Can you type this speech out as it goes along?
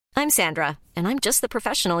I'm Sandra, and I'm just the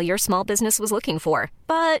professional your small business was looking for.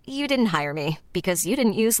 But you didn't hire me because you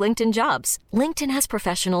didn't use LinkedIn Jobs. LinkedIn has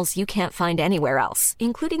professionals you can't find anywhere else,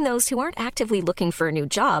 including those who aren't actively looking for a new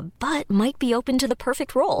job, but might be open to the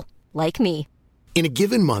perfect role, like me. In a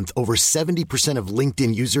given month, over 70% of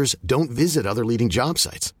LinkedIn users don't visit other leading job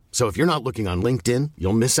sites. So if you're not looking on LinkedIn,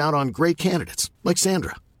 you'll miss out on great candidates like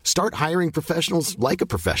Sandra. Start hiring professionals like a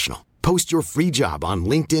professional. Post your free job on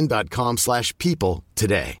linkedin.com/people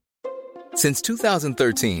today. Since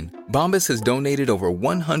 2013, Bombas has donated over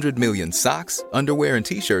 100 million socks, underwear, and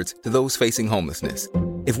T-shirts to those facing homelessness.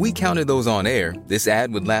 If we counted those on air, this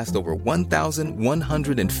ad would last over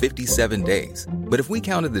 1,157 days. But if we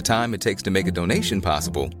counted the time it takes to make a donation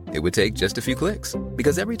possible, it would take just a few clicks.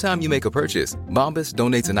 Because every time you make a purchase, Bombas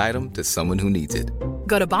donates an item to someone who needs it.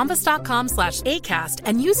 Go to bombas.com/ACAST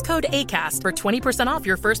and use code ACAST for 20% off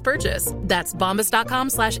your first purchase. That's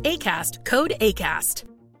bombas.com/ACAST, code ACAST.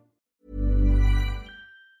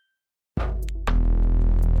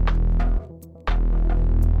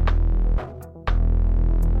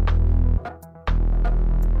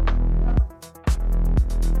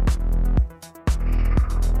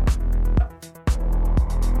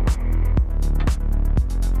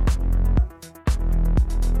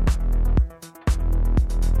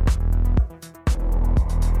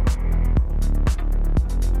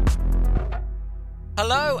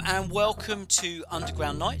 Hello and welcome to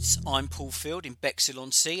Underground Nights. I'm Paul Field in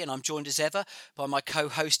Bexhill-on-Sea and I'm joined as ever by my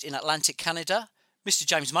co-host in Atlantic Canada, Mr.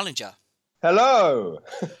 James Mullinger. Hello!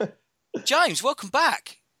 James, welcome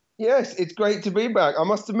back. Yes, it's great to be back. I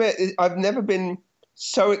must admit, I've never been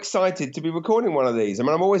so excited to be recording one of these. I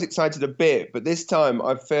mean, I'm always excited a bit, but this time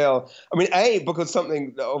I feel, because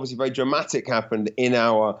something obviously very dramatic happened in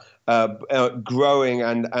our growing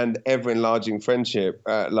and ever-enlarging friendship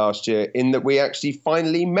last year, in that we actually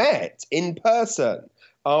finally met in person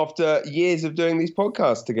after years of doing these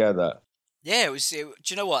podcasts together. Yeah, do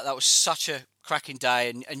you know what? That was such a cracking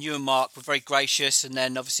day, and you and Mark were very gracious, and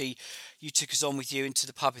then obviously you took us on with you into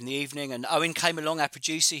the pub in the evening, and Owen came along, our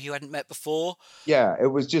producer, who you hadn't met before. Yeah,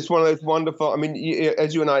 it was just one of those wonderful. I mean,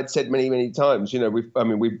 as you and I had said many, many times,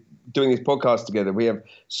 we're doing this podcast together. We have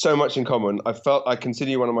so much in common. I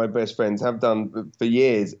consider you one of my best friends, have done for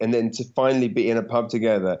years, and then to finally be in a pub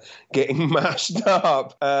together, getting mashed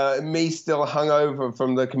up, me still hungover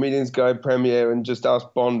from the Comedians Guide premiere, and just us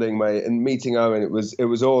bonding, mate, and meeting Owen. It was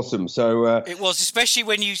awesome. So it was, especially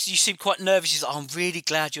when you seemed quite nervous. He's like, I'm really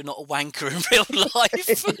glad you're not a wanker in real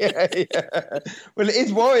life. yeah. Well, it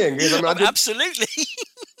is worrying. Absolutely.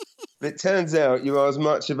 It turns out you are as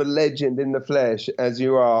much of a legend in the flesh as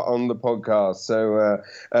you are on the podcast. So,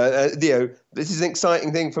 this is an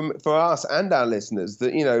exciting thing for us and our listeners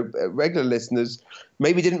that, regular listeners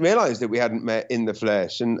maybe didn't realise that we hadn't met in the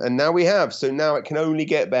flesh. And now we have. So now it can only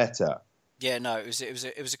get better. Yeah, no, it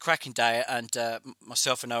was a cracking day, and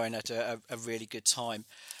myself and Owen had a really good time.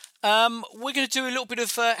 We're going to do a little bit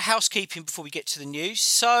of housekeeping before we get to the news.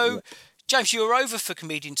 So... Yeah. James, you were over for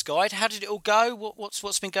Comedians Guide. How did it all go?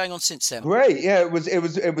 What's been going on since then? Great, yeah, it was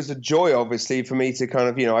a joy, obviously, for me to kind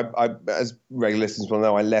of, I as regular listeners will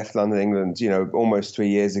know, I left London, England, almost 3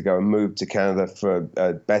 years ago and moved to Canada for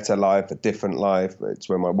a better life, a different life. It's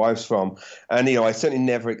where my wife's from, and I certainly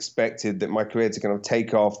never expected that my career to kind of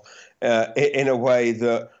take off in a way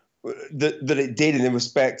that it did, in the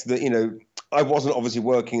respect that I wasn't obviously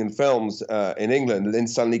working in films in England, and then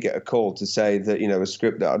suddenly get a call to say that, a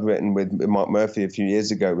script that I'd written with Mark Murphy a few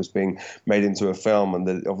years ago was being made into a film, and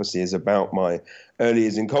that obviously is about my early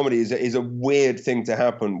years in comedy is a weird thing to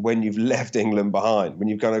happen when you've left England behind, when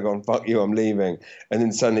you've kind of gone, fuck you, I'm leaving. And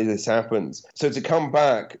then suddenly this happens. So to come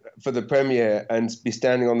back for the premiere and be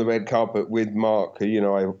standing on the red carpet with Mark, who,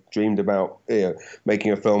 I dreamed about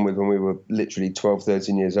making a film with when we were literally 12,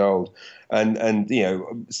 13 years old. And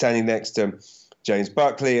standing next to James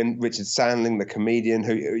Buckley and Richard Sandling, the comedian,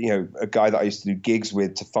 who, a guy that I used to do gigs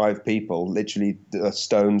with to 5 people, literally a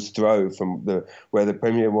stone's throw from where the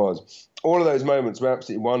premiere was. All of those moments were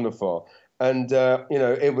absolutely wonderful. And,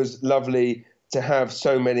 it was lovely to have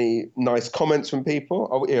so many nice comments from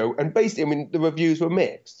people, and basically, the reviews were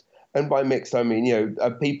mixed. And by mixed, I mean,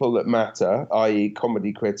 people that matter, i.e.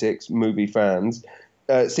 comedy critics, movie fans,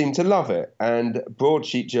 seemed to love it. And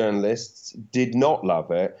broadsheet journalists did not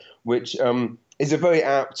love it, which is a very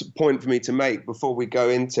apt point for me to make before we go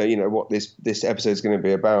into, what this episode is going to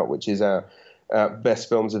be about, which is our best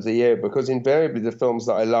films of the year, because invariably the films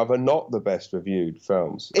that I love are not the best reviewed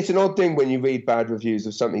films. It's an odd thing when you read bad reviews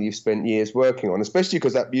of something you've spent years working on, especially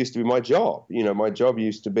because that used to be my job. My job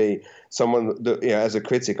used to be someone that, as a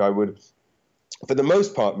critic, I would for the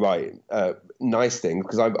most part, write nice things,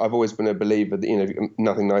 because I've always been a believer that,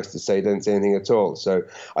 nothing nice to say, don't say anything at all. So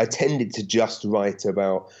I tended to just write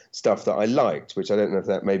about stuff that I liked, which I don't know if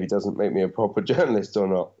that maybe doesn't make me a proper journalist or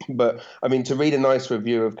not. But I mean, to read a nice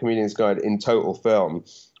review of Comedian's Guide in Total Film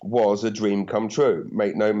was a dream come true.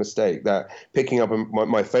 Make no mistake that picking up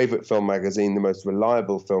my favorite film magazine, the most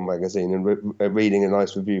reliable film magazine, and reading a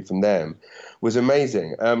nice review from them was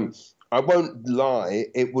amazing. I won't lie,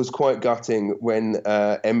 it was quite gutting when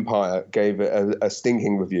Empire gave it a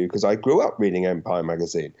stinking review, because I grew up reading Empire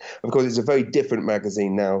magazine. Of course, it's a very different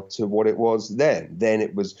magazine now to what it was then. Then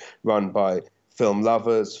it was run by film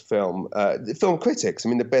lovers, film critics. I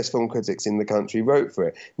mean, the best film critics in the country wrote for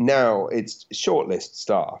it. Now it's shortlist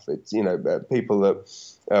staff. It's, people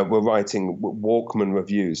that were writing Walkman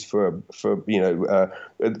reviews for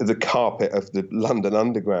the carpet of the London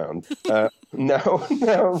Underground. Now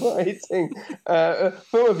writing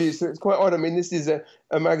film reviews. So it's quite odd. I mean, this is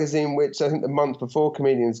a magazine which I think the month before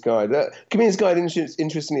Comedian's Guide. Comedian's Guide,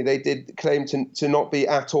 interestingly, they did claim to not be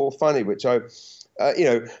at all funny, which I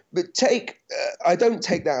I don't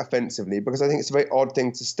take that offensively, because I think it's a very odd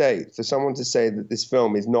thing to state, for someone to say that this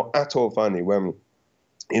film is not at all funny when,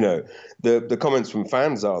 the comments from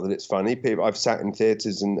fans are that it's funny. I've sat in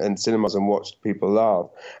theatres and cinemas and watched people laugh.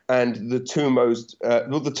 And the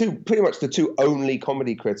two only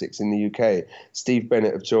comedy critics in the UK, Steve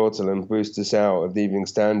Bennett of Chortle and Bruce Dessau of the Evening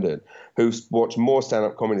Standard, who watch more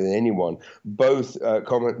stand-up comedy than anyone, both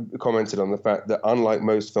commented on the fact that, unlike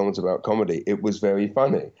most films about comedy, it was very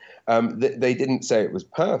funny. They didn't say it was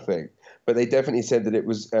perfect, but they definitely said that it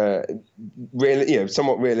was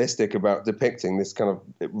somewhat realistic about depicting this kind of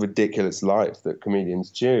ridiculous life that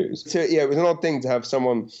comedians choose. So, it was an odd thing to have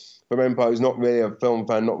someone from Empire who's not really a film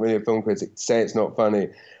fan, not really a film critic, say it's not funny.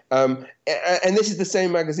 And this is the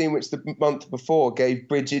same magazine which the month before gave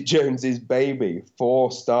Bridget Jones's Baby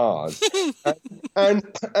 4 stars. and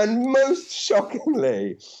most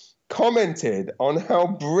shockingly, commented on how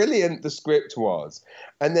brilliant the script was.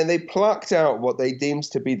 And then they plucked out what they deemed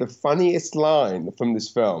to be the funniest line from this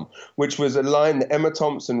film, which was a line that Emma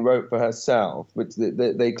Thompson wrote for herself, which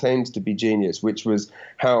they claimed to be genius, which was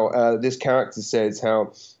how this character says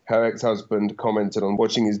how her ex-husband commented on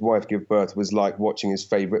watching his wife give birth was like watching his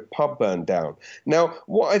favourite pub burn down. Now,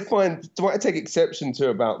 what I take exception to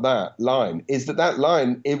about that line is that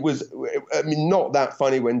line, it was, not that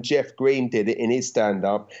funny when Jeff Green did it in his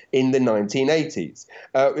stand-up in the 1980s.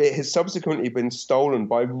 It has subsequently been stolen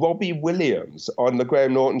by Robbie Williams on the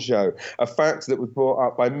Graham Norton Show, a fact that was brought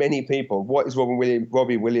up by many people. What is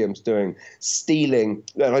Robbie Williams doing? Stealing,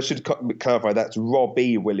 and I should clarify, that's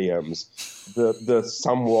Robbie Williams, the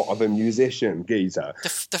somewhat of a musician geezer.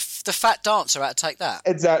 The fat dancer had to take that.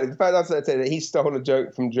 Exactly. The fat dancer had to take that. He stole a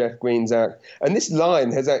joke from Jeff Green's act. And this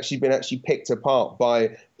line has actually been picked apart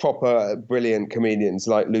by proper brilliant comedians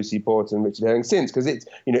like Lucy Porter and Richard Herring since, because it's,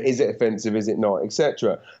 is it offensive, is it not,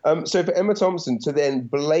 etc. So for Emma Thompson to then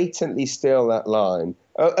blatantly steal that line,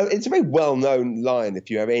 it's a very well-known line if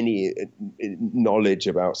you have any knowledge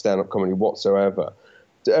about stand-up comedy whatsoever.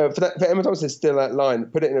 For Emma Thompson to steal that line,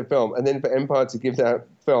 put it in a film, and then for Empire to give that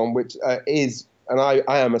film, which is, and I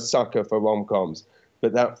am a sucker for rom-coms,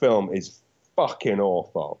 but that film is fucking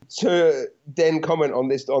awful. To then comment on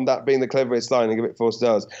that being the cleverest line and give it 4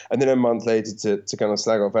 stars, and then a month later to kind of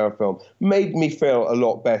slag off our film, made me feel a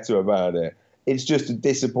lot better about it. It's just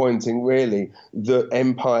disappointing, really, that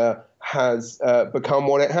Empire has become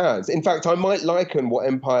what it has. In fact, I might liken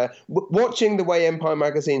watching the way Empire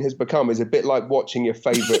magazine has become is a bit like watching your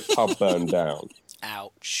favourite pub burn down.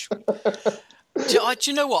 Ouch. Do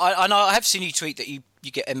you know what? I have seen you tweet that you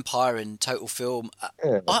get Empire and Total Film.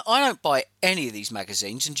 Yeah. I don't buy any of these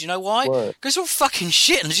magazines, and do you know why? Because they're all fucking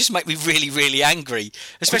shit, and they just make me really, really angry.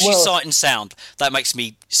 Especially Sight and Sound. That makes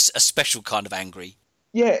me a special kind of angry.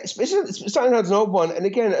 Yeah, Sight and Sound's an odd one. And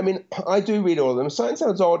again, I mean, I do read all of them. Sight and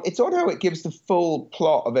Sound's odd. It's odd how it gives the full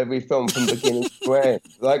plot of every film from beginning to end.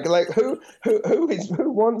 Like who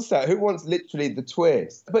wants that? Who wants literally the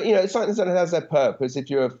twist? But, Sight and Sound has their purpose if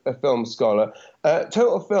you're a film scholar.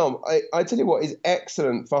 Total Film, I tell you what, is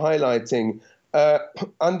excellent for highlighting.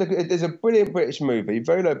 There's a brilliant British movie,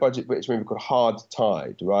 very low budget British movie called Hard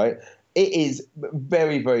Tide, right? It is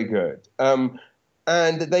very, very good.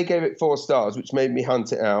 And they gave it 4 stars, which made me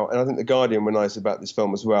hunt it out. And I think The Guardian were nice about this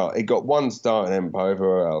film as well. It got 1 star in Empire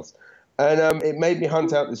everywhere else. And it made me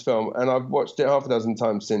hunt out this film. And I've watched it half a dozen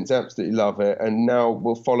times since. Absolutely love it. And now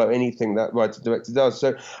will follow anything that writer-director does.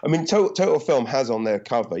 So, I mean, Total Film has on their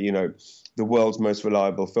cover, the world's most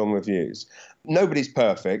reliable film reviews. Nobody's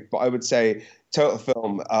perfect, but I would say Total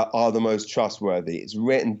Film are the most trustworthy. It's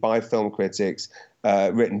written by film critics.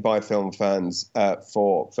 written by film fans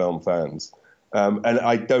for film fans. And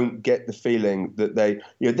I don't get the feeling that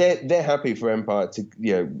they're happy for Empire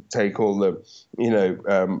to take all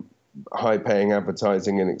the high-paying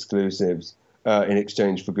advertising and exclusives in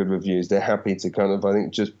exchange for good reviews. They're happy to kind of, I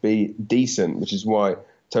think, just be decent, which is why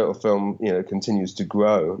Total Film, continues to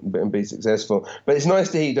grow and be successful. But it's nice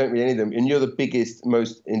to hear you don't read any of them, and you're the biggest,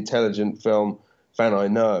 most intelligent film fan I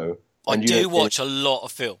know. I do watch a lot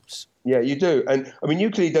of films. Yeah, you do. And I mean, you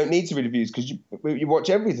clearly don't need to read reviews because you watch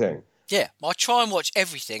everything. Yeah, I try and watch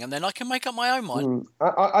everything, and then I can make up my own mind.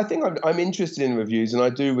 I think I'm interested in reviews, and I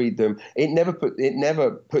do read them. It never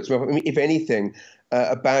puts me off. I mean, if anything,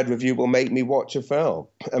 a bad review will make me watch a film.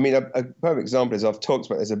 I mean, a perfect example is I've talked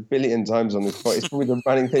about this a billion times on this podcast. It's probably the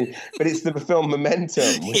running thing, but it's the film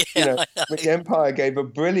Momentum, which, which Empire gave a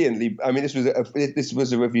brilliantly. I mean, this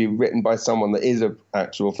was a review written by someone that is an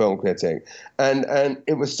actual film critic, and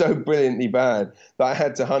it was so brilliantly bad that I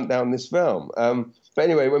had to hunt down this film. But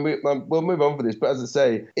anyway, we'll move on for this. But as I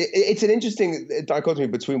say, it's an interesting dichotomy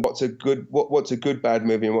between what's a good bad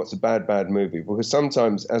movie and what's a bad movie. Because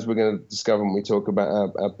sometimes, as we're going to discover when we talk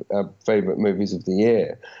about our favourite movies of the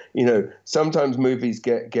year, sometimes movies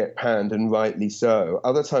get panned, and rightly so.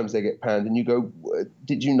 Other times they get panned, and you go,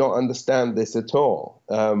 "Did you not understand this at all?"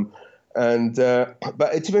 But to be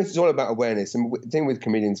honest, it's all about awareness. And the thing with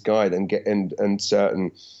Comedian's Guide and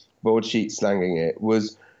certain broadsheet slanging it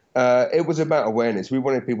was about awareness. We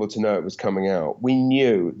wanted people to know it was coming out. We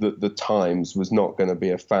knew that the Times was not going to be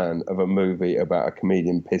a fan of a movie about a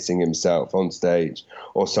comedian pissing himself on stage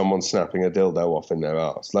or someone snapping a dildo off in their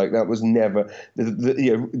ass. Like, that was never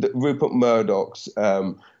the Rupert Murdoch's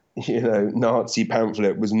Nazi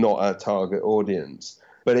pamphlet was not our target audience.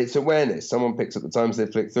 But it's awareness. Someone picks up the Times, they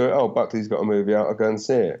flick through it. Oh, Buckley's got a movie out. I'll go and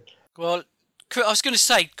see it. Well, I was going to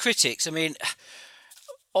say critics. I mean,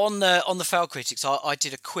 on the Fail Critics, I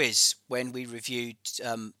did a quiz when we reviewed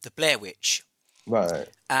The Blair Witch. Right.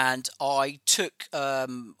 And I took,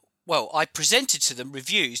 I presented to them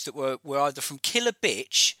reviews that were either from Killer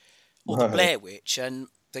Bitch or The Blair Witch, and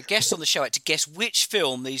the guests on the show had to guess which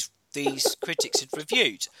film these critics had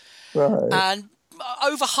reviewed. Right. And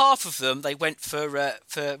over half of them, they went for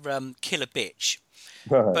Killer Bitch.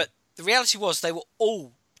 Right. But the reality was they were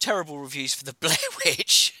all terrible reviews for The Blair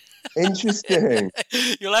Witch. Interesting.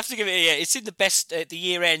 You'll have to give it. Yeah, it's in the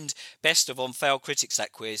year-end best of on Fail Critics,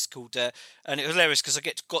 that quiz called, and it was hilarious because I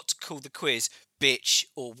got to call the quiz "Bitch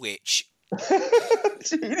or Witch."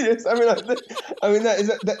 Genius. I mean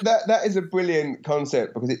that is a brilliant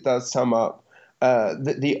concept because it does sum up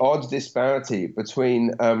the odd disparity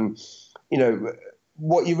between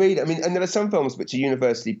what you read. I mean, and there are some films which are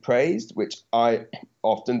universally praised, which I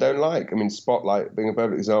often don't like. I mean, Spotlight being a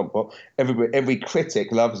perfect example. Every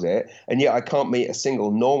critic loves it, and yet I can't meet a single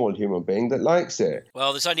normal human being that likes it.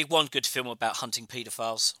 Well, there's only one good film about hunting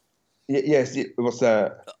paedophiles. Yes, what's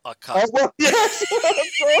that? I can't. Oh, well, yes, of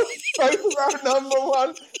course, both of our number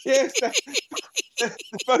one. Yes,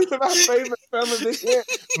 both of our favourite film of this year,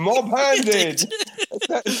 Mob Handed.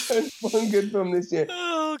 That's one good film this year.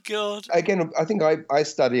 Oh, God. Again, I think I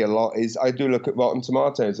study a lot. I do look at Rotten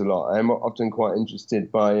Tomatoes a lot. I'm often quite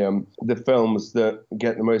interested by the films that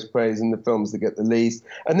get the most praise and the films that get the least.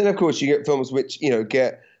 And then, of course, you get films which,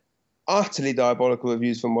 get utterly diabolical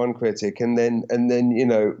reviews from one critic and then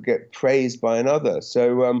get praised by another.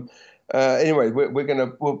 So anyway,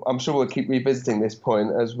 I'm sure we'll keep revisiting this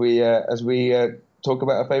point as we talk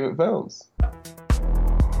about our favourite films.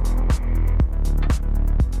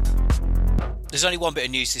 There's only one bit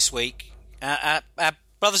of news this week. Our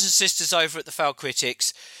brothers and sisters over at the Fail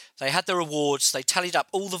Critics, they had their awards, they tallied up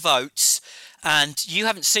all the votes, and you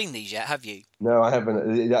haven't seen these yet, have you? No, I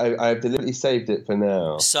haven't. I've deliberately saved it for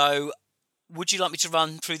now. So, would you like me to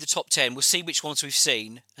run through the top 10? We'll see which ones we've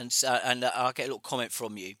seen, and I'll get a little comment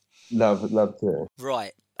from you. Love to.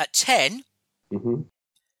 Right. At 10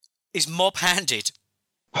 is Mob Handed.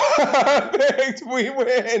 Perfect, we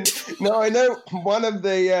win. No, I know one of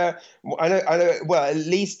the. I know. Well, at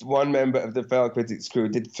least one member of the Fail Critics crew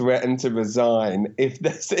did threaten to resign if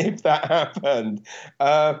that happened.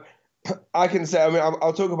 I can say. I mean,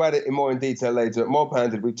 I'll talk about it in detail later. Mob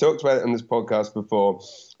Handed. We've talked about it on this podcast before.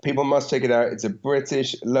 People must check it out. It's a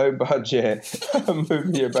British, low-budget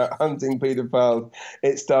movie about hunting paedophiles.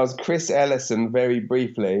 It stars Chris Ellison very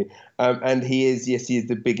briefly, and he is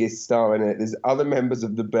the biggest star in it. There's other members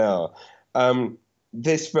of the Bell.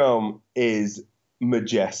 This film is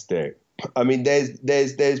majestic. I mean,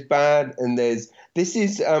 there's bad and this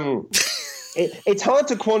is it's hard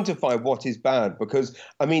to quantify what is bad because,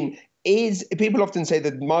 I mean, people often say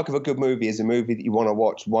the mark of a good movie is a movie that you want to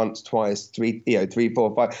watch once, twice, three, 4,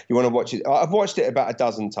 5. You want to watch it. I've watched it about a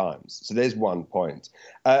dozen times. So there's one point.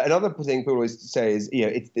 Another thing people always say is,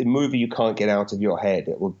 it's a movie you can't get out of your head.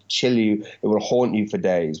 It will chill you. It will haunt you for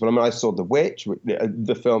days. Well, I mean, I saw The Witch,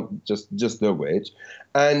 the film, just The Witch.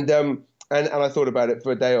 And I thought about it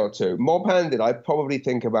for a day or two. Mob Handed, I probably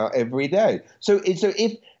think about every day. So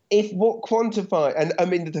if what quantify, and I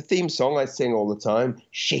mean the theme song I sing all the time,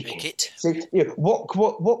 Shake It. So, what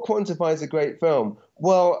quantifies a great film?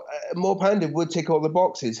 Well, Mob Handed would tick all the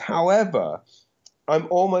boxes. However, I'm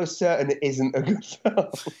almost certain it isn't a good film.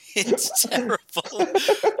 It's terrible.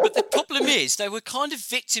 But the problem is they were kind of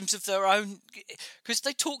victims of their own, because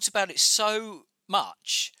they talked about it so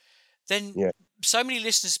much. Then so many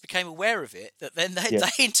listeners became aware of it that then they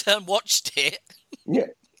in turn watched it. Yeah.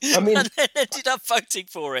 I mean, and then ended up voting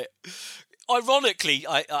for it. Ironically,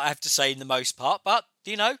 I have to say, in the most part, but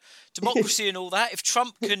democracy and all that. If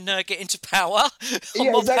Trump can get into power,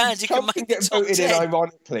 Mob Handed can make the top 10. In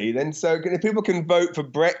ironically, then if people can vote for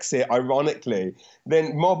Brexit, ironically,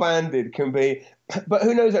 then Mob Handed can be. But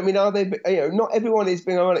who knows? I mean, are they? Not everyone is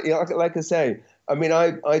being ironic. Like I say, I mean,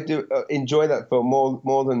 I do enjoy that film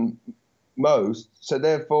more than most, so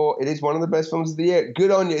therefore it is one of the best films of the year.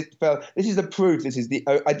 Good on you, fella. This is the proof. This is the.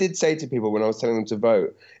 I did say to people when I was telling them to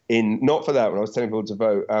vote not for that, when I was telling people to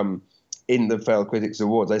vote in the Failed Critics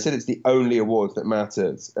Awards, I said it's the only award that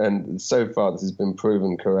matters, and so far this has been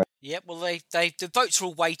proven correct. Yeah, well, the votes are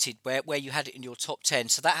all weighted where you had it in your top 10,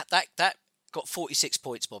 so that got 46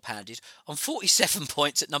 points, Mob Handed. On 47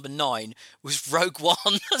 points at number 9 was Rogue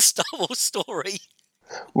One, a Star Wars story.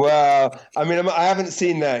 Well, I mean, I haven't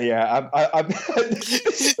seen that yet.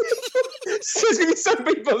 There's going to be some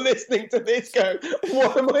people listening to this going,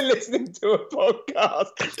 why am I listening to a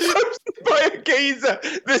podcast hosted by a geezer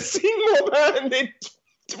that's seen Mob Handed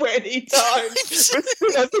 20 times but still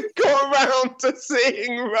hasn't got around to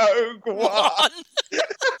seeing Rogue One?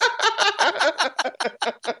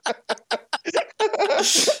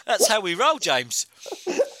 That's how we roll, James.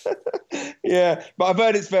 Yeah, but I've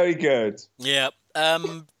heard it's very good. Yeah.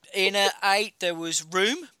 In 8, there was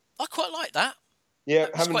Room. I quite like that. Yeah,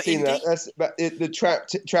 haven't seen that. That's the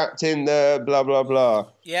trapped in the blah blah blah.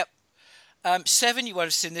 Yep. 7, you won't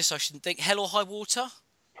have seen this, I shouldn't think. Hell or High Water.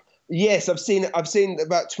 Yes, I've seen it. I've seen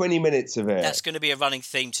about 20 minutes of it. That's going to be a running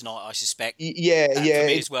theme tonight, I suspect. Yeah. For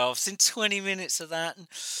me as well. I've seen 20 minutes of that.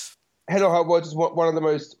 Hell or High Water is one of the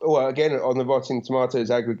most. Well, again, on the Rotten Tomatoes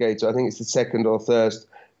aggregator, I think it's the second or third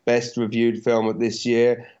best reviewed film of this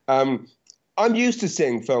year. I'm used to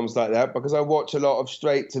seeing films like that because I watch a lot of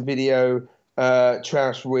straight-to-video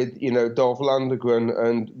trash with, Dolph Lundgren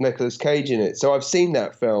and Nicolas Cage in it. So I've seen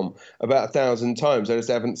that film about 1,000 times. I just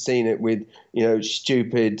haven't seen it with,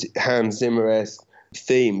 stupid Hans Zimmer-esque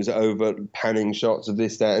themes over panning shots of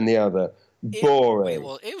this, that, and the other. Boring.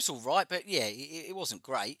 It was all right, but yeah, it wasn't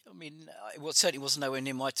great. I mean, it certainly wasn't nowhere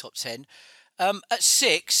near my top 10. At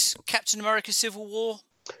 6, Captain America: Civil War.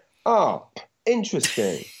 Oh,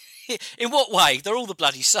 interesting. In what way? They're all the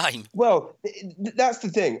bloody same. Well, that's the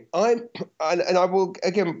thing. And I will,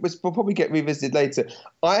 again, we'll probably get revisited later.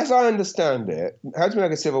 As I understand it, How to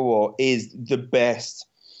Make a Civil War is the best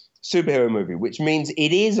superhero movie, which means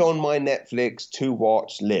it is on my Netflix to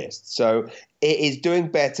watch list. So it is doing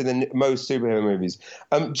better than most superhero movies.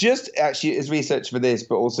 Just actually as research for this,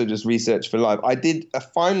 but also just research for live, I did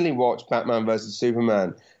finally watch Batman vs.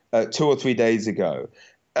 Superman 2 or 3 days ago.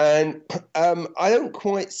 And I don't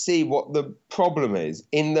quite see what the problem is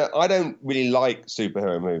in that I don't really like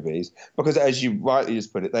superhero movies because, as you rightly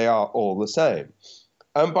just put it, they are all the same.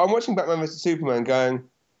 But I'm watching Batman vs. Superman going,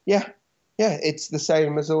 yeah, it's the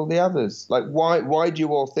same as all the others. Like, why do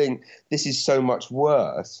you all think this is so much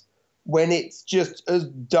worse when it's just as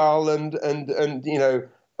dull and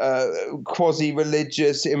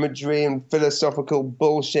quasi-religious imagery and philosophical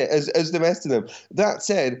bullshit as the rest of them? That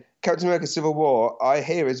said, Captain America: Civil War, I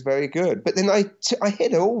hear is very good, but then I hear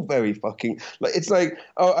they're all very fucking it's like,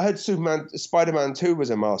 I heard Spider-Man 2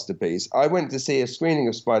 was a masterpiece. I went to see a screening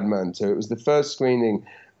of Spider-Man 2. It was the first screening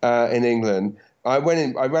in England. I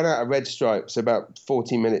ran out of red stripes about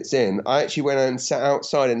 40 minutes in. I actually went out and sat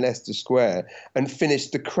outside in Leicester Square and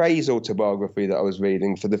finished the Craze autobiography that I was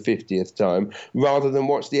reading for the 50th time, rather than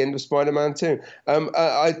watch the end of Spider-Man 2.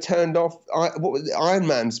 I turned off. Iron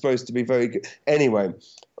Man's supposed to be very good. Anyway,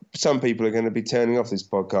 some people are going to be turning off this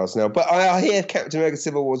podcast now, but I hear Captain America: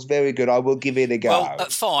 Civil War is very good. I will give it a go. Well,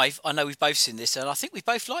 at 5, I know we've both seen this, and I think we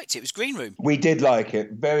both liked it. It was Green Room. We did like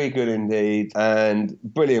it. Very good indeed, and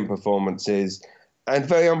brilliant performances, and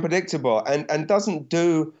very unpredictable, and doesn't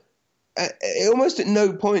do almost at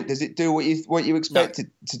no point does it do what you expect it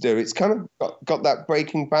to do. It's kind of got that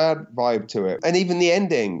Breaking Bad vibe to it. And even the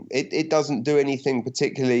ending, it doesn't do anything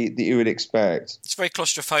particularly that you would expect. It's very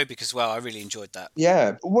claustrophobic as well. I really enjoyed that.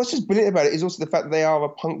 Yeah. What's just brilliant about it is also the fact that they are a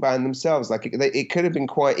punk band themselves. Like it could have been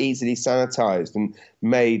quite easily sanitized and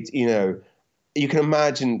made, you can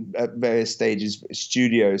imagine at various stages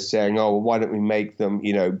studios saying, "Oh, well, why don't we make them,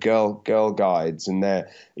 girl guides?" And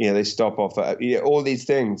they stop off at all these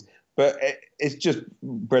things. But it's just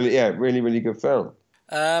brilliant. Yeah, really, really good film.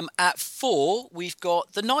 At 4, we've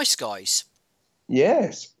got The Nice Guys.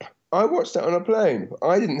 Yes, I watched that on a plane.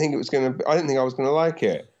 I didn't think I was going to like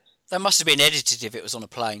it. That must have been edited if it was on a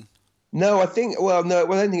plane. No, I don't think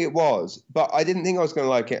it was. But I didn't think I was going to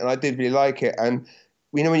like it, and I did really like it. And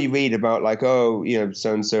when you read about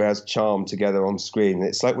so and so has charm together on screen,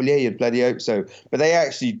 it's like, well, yeah, you bloody hope so. But they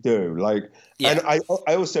actually do. Yeah. And I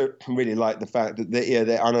also really like the fact that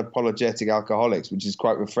they're unapologetic alcoholics, which is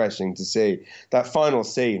quite refreshing to see. That final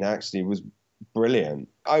scene actually was brilliant.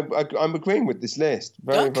 I'm agreeing with this list.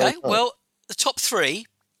 Very, okay, very well, the top 3.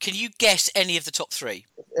 Can you guess any of the top 3?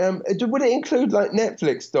 Would it include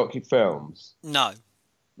Netflix docu-films? No.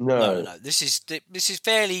 This is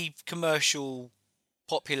fairly commercial,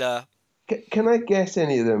 popular. Can I guess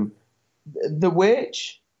any of them? The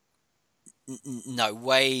Witch? No,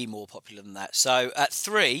 way more popular than that. So at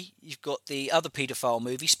 3, you've got the other paedophile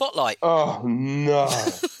movie, Spotlight. Oh, no.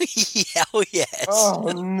 Oh, yes.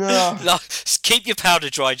 Oh, no. No, keep your powder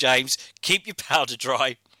dry, James. Keep your powder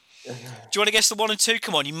dry. Do you want to guess the 1 and 2?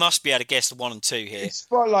 Come on, you must be able to guess the 1 and 2 here.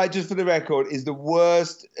 Spotlight, just for the record, is the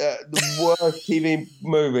worst TV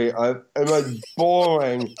movie. The most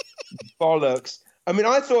boring bollocks. I mean,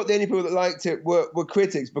 I thought the only people that liked it were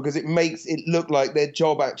critics because it makes it look like their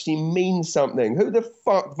job actually means something. Who the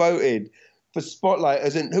fuck voted for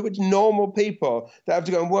Spotlight? Who were normal people that have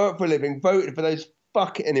to go and work for a living voted for those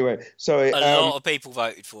anyway? Sorry. A lot of people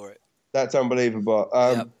voted for it. That's unbelievable.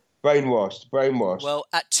 Yep. Brainwashed. Well,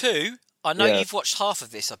 at 2, I know you've watched half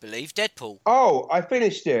of this, I believe, Deadpool. Oh, I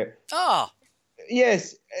finished it. Ah.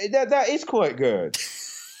 Yes, that is quite good.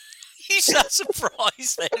 You sound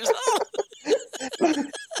surprised then.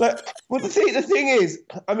 Well, the thing is,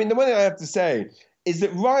 I mean, the one thing I have to say is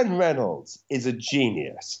that Ryan Reynolds is a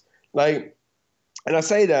genius. And I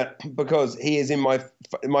say that because he is in one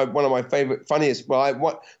of my favorite, funniest, one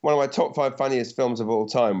of my top 5 funniest films of all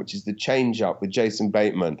time, which is The Change Up with Jason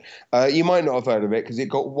Bateman. You might not have heard of it because it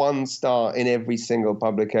got 1 star in every single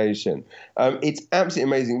publication. It's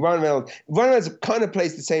absolutely amazing. Ryan Reynolds kind of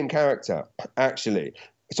plays the same character, actually.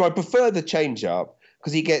 So I prefer The Change Up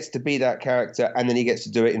because he gets to be that character and then he gets to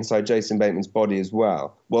do it inside Jason Bateman's body as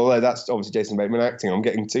well. Well, that's obviously Jason Bateman acting. I'm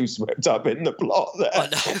getting too swept up in the plot there. I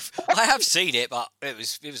know. I have seen it, but it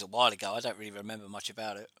was a while ago. I don't really remember much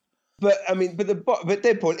about it. But I mean, but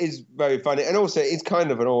Deadpool is very funny, and also it's kind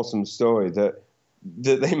of an awesome story that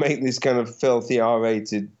they make this kind of filthy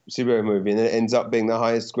R-rated superhero movie, and it ends up being the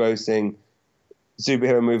highest grossing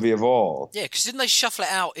superhero movie of all. Yeah, because didn't they shuffle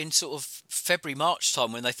it out in sort of February, March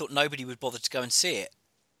time when they thought nobody would bother to go and see it?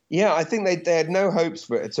 Yeah, I think they had no hopes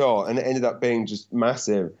for it at all, and it ended up being just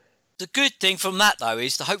massive. The good thing from that, though,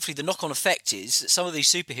 is that hopefully the knock-on effect is that some of these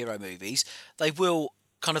superhero movies, they will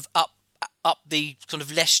kind of up the kind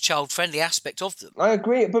of less child-friendly aspect of them. I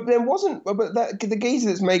agree, but there wasn't. But the geezer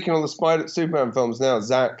that's making all the Superman films now,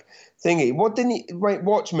 Zach Thingy, what didn't he rate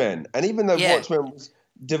Watchmen? And even though Watchmen was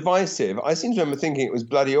divisive, I seem to remember thinking it was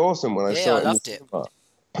bloody awesome when I saw it. I loved it.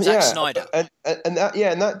 Zack Snyder. And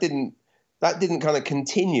that didn't kind of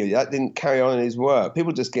continue. That didn't carry on in his work.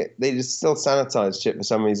 People just still sanitized shit for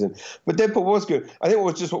some reason. But Deadpool was good. I think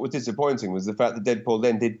what was disappointing was the fact that Deadpool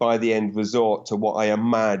then did by the end resort to what I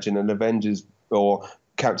imagine an Avengers or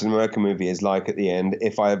Captain America movie is like at the end,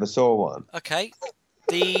 if I ever saw one. Okay.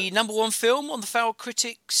 The number 1 film on the Feral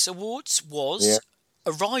Critics Awards was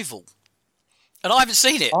Arrival. And I haven't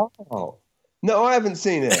seen it. Oh. No, I haven't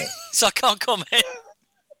seen it. So I can't comment.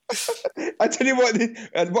 I tell you what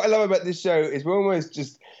I love about this show is we're almost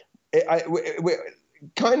just we're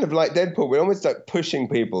kind of like Deadpool. We're almost like pushing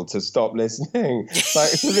people to stop listening, like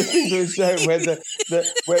to listen to a show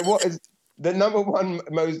where what is the number 1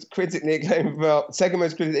 most critically acclaimed film, second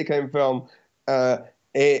most critically acclaimed film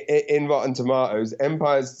in Rotten Tomatoes,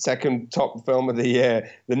 Empire's second top film of the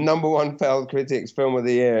year, the number 1 failed critics film of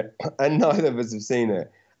the year, and neither of us have seen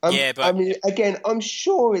it. But I mean, again, I'm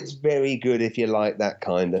sure it's very good if you like that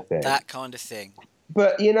kind of thing. That kind of thing.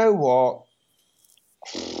 But you know what?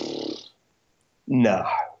 No.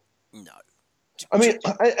 I mean,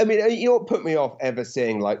 you don't put me off ever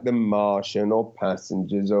seeing like The Martian or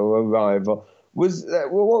Passengers or Arrival Was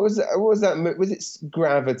what was that? What was that? Was it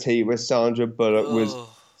Gravity, where Sandra Bullock was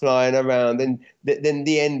flying around? Then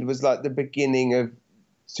the end was like the beginning of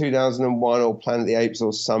 2001 or Planet of the Apes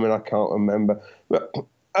or something. I can't remember. But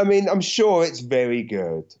I mean, I'm sure it's very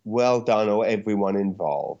good. Well done, or everyone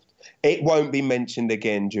involved. It won't be mentioned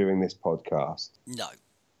again during this podcast. No.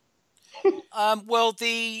 Well,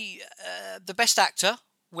 the best actor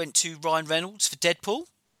went to Ryan Reynolds for Deadpool.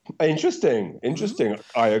 Interesting.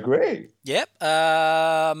 I agree. Yep.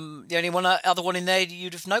 The only other one in there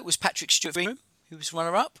you'd have noted was Patrick Stewart, who was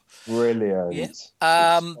runner-up. Brilliant.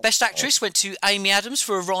 Yeah. Best actress went to Amy Adams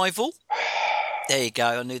for Arrival. There you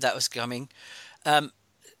go. I knew that was coming.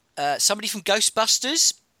 Somebody from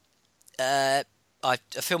Ghostbusters. A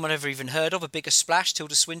film I never even heard of, A Bigger Splash,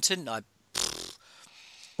 Tilda Swinton.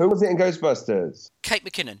 Who was it in Ghostbusters? Kate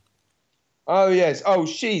McKinnon. Oh, yes. Oh,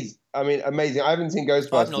 she's, amazing. I haven't seen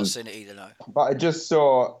Ghostbusters. I've not seen it either, no. But I just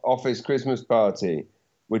saw Office Christmas Party,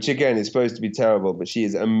 which, again, is supposed to be terrible, but she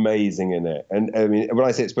is amazing in it. And, I mean, when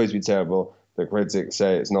I say it's supposed to be terrible, the critics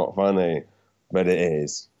say it's not funny, but it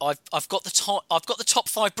is. I've got the top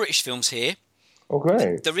 5 British films here.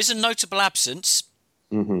 Okay. There is a notable absence.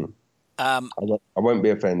 Mm-hmm. I won't be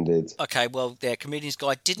offended. Okay, well, Comedian's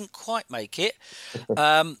Guide didn't quite make it.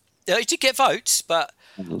 It did get votes, but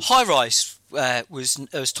High Rise was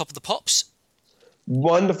top of the pops.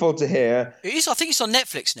 Wonderful to hear. It is. I think it's on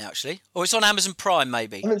Netflix now, actually, or it's on Amazon Prime,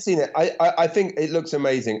 maybe. I haven't seen it. I think it looks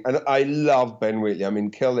amazing, and I love Ben Wheatley. I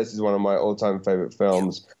mean, Kill List is one of my all-time favorite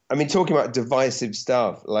films. Yeah. I mean, talking about divisive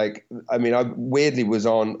stuff, like, I mean, I weirdly was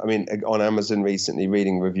on Amazon recently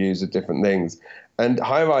reading reviews of different things, and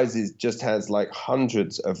High Rises just has like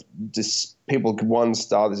hundreds of people, 1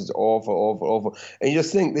 star, this is awful, and you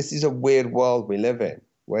just think this is a weird world we live in.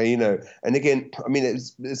 Where, and again, I mean,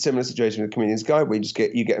 it's a similar situation with Comedian's Guide, where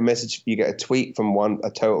you get a message, you get a tweet from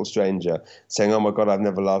a total stranger saying, "Oh my God, I've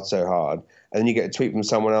never laughed so hard," and then you get a tweet from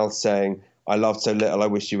someone else saying, "I laughed so little, I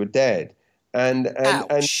wish you were dead," and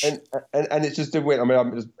it's just a weird. I mean,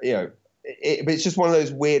 I'm just but it's just one of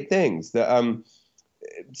those weird things that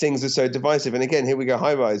things are so divisive. And again, here we go,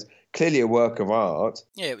 High Rise, clearly a work of art.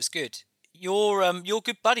 Yeah, it was good. Your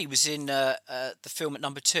good buddy was in the film at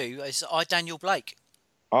number 2. Is I, Daniel Blake.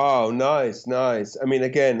 Oh, nice. I mean,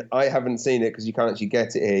 again, I haven't seen it because you can't actually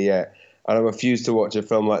get it here yet. And I refuse to watch a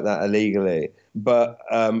film like that illegally. But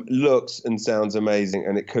looks and sounds amazing,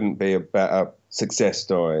 and it couldn't be a better success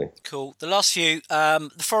story. Cool. The last few, the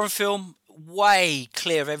foreign film, way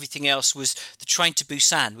clear of everything else, was The Train to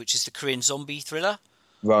Busan, which is the Korean zombie thriller.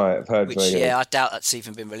 Right, I've heard. Which, I doubt that's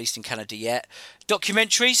even been released in Canada yet.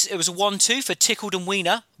 Documentaries, it was a 1-2 for Tickled and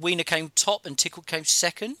Wiener. Wiener came top and Tickled came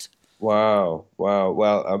second. Wow.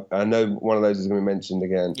 Well, I know one of those is going to be mentioned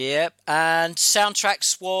again. Yeah, and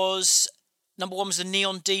soundtracks was, number 1 was The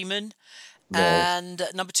Neon Demon, and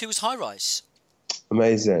number 2 was High Rise.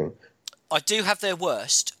 Amazing. I do have their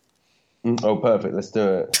worst. Oh, perfect. Let's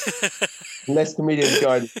do it. Less Comedian's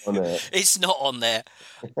Guide on there. It's not on there.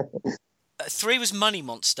 3 was Money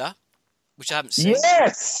Monster, which I haven't seen.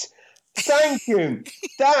 Yes! Thank you.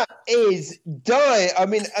 That is I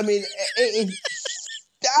mean, it is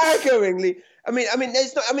staggeringly. I mean,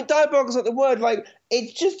 there's not. I mean, diabolical is not the word. Like,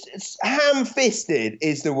 it's ham-fisted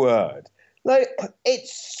is the word. Like,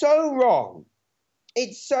 it's so wrong.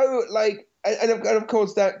 It's so like, and of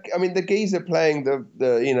course that. I mean, the geezer playing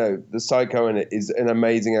the psycho in it is an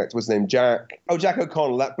amazing actor. What's his name? Jack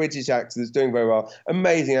O'Connell, that British actor that's doing very well.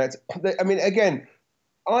 Amazing actor. I mean, again,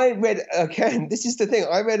 this is the thing.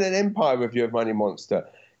 I read an Empire review of Money Monster.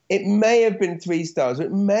 It may have been 3 stars, but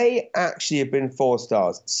it may actually have been 4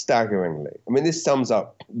 stars, staggeringly. I mean, this sums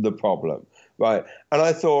up the problem, right? And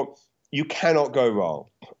I thought, you cannot go wrong.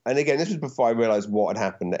 And again, this was before I realized what had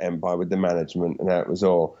happened at Empire with the management and how it was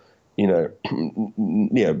all, no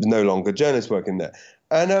longer journalists working there.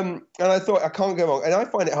 And I thought, I can't go wrong. And I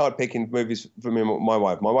find it hard picking movies for me and my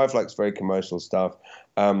wife. My wife likes very commercial stuff.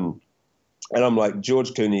 And I'm like,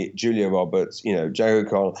 George Clooney, Julia Roberts, Jack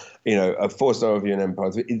O'Connell, a 4-star review in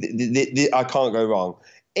Empire. I can't go wrong.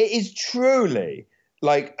 It is truly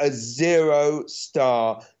like a 0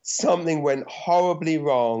 star. Something went horribly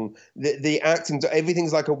wrong. The acting,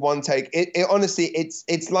 everything's like a one take. It honestly,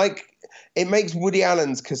 it's like, it makes Woody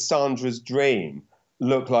Allen's Cassandra's Dream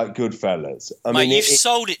look like Goodfellas. I mean, you've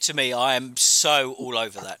sold it to me. I am so all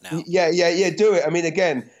over that now. Yeah. Do it. I mean,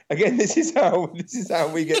 again, this is how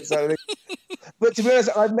we get so. But to be honest,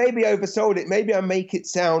 I've maybe oversold it. Maybe I make it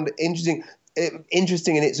sound interesting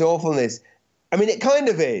in its awfulness. I mean, it kind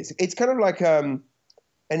of is. It's kind of like an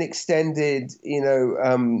extended,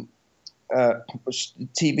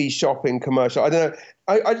 TV shopping commercial. I don't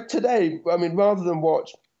know. Today, rather than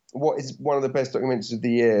watch what is one of the best documentaries of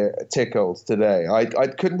the year, Tickled, today. I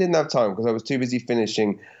didn't have time because I was too busy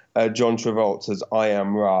finishing John Travolta's I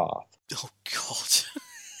Am Wrath. Oh, God.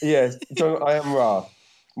 Yes, I Am Wrath,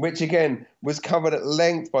 which again was covered at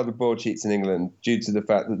length by the broadsheets in England due to the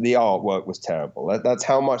fact that the artwork was terrible. That's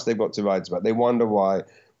how much they've got to write about. They wonder why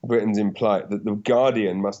Britain's in plight, that the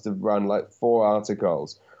Guardian must have run like 4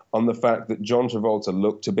 articles on the fact that John Travolta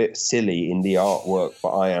looked a bit silly in the artwork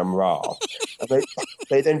for I Am Wrath. And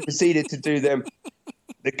they then proceeded to do them.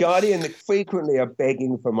 The Guardian frequently are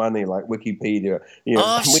begging for money, like Wikipedia.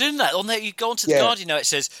 I've seen that. On there, you go onto the Guardian now, it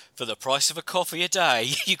says, for the price of a coffee a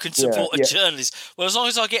day, you can support a journalist. Well, as long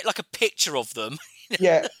as I get like a picture of them.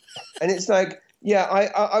 Yeah, and it's like,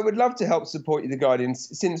 I would love to help support you, The Guardian,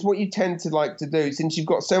 since what you tend to like to do, since you've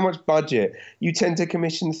got so much budget, you tend to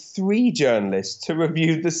commission 3 journalists to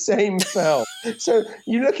review the same film. So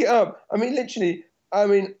you look it up. I mean, literally...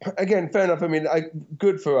 again, fair enough.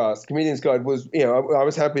 Good for us. Comedian's Guide was, I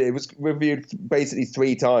was happy. It was reviewed basically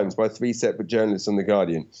 3 times by 3 separate journalists on The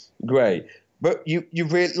Guardian. Great. But you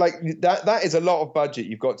really, like, that is a lot of budget.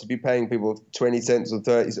 You've got to be paying people 20 cents or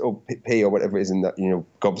 30 or p or whatever it is in that,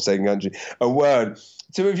 godforsaken country, a word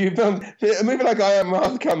to review film. A movie like I Am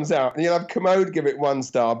Wrath comes out and you'll have Commode give it 1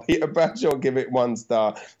 star, Peter Bradshaw give it 1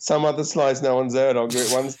 star, some other slice no one's heard of give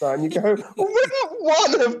it 1 star, and you go, well, wouldn't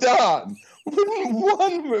one have done? Wouldn't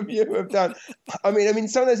one review have done? I mean,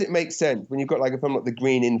 sometimes it makes sense when you've got like a film like The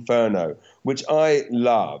Green Inferno, which I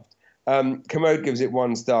loved. Commode gives it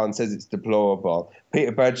 1 star and says it's deplorable.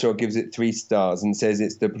 Peter Bradshaw gives it 3 stars and says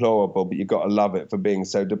it's deplorable, but you've got to love it for being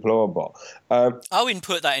so deplorable. Owen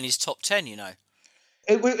put that in his top 10,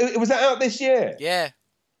 It was that out this year? Yeah.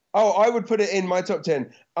 Oh, I would put it in my top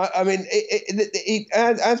 10.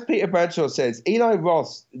 As Peter Bradshaw says, Eli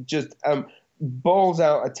Roth just balls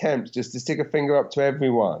out attempts just to stick a finger up to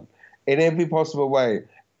everyone in every possible way.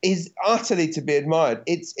 Is utterly to be admired.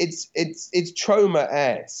 It's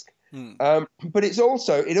Troma-esque. But it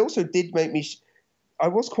also did make me. I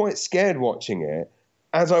was quite scared watching it,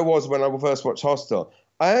 as I was when I first watched Hostel.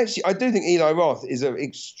 I do think Eli Roth is an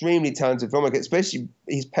extremely talented filmmaker, especially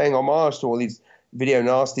he's paying homage to all these video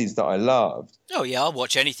nasties that I loved. Oh yeah, I'll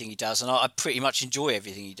watch anything he does, and I pretty much enjoy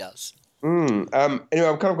everything he does. Anyway, I've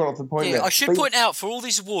kind of gone off the point there. I should point out, for all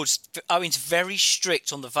these awards, Owen's very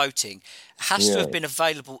strict on the voting. It has to have been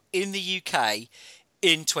available in the UK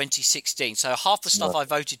in 2016. So half the stuff I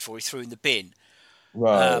voted for he threw in the bin.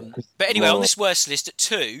 Right. But anyway, on this worst list at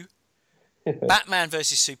 2, Batman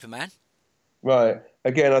versus Superman. Right.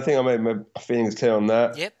 Again, I think I made my feelings clear on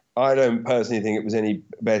that. Yep. I don't personally think it was any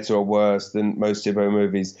better or worse than most superhero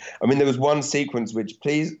movies. I mean, there was one sequence which,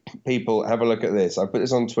 please, people, have a look at this. I put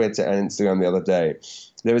this on Twitter and Instagram the other day.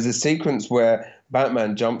 There was a sequence where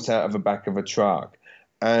Batman jumps out of the back of a truck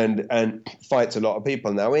and fights a lot of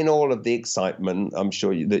people. Now, in all of the excitement, I'm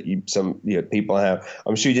sure some people have.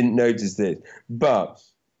 I'm sure you didn't notice this, but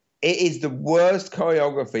it is the worst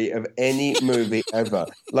choreography of any movie ever.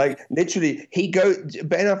 Like, literally,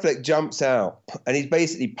 Ben Affleck jumps out and he's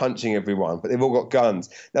basically punching everyone, but they've all got guns.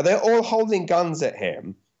 Now, they're all holding guns at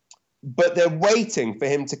him, but they're waiting for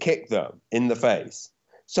him to kick them in the face.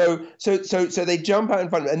 So they jump out in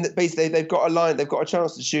front of him, and basically they've got a line, they've got a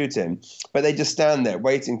chance to shoot him, but they just stand there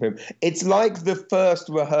waiting for him. It's like the first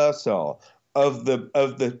rehearsal of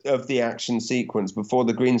the action sequence before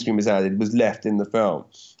the green screen was added was left in the film.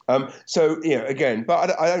 Again,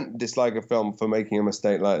 but I don't dislike a film for making a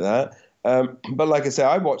mistake like that. But like I say,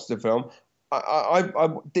 I watched the film. I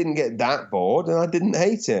didn't get that bored, and I didn't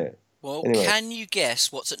hate it. Well, anyway. Can you guess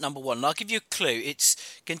what's at number 1? And I'll give you a clue.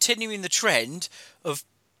 It's continuing the trend of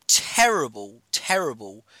terrible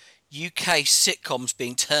UK sitcoms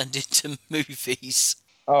being turned into movies.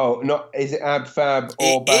 Oh, is it Ab Fab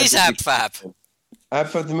or It is Ab Fab. Ab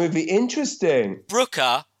Fab the movie, interesting.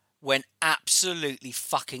 Brooker went absolutely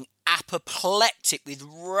fucking apoplectic with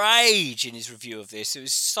rage in his review of this. It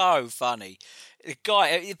was so funny. The guy,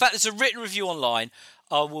 in fact, there's a written review online.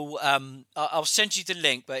 I'll send you the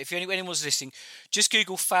link, but if anyone's listening, just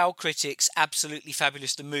Google Foul Critics Absolutely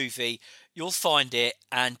Fabulous the movie. You'll find it,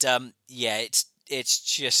 and it's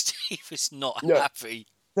just he was not happy.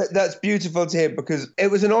 That's beautiful to hear, because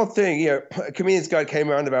it was an odd thing. Comedian's Guide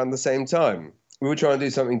came around about the same time. We were trying to do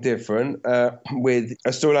something different with a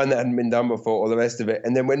storyline that hadn't been done before, all the rest of it.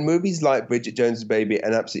 And then when movies like Bridget Jones's Baby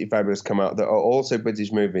and Absolutely Fabulous come out, that are also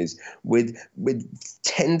British movies with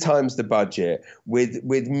 10 times the budget,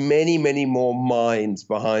 with many, many more minds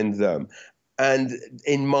behind them, And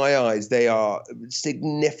in my eyes, they are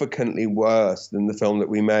significantly worse than the film that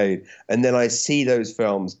we made. And then I see those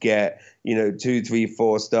films get, 2, 3,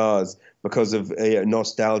 4 stars because of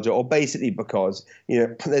nostalgia, or basically because,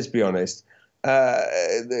 let's be honest,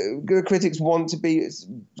 the critics want to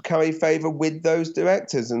carry favour with those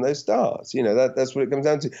directors and those stars. That's what it comes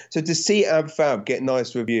down to. So to see Ab Fab get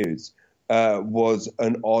nice reviews was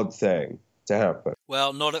an odd thing to happen.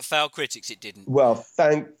 Well, not at Foul Critics, it didn't. Well,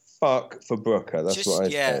 thank fuck for Brooker. That's what I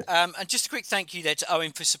say. And just a quick thank you there to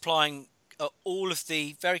Owen for supplying all of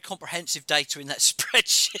the very comprehensive data in that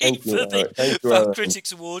spreadsheet for the Foul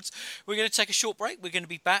Critics Awards. We're going to take a short break. We're going to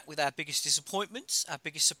be back with our biggest disappointments, our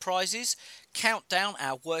biggest surprises, count down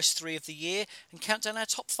our worst 3 of the year, and count down our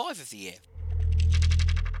top 5 of the year.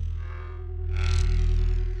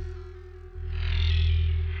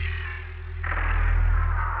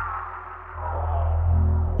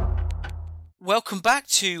 Welcome back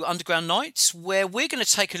to Underground Nights, where we're going to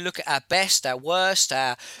take a look at our best, our worst,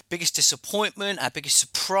 our biggest disappointment, our biggest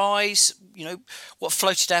surprise, what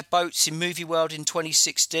floated our boats in movie world in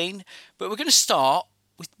 2016. But we're going to start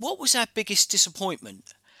with what was our biggest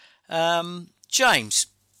disappointment. James,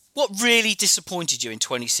 what really disappointed you in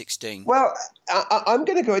 2016? Well, I'm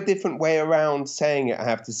going to go a different way around saying it, I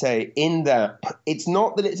have to say, in that it's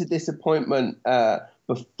not that it's a disappointment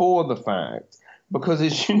before the fact, because,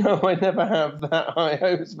 as you know, I never have that high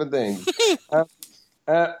hopes for things.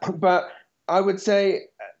 But I would say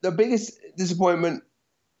the biggest disappointment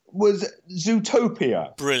was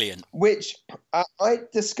Zootopia. Brilliant. Which I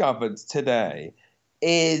discovered today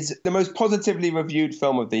is the most positively reviewed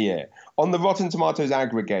film of the year. On the Rotten Tomatoes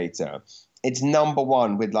aggregator, it's number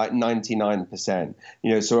 1 with like 99%.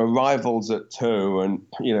 So Arrival's at 2 and,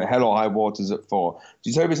 Hell or High Water's at 4.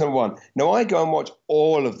 Zootopia's number 1. Now, I go and watch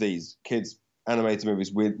all of these kids' animated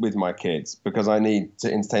movies with my kids because I need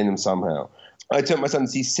to entertain them somehow. I took my son to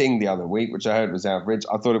see Sing the other week, which I heard was average.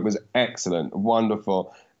 I thought it was excellent,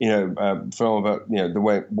 wonderful, film about the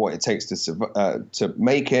way what it takes to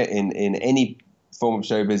make it in any form of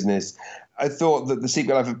show business. I thought that The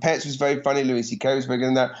Secret Life of Pets was very funny. Louis C.K. was very good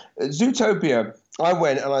in that. Zootopia, I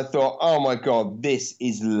went and I thought, oh my God, this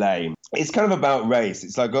is lame. It's kind of about race.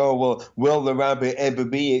 It's like, oh, well, will the rabbit ever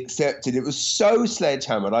be accepted? It was so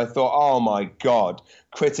sledgehammered. I thought, oh my God,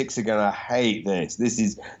 critics are going to hate this. This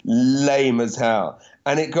is lame as hell.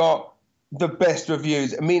 And it got the best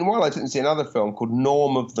reviews. Meanwhile, I took to see another film called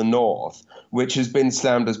Norm of the North, which has been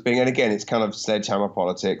slammed as being, and again, it's kind of sledgehammer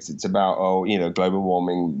politics. It's about, global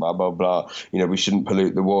warming, blah, blah, blah. We shouldn't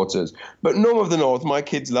pollute the waters. But Norm of the North, my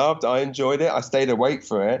kids loved. I enjoyed it. I stayed awake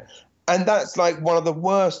for it. And that's like one of the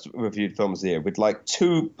worst reviewed films of the year with like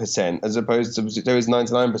 2% as opposed to Zootopia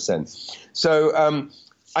 99%. So,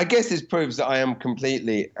 I guess this proves that I am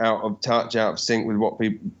completely out of touch, out of sync with what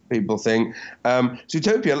people think.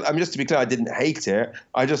 Zootopia, just to be clear, I didn't hate it.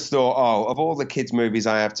 I just thought, of all the kids' movies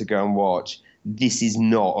I have to go and watch, this is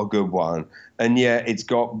not a good one. And yet it's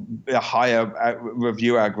got a higher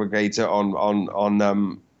review aggregator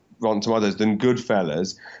on Rotten Tomatoes than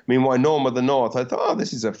Goodfellas. Meanwhile, Norm of the North, I thought,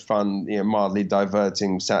 this is a fun, mildly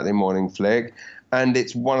diverting Saturday morning flick. And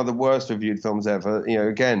it's one of the worst reviewed films ever.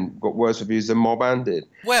 Again, got worse reviews than Mob Ann did.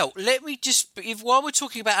 Well, let me while we're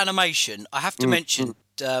talking about animation, I have to mention,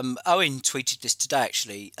 Owen tweeted this today,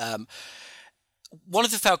 actually. One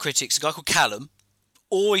of the Foul Critics, a guy called Callum,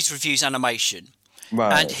 always reviews animation.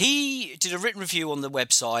 Right. And he did a written review on the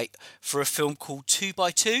website for a film called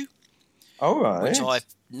 2x2. Oh, right. Which I've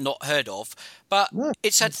not heard of. But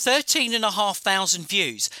it's had 13,500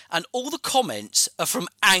 views. And all the comments are from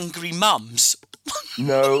angry mums.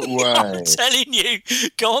 No way. I'm telling you,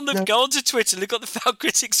 go onto Twitter, look at the Foul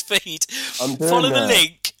Critics feed, follow the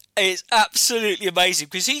link. It's absolutely amazing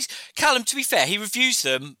because Callum, to be fair, he reviews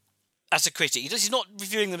them as a critic. He's not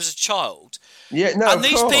reviewing them as a child. Yeah, no. And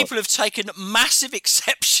these people have taken massive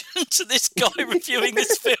exception to this guy reviewing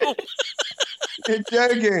this film. You're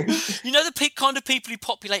joking. The kind of people who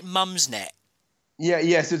populate Mumsnet. Yeah.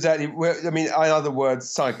 Yes. Exactly. In other words,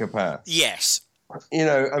 psychopath. Yes.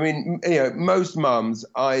 Most mums,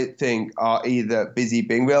 I think, are either busy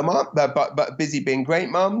being real mums, but busy being great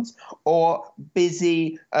mums, or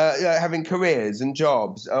busy having careers and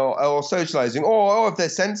jobs, or socialising, or if they're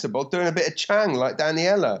sensible, doing a bit of Chang like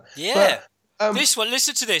Daniela. Yeah. This one,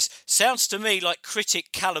 listen to this. Sounds to me like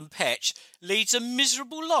critic Callum Petch leads a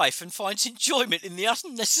miserable life and finds enjoyment in the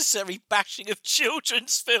unnecessary bashing of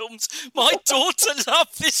children's films. My daughter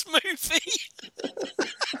loved this movie.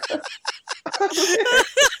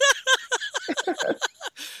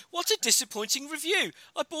 What a disappointing review.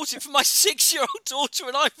 I bought it for my 6-year-old daughter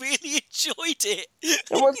and I really enjoyed it.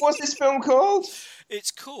 What's this film called?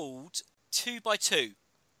 It's called 2x2.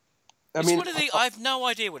 I mean, I have no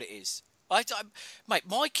idea what it is. Mate,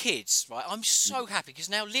 my kids, right? I'm so happy because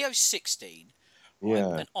now Leo's 16, right,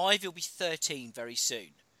 and Ivy will be 13 very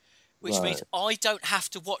soon, which means I don't have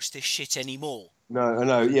to watch this shit anymore.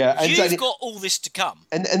 No, yeah. You've got all this to come,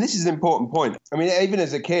 and this is an important point. I mean, even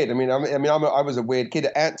as a kid, I was a weird kid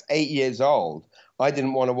at 8 years old. I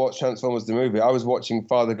didn't want to watch Transformers the movie. I was watching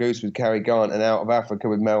Father Goose with Cary Grant and Out of Africa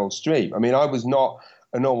with Meryl Streep. I mean, I was not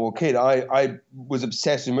a normal kid. I was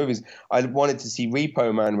obsessed with movies. I wanted to see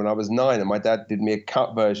Repo Man when I was 9, and my dad did me a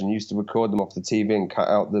cut version. He used to record them off the TV and cut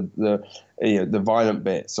out the violent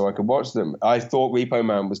bits so I could watch them. I thought Repo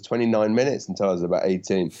Man was 29 minutes until I was about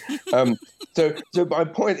 18. So my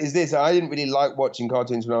point is this: I didn't really like watching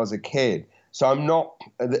cartoons when I was a kid. So I'm not,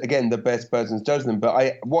 again, the best person to judge them, but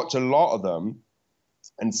I watch a lot of them,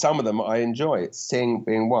 and some of them I enjoy. Sing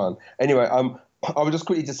being one. Anyway, I would just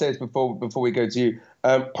quickly just say this before we go to you.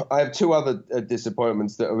 I have two other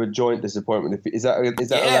disappointments that are a joint disappointment. Is that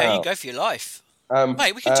allowed? You go for your life.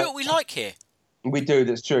 Mate, we can do what we like here. We do,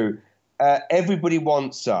 that's true. Everybody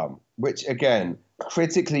Wants Some, which, again,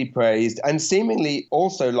 critically praised and seemingly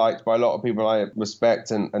also liked by a lot of people I respect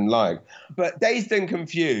and like. But Dazed and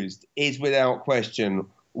Confused is, without question,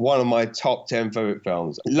 one of my top 10 favorite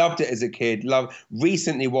films. Loved it as a kid.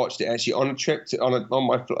 Recently watched it actually on a trip on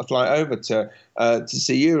my flight over to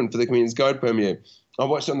see you and for the Comedian's Guide premiere. I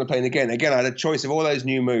watched it on the plane again. Again, I had a choice of all those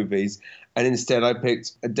new movies, and instead I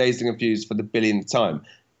picked Dazed and Confused for the billionth time.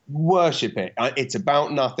 Worship it. It's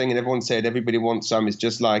about nothing, and everyone said Everybody Wants Some is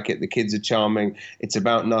just like it. The kids are charming. It's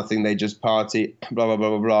about nothing. They just party. Blah blah blah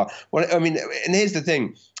blah blah. Well, I mean, and here's the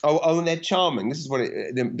thing. And they're charming. This is what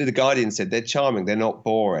the Guardian said. They're charming. They're not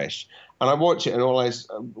boorish. And I watch it, and all I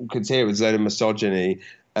could hear was a load of misogyny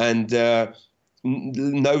and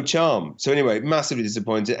no charm. So anyway, massively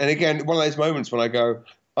disappointed. And again, one of those moments when I go,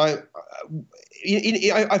 I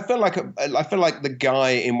feel like the guy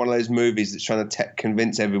in one of those movies that's trying to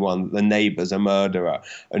convince everyone that the neighbour's a murderer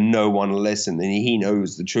and no one will listen, and he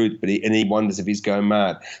knows the truth, but he wonders if he's going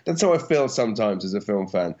mad. That's how I feel sometimes as a film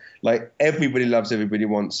fan. Like, everybody loves Everybody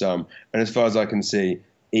Wants Some, and as far as I can see,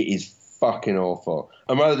 it is fucking awful.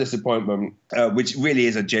 And my other disappointment, which really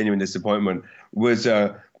is a genuine disappointment, was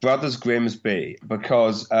Brothers Grimsby,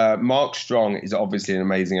 because Mark Strong is obviously an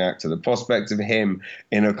amazing actor. The prospect of him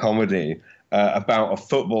in a comedy about a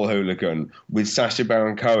football hooligan with Sacha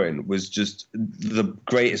Baron Cohen was just the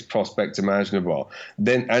greatest prospect imaginable.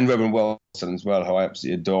 And Robin Wilson as well, who I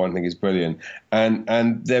absolutely adore and think is brilliant.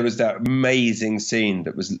 And there was that amazing scene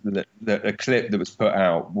that was a clip that was put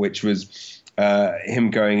out, which was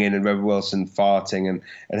him going in and Rebel Wilson farting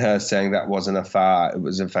and her saying that wasn't a fart, it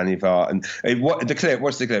was a fanny fart. And watch the clip.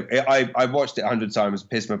 I watched it 100 times,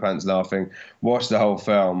 pissed my pants laughing, watched the whole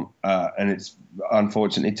film, and it's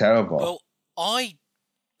unfortunately terrible. Well, I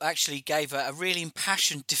actually gave a really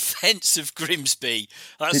impassioned defence of Grimsby.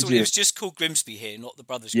 I thought it was just called Grimsby here, not the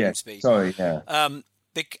Brothers Grimsby. Sorry, yeah.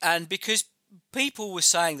 And because people were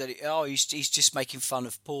saying that he's just making fun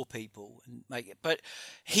of poor people, but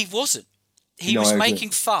he wasn't. He was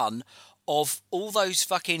making fun of all those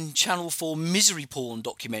fucking Channel 4 misery porn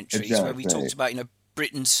documentaries where we talked about,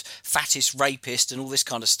 Britain's fattest rapist and all this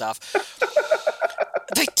kind of stuff.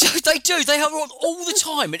 They do. They are on all the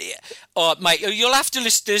time. All right, mate, you'll have to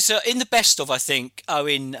listen. There's in the best of, I think,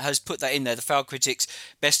 Owen has put that in there, the Foul Critics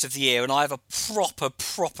Best of the Year, and I have a proper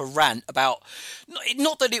rant about,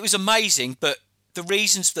 not that it was amazing, but the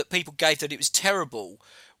reasons that people gave that it was terrible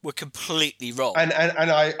were completely wrong. And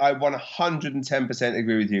I 110%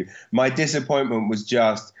 agree with you. My disappointment was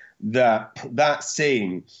just that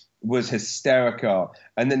scene was hysterical.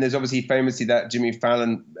 And then there's obviously famously that Jimmy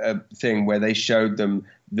Fallon thing where they showed them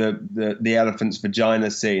the elephant's vagina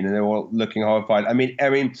scene and they were all looking horrified. I mean,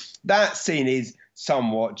 that scene is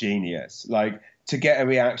somewhat genius. Like, to get a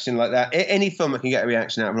reaction like that, any film that can get a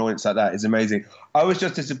reaction out of an audience like that is amazing. I was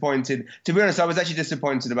just disappointed. To be honest, I was actually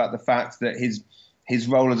disappointed about the fact that his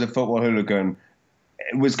role as a football hooligan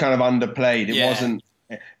was kind of underplayed. It wasn't,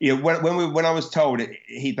 when I was told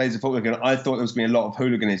he plays a football hooligan, I thought there was going to be a lot of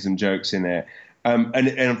hooliganism jokes in there. And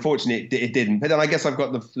unfortunately, it didn't. But then I guess I've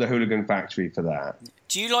got the Hooligan Factory for that.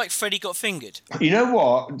 Do you like Freddie Got Fingered? You know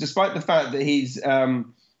what? Despite the fact that he's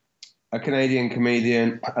a Canadian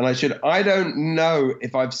comedian, and I don't know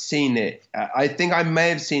if I've seen it. I think I may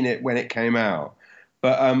have seen it when it came out.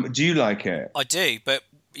 But do you like it? I do, but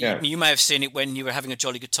you may have seen it when you were having a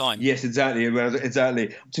jolly good time. Yes, exactly.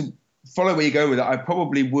 To follow where you're going with it, I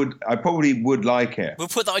probably would like it. We'll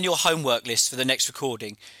put that on your homework list for the next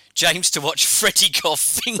recording. James to watch Freddie Got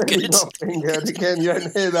Fingered. Freddie Got Fingered. Again, you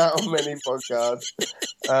don't hear that on many podcasts.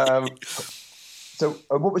 So,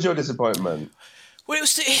 what was your disappointment? Well,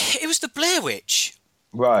 it was the Blair Witch.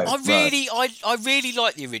 Right. I really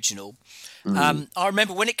like the original. I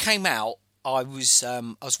remember when it came out, I was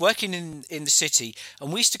working in the city,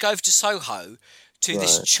 and we used to go over to Soho to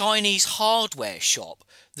this Chinese hardware shop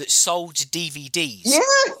that sold DVDs.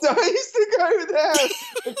 Yes, I used to go there.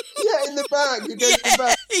 Yeah, in the back. You go to the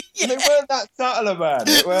back. Yeah. And they weren't that subtle about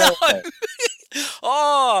it, were they?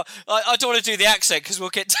 Oh, I don't want to do the accent because we'll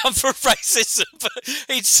get done for racism. But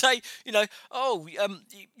he'd say,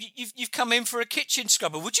 you've come in for a kitchen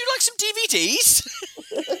scrubber. Would you like some DVDs?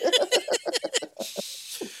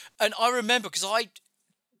 And I remember because a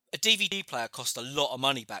DVD player cost a lot of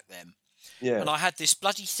money back then. Yeah. And I had this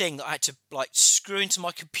bloody thing that I had to screw into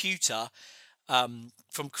my computer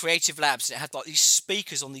from Creative Labs. It had these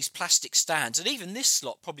speakers on these plastic stands, and even this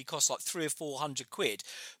slot probably cost £300 or £400.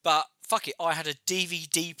 But fuck it, I had a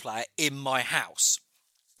DVD player in my house.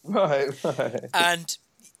 Right. And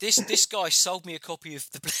this guy sold me a copy of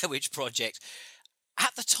the Blair Witch Project.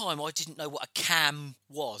 At the time, I didn't know what a cam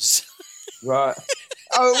was. Right.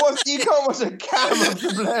 Oh, it was. You can't watch a cam of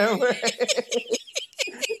the Blair Witch.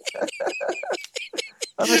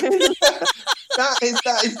 I mean,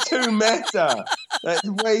 that is too meta. That's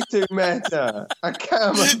way too meta. A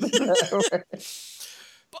cam of the Blair Witch.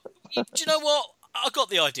 But do you know what? I got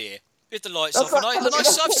the idea. With the lights off, and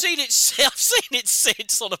I've seen it. I've seen it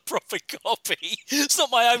since on a proper copy. It's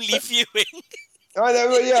not my only viewing. I know.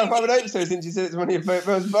 Well, yeah, I would hope so. Since you said it's one of your favourite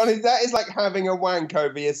films, but that is like having a wank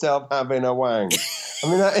over yourself having a wank. I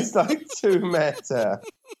mean, that is too meta.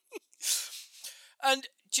 And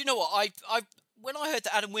do you know what? I when I heard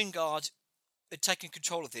that Adam Wingard had taken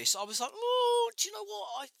control of this, I was like, oh, do you know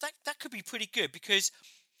what? That could be pretty good because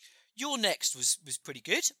Your Next was pretty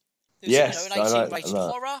good. It was, yes, an 18-rated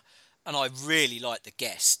horror, and I really liked The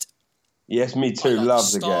Guest. Yes, me too.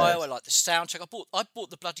 Love The Guest. I like the soundtrack. I bought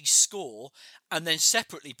the bloody score, and then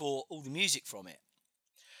separately bought all the music from it.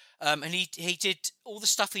 And he did all the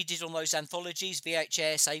stuff he did on those anthologies,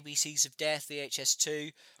 VHS, ABCs of Death,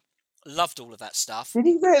 VHS2. Loved all of that stuff. Did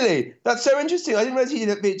he really? That's so interesting. I didn't realize he did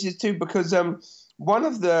it VHS2 because one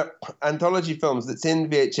of the anthology films that's in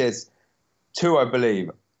VHS2, I believe,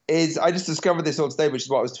 is, I just discovered this all today, which is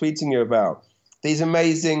what I was tweeting you about. These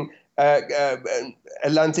amazing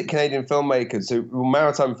Atlantic Canadian filmmakers,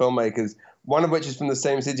 maritime filmmakers, one of which is from the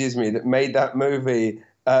same city as me, that made that movie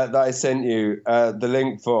that I sent you the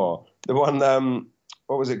link for. The one,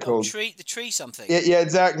 what was it called? The Tree something. Yeah,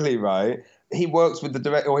 exactly, right. He works with the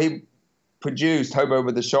director, or he produced Hobo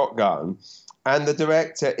with a Shotgun, and the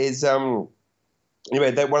director is,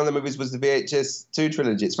 anyway, one of the movies was the VHS2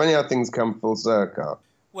 trilogy. It's funny how things come full circle.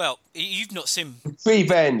 Well, you've not seen...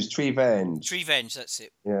 Treevenge, that's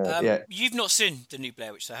it. Yeah. You've not seen the new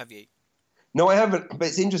Blair Witch, so have you? No, I haven't. But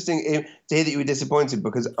it's interesting to hear that you were disappointed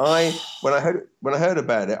because when I heard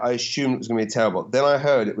about it, I assumed it was going to be terrible. Then I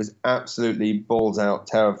heard it was absolutely balls out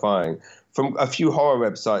terrifying from a few horror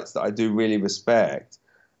websites that I do really respect.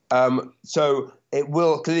 So it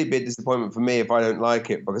will clearly be a disappointment for me if I don't like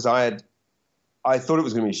it because I thought it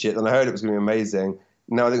was going to be shit, then I heard it was going to be amazing.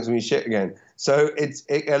 Now I think it's going to be shit again. So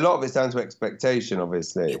a lot of it's down to expectation,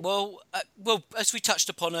 obviously. Well, as we touched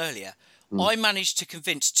upon earlier, I managed to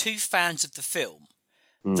convince two fans of the film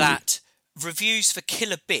that reviews for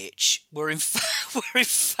Killer Bitch were in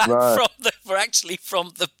fact right. actually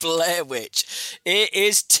from the Blair Witch. It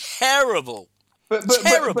is terrible,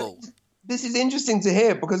 terrible. But this is interesting to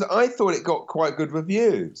hear because I thought it got quite good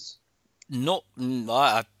reviews. Do you know?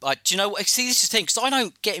 See, this is the thing because I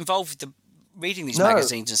don't get involved with reading these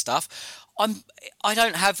magazines and stuff. I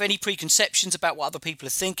don't have any preconceptions about what other people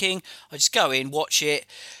are thinking. I just go in, watch it.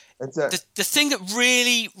 The thing that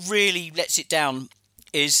really, really lets it down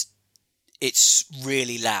is it's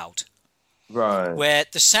really loud. Right. Where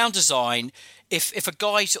the sound design, if a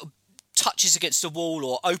guy sort of touches against a wall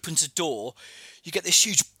or opens a door, you get this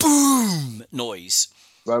huge boom noise.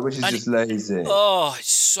 Right, which is just lazy. Oh, it's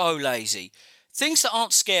so lazy. Things that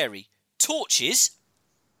aren't scary. Torches.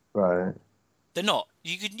 Right. They're not.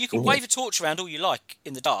 You can wave a torch around all you like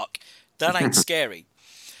in the dark. That ain't scary.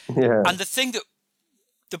 Yeah. And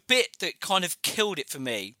the bit that kind of killed it for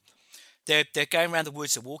me, they're going around the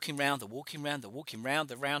woods, they're walking round, they're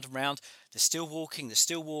round and round. They're still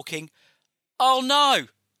walking. Oh no,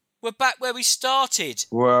 we're back where we started.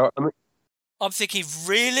 Well, I'm thinking,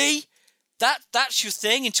 really? That's your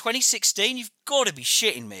thing in 2016? You've got to be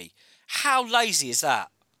shitting me. How lazy is that?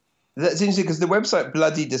 That's interesting because the website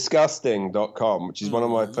bloodydisgusting.com, which is one of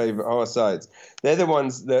my favourite horror sites, they're the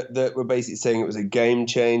ones that were basically saying it was a game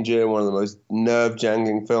changer, one of the most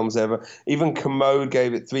nerve-jangling films ever. Even Commode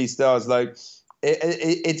gave it 3 stars. Like,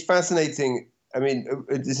 it's fascinating I mean,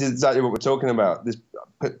 this is exactly what we're talking about. This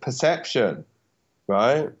perception,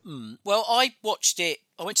 right? Well, I watched it.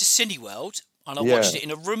 I went to Cineworld and I watched it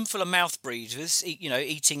in a room full of mouth breathers,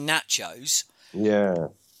 eating nachos. Yeah.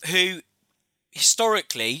 Who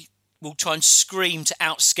historically will try and scream to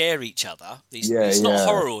outscare each other. It's not a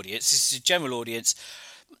horror audience. This is a general audience.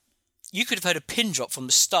 You could have heard a pin drop from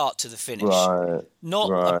the start to the finish. Right. Not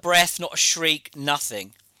a breath, not a shriek,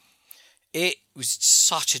 nothing. It was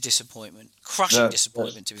such a disappointment. Crushing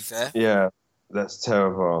disappointment, to be fair. Yeah, that's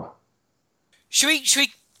terrible. Should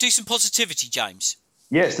we do some positivity, James?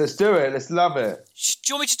 Yes, let's do it. Let's love it. Do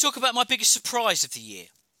you want me to talk about my biggest surprise of the year?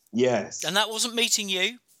 Yes. And that wasn't meeting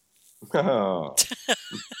you. Oh.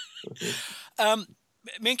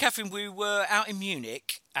 Me and Catherine, we were out in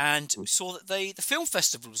Munich and saw that the film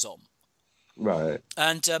festival was on. Right.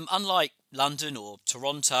 And unlike London or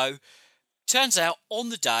Toronto, turns out on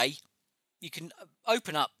the day you can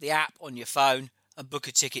open up the app on your phone and book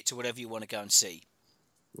a ticket to whatever you want to go and see.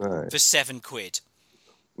 Right. For £7.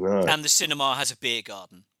 Right. And the cinema has a beer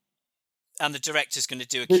garden. And the director's going to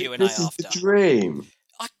do a Q&A this after. This is the dream.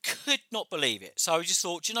 I could not believe it. So I just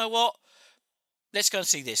thought, you know what? Let's go and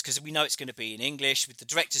see this because we know it's going to be in English with the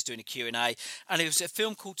directors doing a Q&A. And it was a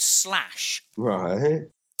film called Slash. Right.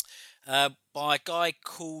 By a guy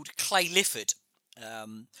called Clay Lifford.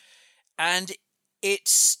 And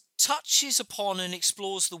it touches upon and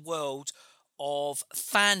explores the world of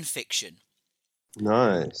fan fiction.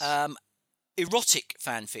 Nice. Erotic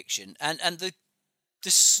fan fiction. And the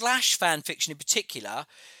Slash fan fiction in particular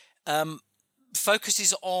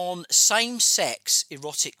focuses on same-sex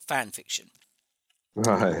erotic fan fiction.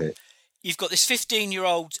 Right. You've got this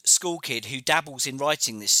 15-year-old school kid who dabbles in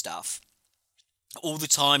writing this stuff. All the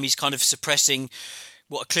time he's kind of suppressing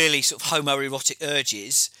what are clearly sort of homoerotic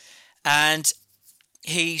urges. And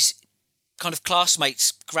his kind of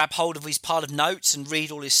classmates grab hold of his pile of notes and read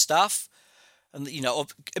all his stuff. And,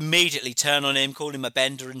 immediately turn on him, call him a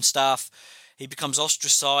bender and stuff. He becomes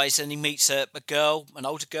ostracised and he meets an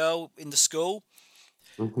older girl in the school.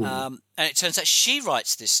 Mm-hmm. And it turns out she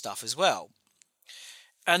writes this stuff as well.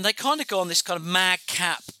 And they kind of go on this kind of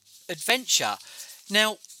madcap adventure.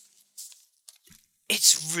 Now,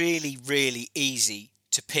 it's really, really easy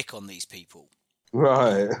to pick on these people.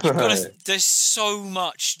 Right. There's so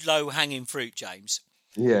much low-hanging fruit, James.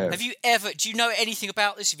 Yeah. Do you know anything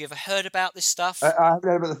about this? Have you ever heard about this stuff? I haven't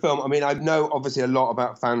heard about the film. I mean, I know obviously a lot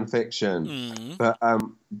about fan fiction, but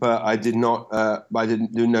I did not. I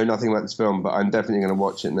didn't know nothing about this film, but I'm definitely going to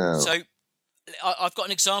watch it now. So, I've got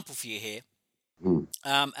an example for you here,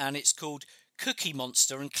 and it's called "Cookie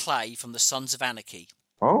Monster and Clay from the Sons of Anarchy."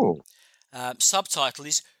 Oh. Subtitle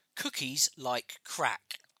is "Cookies Like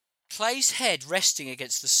Crack." Clay's head resting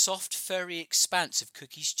against the soft, furry expanse of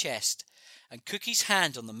Cookie's chest, and Cookie's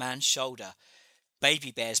hand on the man's shoulder.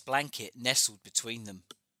 Baby Bear's blanket nestled between them.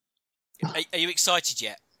 Are you excited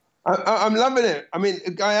yet? I'm loving it. I mean,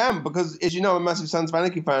 I am, because, as you know, I'm a massive Sons of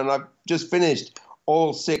Anarchy fan. I've just finished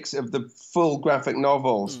all 6 of the full graphic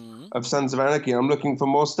novels of Sons of Anarchy, and I'm looking for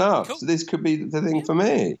more stuff. Cool. So this could be the thing for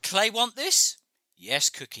me. Clay want this? Yes,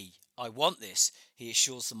 Cookie, I want this, he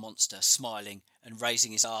assures the monster, smiling and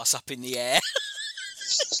raising his ass up in the air.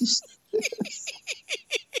 Is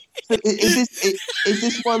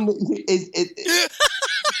this one that is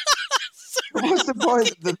what's the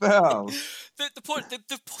point of the film?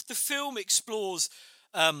 The film explores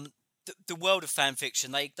the world of fan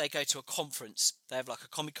fiction. They go to a conference. They have like a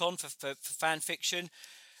Comic-Con for fan fiction.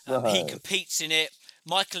 He competes in it.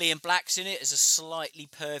 Michael Ian Black's in it as a slightly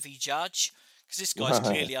pervy judge because this guy's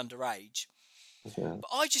clearly underage. Okay. But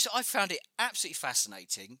I found it absolutely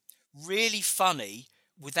fascinating, really funny,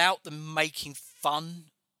 without them making fun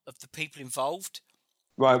of the people involved.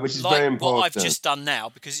 Right, which is like very important. What I've just done now,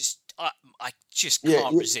 because I just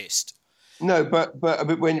can't resist. No, but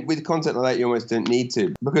when with content like that, you almost don't need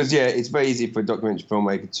to, because it's very easy for a documentary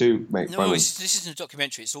filmmaker to make fun. No, this isn't a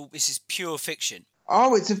documentary. This is pure fiction.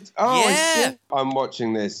 Oh, I'm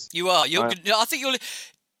watching this. You are. I think you'll.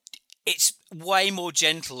 It's way more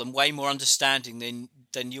gentle and way more understanding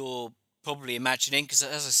than you're probably imagining, because,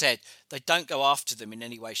 as I said, they don't go after them in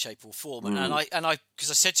any way, shape, or form. And I because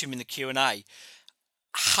I said to him in the Q&A,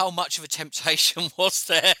 how much of a temptation was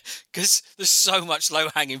there? Because there's so much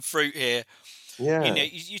low-hanging fruit here. Yeah,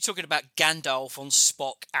 you're talking about Gandalf on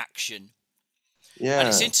Spock action. Yeah, and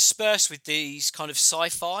it's interspersed with these kind of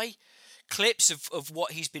sci-fi clips of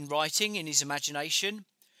what he's been writing in his imagination.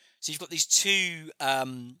 So you've got these 2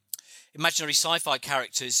 imaginary sci-fi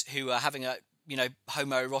characters who are having a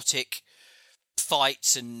homoerotic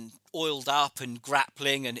fights and oiled up and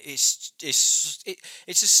grappling, and it's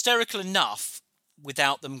hysterical enough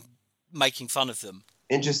without them making fun of them.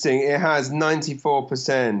 Interesting. It has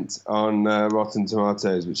 94% on Rotten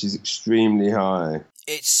Tomatoes, which is extremely high.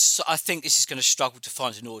 I think this is going to struggle to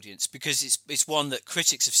find an audience because it's one that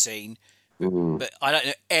critics have seen, but I don't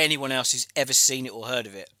know anyone else who's ever seen it or heard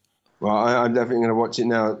of it. Well, I'm definitely going to watch it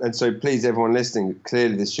now. And so please, everyone listening,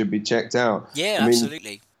 clearly this should be checked out. Yeah,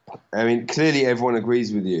 absolutely. I mean, clearly everyone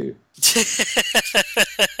agrees with you.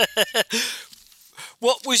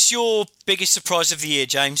 What was your biggest surprise of the year,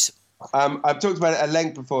 James? I've talked about it at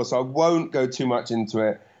length before, so I won't go too much into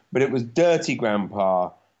it, but it was Dirty Grandpa.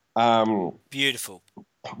 Beautiful.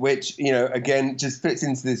 Which, again, just fits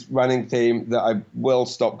into this running theme that I will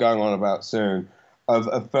stop going on about soon, of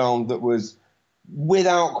a film that was,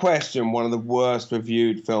 without question, one of the worst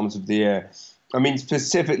reviewed films of the year. I mean,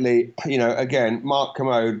 specifically, again, Mark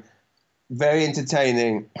Kermode, very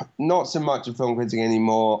entertaining, not so much a film critic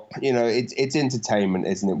anymore. It's entertainment,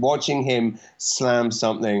 isn't it? Watching him slam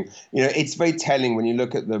something, it's very telling when you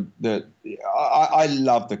look at I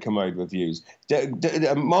love the Kermode reviews.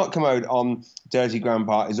 Mark Kermode on Dirty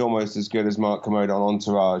Grandpa is almost as good as Mark Kermode on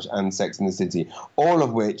Entourage and Sex and the City, all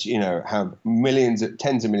of which, have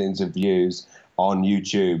tens of millions of views on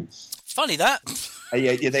YouTube. Funny that.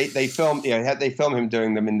 They film him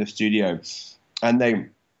doing them in the studio, and they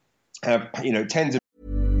have tens of.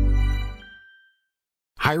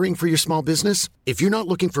 Hiring for your small business? If you're not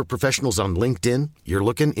looking for professionals on LinkedIn, you're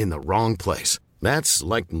looking in the wrong place. That's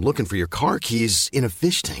like looking for your car keys in a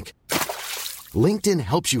fish tank. LinkedIn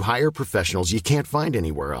helps you hire professionals you can't find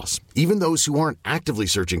anywhere else, even those who aren't actively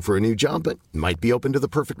searching for a new job but might be open to the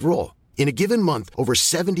perfect role. In a given month, over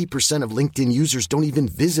 70% of LinkedIn users don't even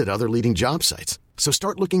visit other leading job sites. So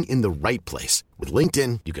start looking in the right place. With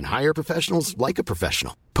LinkedIn, you can hire professionals like a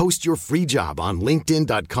professional. Post your free job on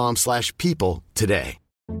linkedin.com/people today.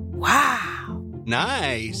 Wow.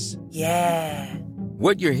 Nice. Yeah.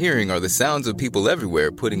 What you're hearing are the sounds of people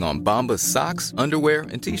everywhere putting on Bombas socks, underwear,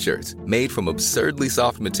 and T-shirts made from absurdly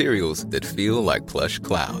soft materials that feel like plush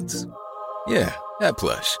clouds. Yeah, that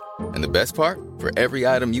plush. And the best part? For every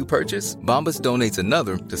item you purchase, Bombas donates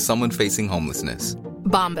another to someone facing homelessness.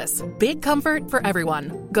 Bombas. Big comfort for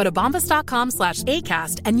everyone. Go to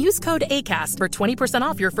bombas.com/ACAST and use code ACAST for 20%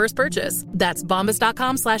 off your first purchase. That's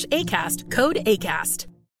bombas.com/ACAST. Code ACAST.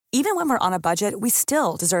 Even when we're on a budget, we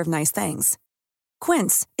still deserve nice things.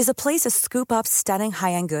 Quince is a place to scoop up stunning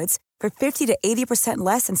high-end goods for 50 to 80%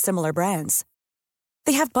 less than similar brands.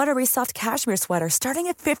 They have buttery soft cashmere sweaters starting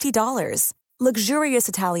at $50, luxurious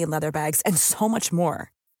Italian leather bags, and so much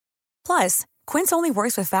more. Plus, Quince only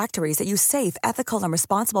works with factories that use safe, ethical, and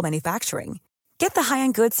responsible manufacturing. Get the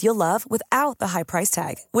high-end goods you'll love without the high price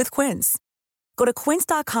tag with Quince. Go to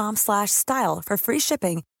quince.com/style for free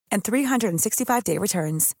shipping and 365-day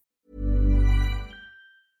returns.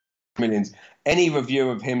 Millions. Any review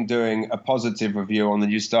of him doing a positive review on the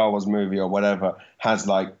new Star Wars movie or whatever has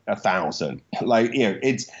like 1,000. Like,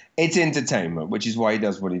 it's entertainment, which is why he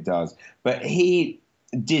does what he does. But he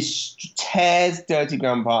tears Dirty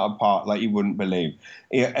Grandpa apart like you wouldn't believe.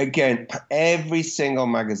 Again, every single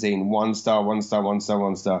magazine, 1 star, 1 star, 1 star,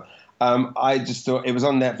 1 star. I just thought it was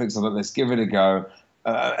on Netflix. I thought, let's give it a go.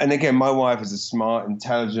 And again, my wife is a smart,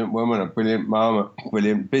 intelligent woman, a brilliant mom, a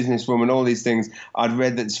brilliant businesswoman, all these things. I'd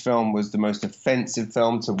read that this film was the most offensive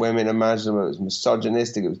film to women imaginable. It was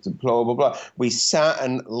misogynistic. It was deplorable. Blah. We sat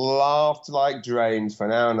and laughed like drains for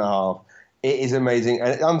an hour and a half. It is amazing.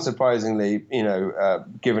 And unsurprisingly,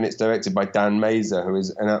 given it's directed by Dan Mazer, who is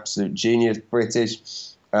an absolute genius,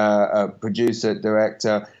 British producer,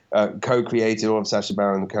 director, co-created all of Sacha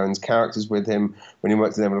Baron Cohen's characters with him when he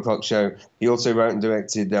worked at the 11 O'Clock Show. He also wrote and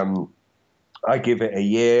directed I Give It a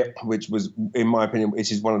Year, which was, in my opinion,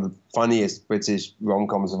 which is one of the funniest British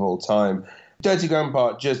rom-coms of all time. Dirty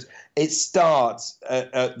Grandpa it starts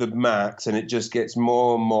at the max and it just gets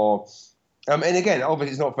more and more. And again,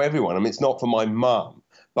 obviously it's not for everyone. I mean, it's not for my mum.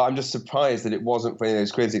 But I'm just surprised that it wasn't for any of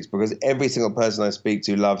those critics because every single person I speak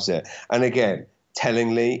to loves it. And again,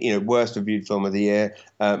 tellingly, worst reviewed film of the year,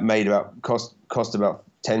 cost about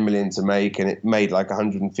 10 million to make, and it made like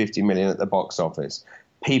 150 million at the box office.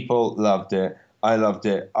 People loved it. I loved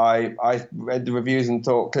it. I read the reviews and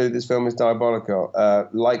thought clearly this film is diabolical.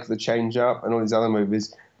 Like The Change Up and all these other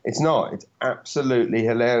movies, it's not. It's absolutely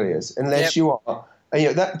hilarious. Unless you are.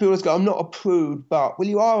 And, that people always go, I'm not a prude, but, well,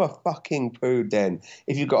 you are a fucking prude then,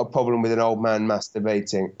 if you've got a problem with an old man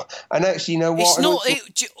masturbating. And actually, you know what? It's not.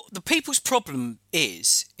 The people's problem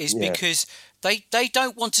is because they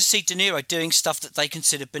don't want to see De Niro doing stuff that they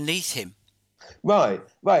consider beneath him. Right.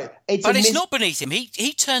 But it's not beneath him.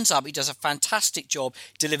 He turns up, he does a fantastic job,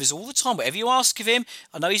 delivers all the time. Whatever you ask of him,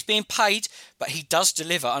 I know he's being paid, but he does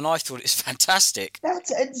deliver, and I thought it's fantastic.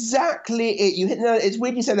 That's exactly it. It's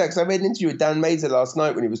weird you said that, because I read an interview with Dan Mazer last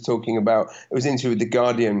night when he was talking about, it was an interview with The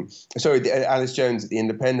Guardian, Alice Jones at The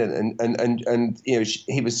Independent, and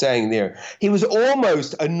he was saying, he was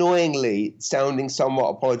almost annoyingly sounding somewhat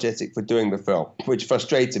apologetic for doing the film, which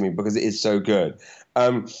frustrated me because it is so good.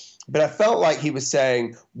 But I felt like he was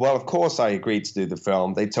saying, well, of course I agreed to do the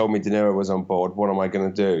film. They told me De Niro was on board. What am I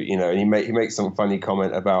going to do? And he makes some funny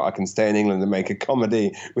comment about, I can stay in England and make a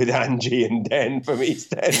comedy with Angie and Den from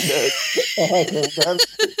EastEnders.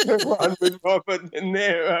 One with Robert De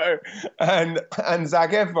Niro and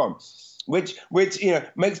Zac Efron. Which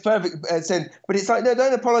makes perfect sense. But it's like, no,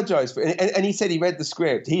 don't apologise for it. And he said he read the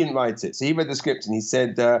script. He didn't write it. So he read the script and he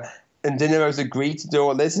said... and De Niro's agreed to do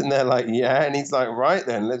all this, and they're like, yeah. And he's like, right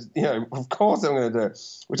then, let's, of course I'm going to do it.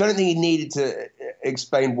 Which I don't think he needed to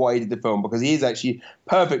explain why he did the film, because he is actually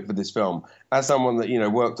perfect for this film as someone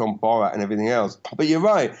that, worked on Borat and everything else. But you're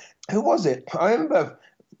right. Who was it? I remember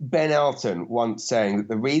Ben Elton once saying that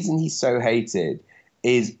the reason he's so hated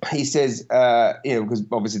is, he says, because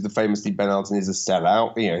obviously the famously Ben Elton is a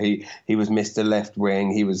sellout. He was Mr. Left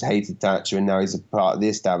Wing, he was hated Thatcher, and now he's a part of the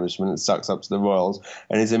establishment that sucks up to the royals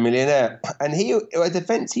and is a millionaire. And a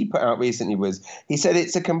defence he put out recently was, he said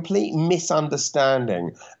it's a complete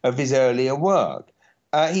misunderstanding of his earlier work.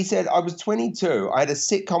 He said, I was 22. I had a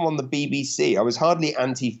sitcom on the BBC. I was hardly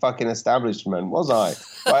anti-fucking establishment, was I?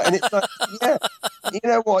 Right? And it's like, yeah, you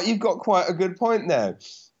know what? You've got quite a good point there.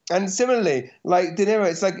 And similarly, like De Niro,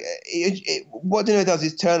 it's like what De Niro does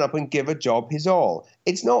is turn up and give a job his all.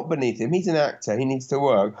 It's not beneath him. He's an actor. He needs to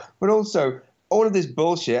work. But also, all of this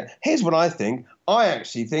bullshit, here's what I think. I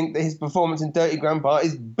actually think that his performance in Dirty Grandpa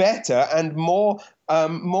is better and more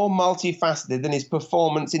multifaceted than his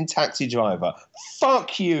performance in Taxi Driver.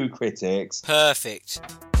 Fuck you, critics. Perfect.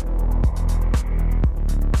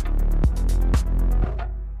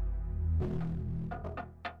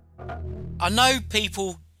 I know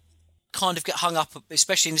people kind of get hung up,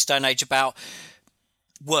 especially in this day and age, about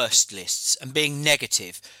worst lists and being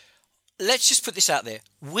negative. Let's just put this out there.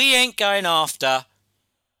 We ain't going after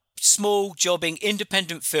small, jobbing,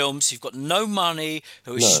 independent films who've got no money,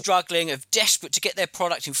 who are struggling, are desperate to get their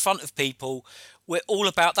product in front of people. We're all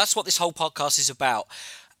about, that's what this whole podcast is about.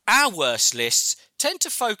 Our worst lists tend to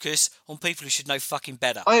focus on people who should know fucking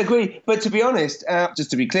better. I agree. But to be honest,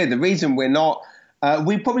 just to be clear, the reason we're not...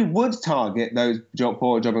 we probably would target those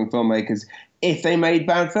poor jobbing filmmakers if they made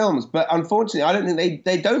bad films. But unfortunately, I don't think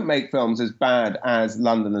they don't make films as bad as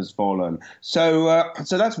London Has Fallen. So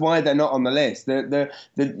that's why they're not on the list. The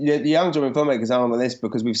young jobbing filmmakers are on the list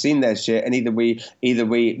because we've seen their shit, and either we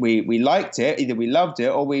liked it, either we loved it,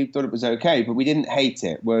 or we thought it was okay, but we didn't hate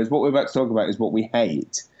it. Whereas what we're about to talk about is what we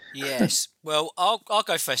hate. Yes. Well, I'll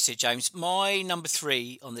go first here, James. My number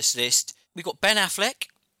 3 on this list, we've got Ben Affleck.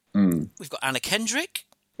 We've got Anna Kendrick.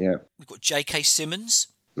 Yeah. We've got J.K. Simmons.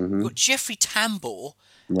 We've got Jeffrey Tambor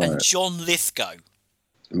and John Lithgow.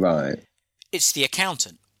 Right. It's The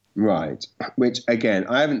Accountant. Right. Which, again,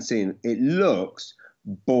 I haven't seen. It looks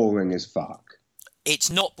boring as fuck.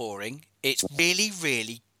 It's not boring. It's really,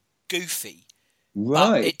 really goofy.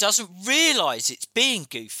 Right. But it doesn't realise it's being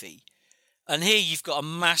goofy. And here you've got a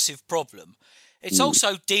massive problem. It's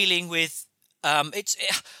also dealing with...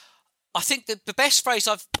 I think the best phrase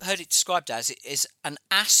I've heard it described as is an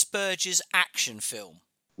Asperger's action film.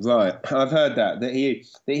 Right, I've heard that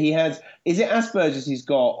he has. Is it Asperger's he's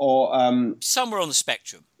got, or somewhere on the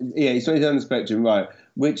spectrum? Yeah, he's on the spectrum, right?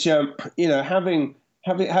 Which having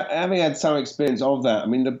had some experience of that, I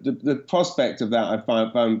mean, the prospect of that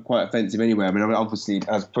I found quite offensive anyway. I mean, obviously,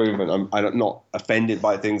 as proven, I'm not offended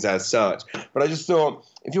by things as such, but I just thought,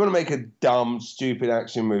 if you want to make a dumb, stupid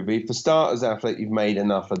action movie, for starters, Affleck, you've made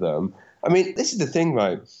enough of them. I mean, this is the thing,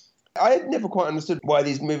 right? I had never quite understood why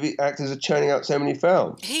these movie actors are churning out so many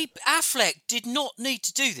films. Affleck did not need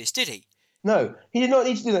to do this, did he? No, he did not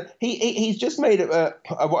need to do that. He's just made what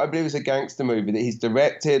I believe is a gangster movie that he's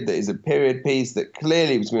directed, that is a period piece, that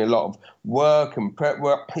clearly was going to be a lot of work and prep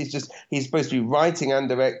work. He's supposed to be writing and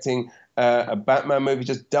directing a Batman movie,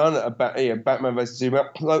 just done Batman vs Superman.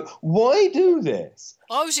 Like, why do this?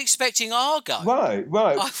 I was expecting Argo. Right.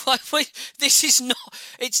 This is not.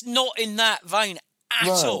 It's not in that vein at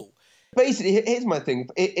all. Basically, here's my thing: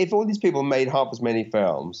 if all these people made half as many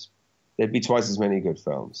films, there'd be twice as many good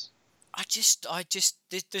films. I just,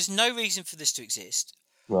 there's no reason for this to exist.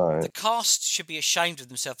 Right. The cast should be ashamed of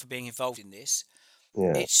themselves for being involved in this.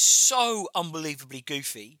 Yeah. It's so unbelievably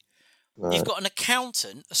goofy. You've got an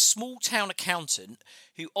accountant, a small town accountant,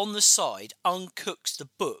 who on the side uncooks the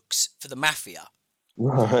books for the mafia.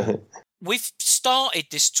 Right. We've started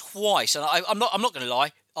this twice, and I'm not going to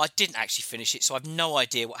lie, I didn't actually finish it, so I've no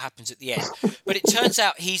idea what happens at the end. But it turns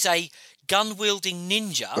out he's a gun-wielding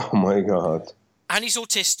ninja. Oh my God. And he's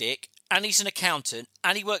autistic, and he's an accountant,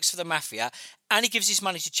 and he works for the mafia, and he gives his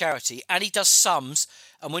money to charity, and he does sums.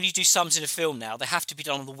 And when you do sums in a film now, they have to be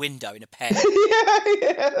done on the window in a pen.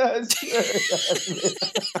 Yeah, that's true.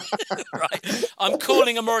 Right. I'm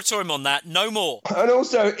calling a moratorium on that. No more. And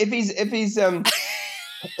also, if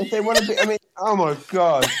they want to be, I mean, oh my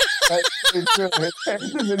God.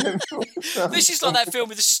 This is like that film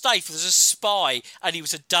with the Stafe. There's a spy, and he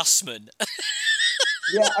was a dustman.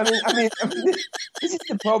 Yeah, I mean, this is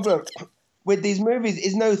the problem with these movies.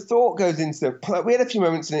 Is no thought goes into them. Like, we had a few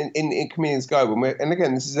moments in Comedian's Guide and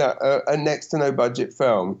again, this is a next to no budget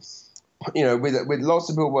film, you know, with lots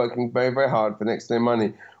of people working very, very hard for next to no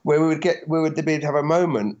money, where we would be able to have a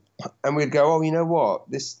moment, and we'd go, oh, you know what,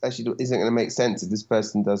 this actually isn't going to make sense if this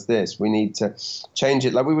person does this. We need to change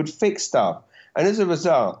it. Like, we would fix stuff, and as a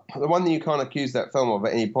result, the one thing you can't accuse that film of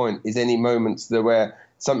at any point is any moments where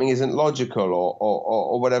something isn't logical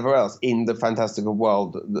or whatever else in the fantastical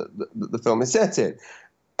world that the film is set in.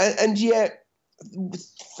 And yet,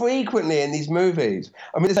 frequently in these movies,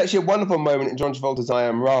 I mean, there's actually a wonderful moment in John Travolta's I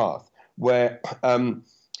Am Wrath where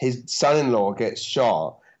his son-in-law gets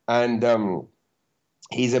shot, and then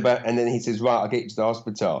he says, right, I'll get you to the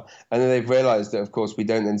hospital. And then they've realised that, of course, we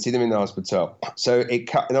don't then see them in the hospital. So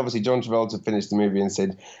and obviously John Travolta finished the movie and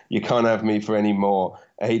said, you can't have me for any more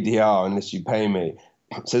ADR unless you pay me.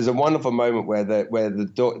 So there's a wonderful moment where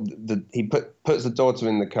he puts the daughter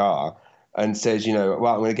in the car and says, you know,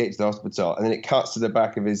 well, I'm going to get you to the hospital. And then it cuts to the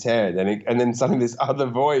back of his head. And then suddenly this other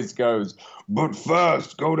voice goes, but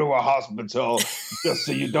first, go to a hospital just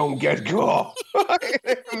so you don't get caught.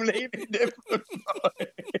 Completely different.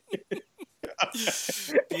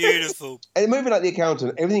 Beautiful. And a movie like The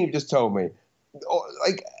Accountant, everything you've just told me,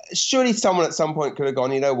 like, surely someone at some point could have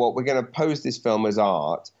gone, you know what, we're going to pose this film as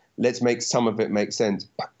art. Let's make some of it make sense.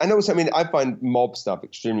 And also, I mean, I find mob stuff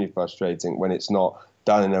extremely frustrating when it's not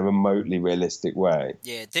done in a remotely realistic way.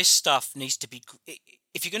 Yeah, this stuff needs to be,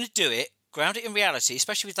 if you're going to do it, ground it in reality,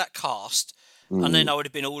 especially with that cast, and then I would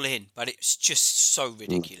have been all in. But it's just so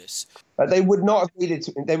ridiculous. They would not have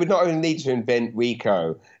need to invent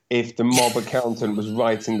Rico if the mob accountant was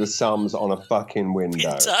writing the sums on a fucking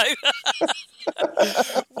window.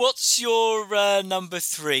 What's your number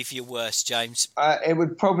 3 for your worst, James? It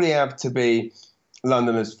would probably have to be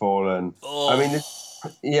London Has Fallen. Oh. I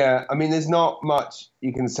mean, there's not much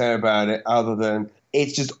you can say about it other than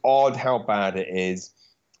it's just odd how bad it is,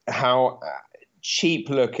 how cheap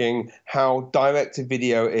looking, how direct to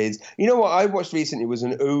video is. You know what I watched recently was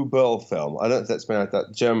an Uwe Boll film. I don't know if that's pronounced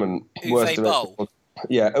that German worst director.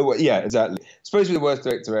 Yeah, exactly. Supposed to be the worst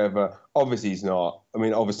director ever. Obviously he's not. I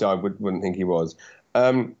mean, obviously I wouldn't think he was.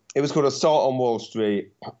 It was called Assault on Wall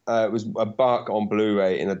Street. It was $1 on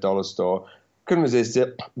Blu-ray in a dollar store. Couldn't resist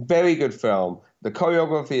it. Very good film. The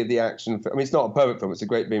choreography of the action, I mean, it's not a perfect film, it's a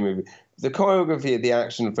great B movie. The choreography of the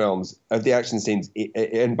action films, of the action scenes,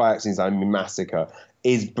 and by action scenes I mean massacre,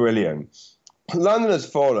 is brilliant. London Has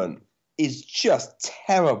Fallen is just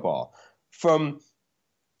terrible. From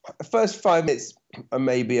the first 5 minutes are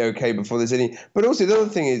maybe okay before there's any, but also the other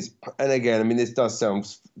thing is, and again, I mean, this does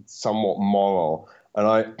sound somewhat moral, and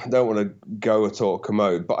I don't want to go at all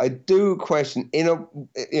commode, but I do question,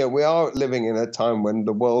 we are living in a time when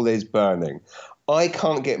the world is burning. I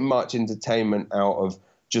can't get much entertainment out of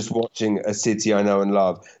just watching a city I know and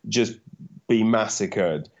love just be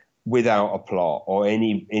massacred without a plot or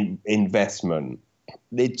any investment.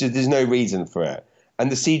 There's no reason for it.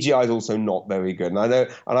 And the CGI is also not very good. And I know,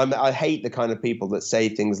 and I hate the kind of people that say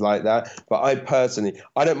things like that. But I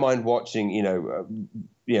don't mind watching,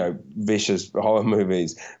 vicious horror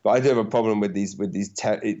movies. But I do have a problem with these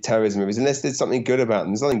terrorism movies, unless there's something good about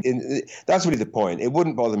them. That's really the point. It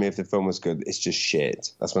wouldn't bother me if the film was good. It's just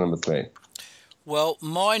shit. That's my number 3. Well,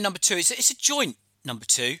 my number 2 it's a joint number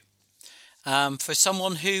 2 for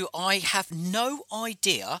someone who I have no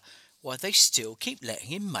idea why they still keep letting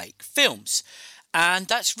him make films. And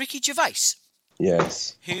that's Ricky Gervais.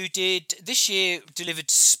 Yes. Who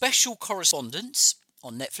delivered Special Correspondence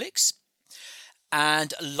on Netflix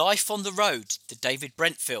and Life on the Road, the David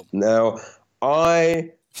Brent film. Now,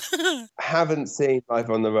 I haven't seen Life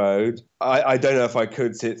on the Road. I don't know if I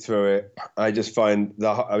could sit through it. I just find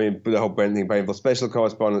the whole Brent thing painful. Special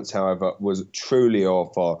Correspondence, however, was truly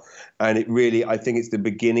awful. And it really, I think it's the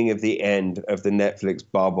beginning of the end of the Netflix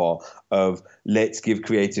bubble of let's give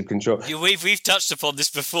creative control. We've touched upon this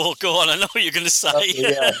before. Go on, I know what you're going to say.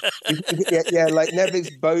 Yeah, like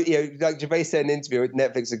Netflix, like Gervais said in an interview,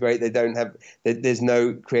 Netflix are great. They don't have, there's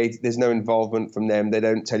no involvement from them. They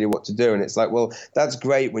don't tell you what to do. And it's like, well, that's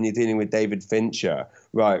great when you're dealing with David Fincher,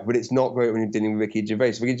 right? But it's not great when you're dealing with Ricky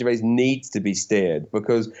Gervais. Ricky Gervais needs to be steered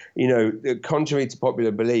because, contrary to popular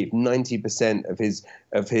belief, 90% of his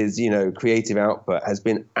creative output has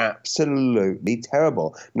been absolutely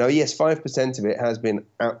terrible. Now, yes, 5% of it has been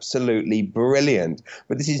absolutely brilliant,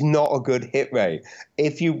 but this is not a good hit rate.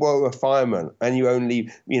 If you were a fireman and you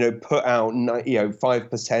only, put out,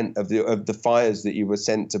 5% of the fires that you were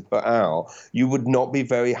sent to put out, you would not be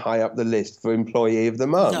very high up the list for Employee of the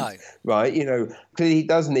Month, right? Clearly he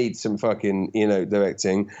does need some fucking,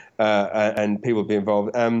 directing and people be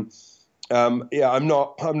involved. I'm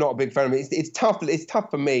not a big fan of it. It's tough. It's tough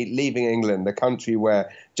for me leaving England, the country where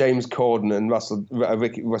James Corden and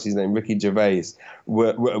Ricky Gervais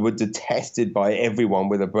were detested by everyone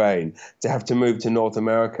with a brain, to have to move to North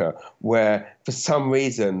America, where for some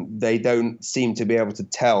reason they don't seem to be able to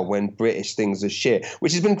tell when British things are shit,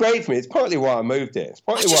 which has been great for me. It's partly why I moved here. It's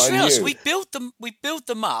partly why I knew. We build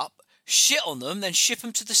them up, shit on them, then ship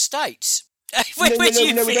them to the States. We don't build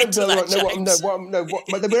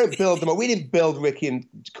them up. We didn't build Ricky and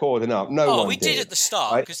Corden up. We did at the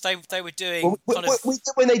start because they were doing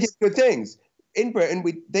when they did good things in Britain.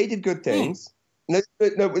 They did good things.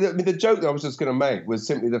 The joke that I was just going to make was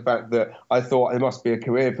simply the fact that I thought there must be a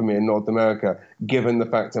career for me in North America, given the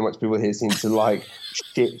fact how much people here seem to like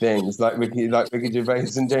shit things like Ricky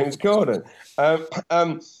Gervais and James Corden.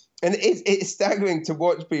 And it's staggering to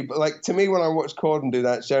watch people. Like, to me, when I watch Corden do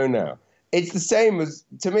that show now, it's the same as,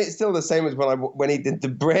 to me, it's still the same as when he did the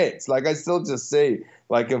Brits. Like, I still just see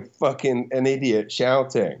like an idiot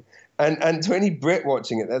shouting. And to any Brit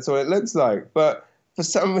watching it, that's what it looks like. But for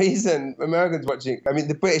some reason, Americans watching,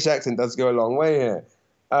 the British accent does go a long way here.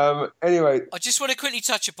 Anyway. I just want to quickly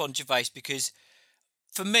touch upon Gervais because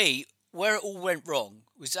for me, where it all went wrong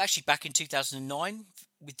was actually back in 2009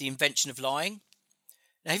 with the invention of lying.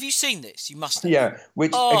 Now, have you seen this? You must have. Yeah,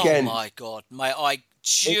 again. Oh, my God, mate,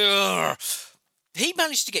 he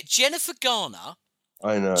managed to get Jennifer Garner,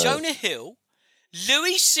 I know, Jonah Hill,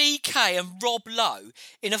 Louis C.K. and Rob Lowe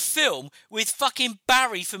in a film with fucking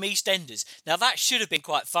Barry from EastEnders. Now, that should have been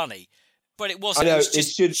quite funny, but it wasn't. I know, it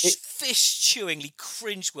was just fist-chewingly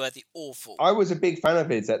cringeworthy, awful. I was a big fan of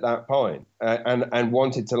his at that point, and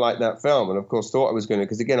wanted to like that film, and of course thought I was going to,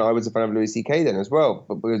 because again, I was a fan of Louis C.K. then as well,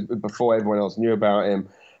 but before everyone else knew about him.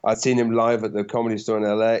 I'd seen him live at the Comedy Store in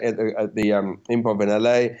LA, at the Improv in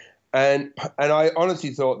LA, and I honestly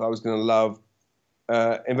thought that I was going to love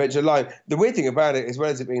Invention of Lying. The weird thing about it, as well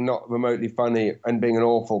as it being not remotely funny and being an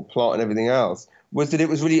awful plot and everything else, was that it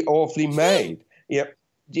was really awfully made.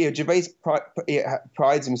 Gervais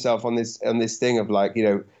prides himself on this thing of like,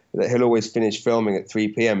 that he'll always finish filming at 3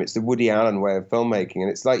 p.m. It's the Woody Allen way of filmmaking, and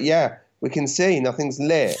it's like, yeah, we can see nothing's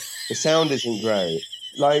lit, the sound isn't great.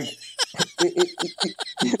 Like, you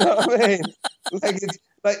know what I mean?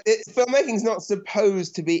 Like, filmmaking's not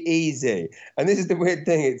supposed to be easy. And this is the weird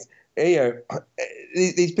thing. It's,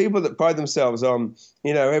 these people that pride themselves on,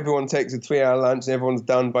 everyone takes a 3-hour lunch and everyone's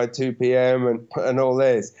done by 2 p.m. and all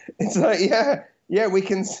this. It's like, yeah, we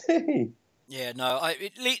can see. Yeah, no,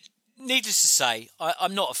 needless to say,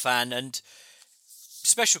 I'm not a fan. And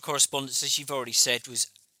Special Correspondence, as you've already said, was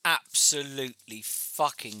absolutely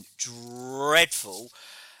fucking dreadful.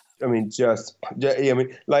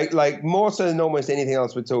 Like more so than almost anything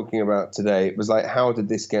else we're talking about today, it was like, how did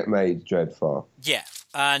this get made? Dreadful. Yeah,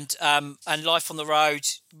 and Life on the Road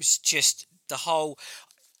was just the whole.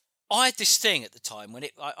 I had this thing at the time when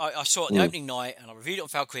I saw it on the opening night, and I reviewed it on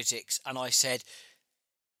Foul Critics, and I said,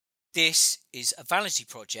 "This is a vanity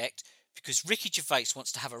project because Ricky Gervais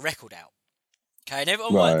wants to have a record out." Okay, and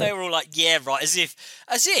everyone, they were all like, yeah, right, as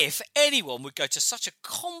if anyone would go to such a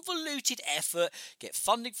convoluted effort, get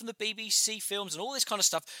funding from the BBC films and all this kind of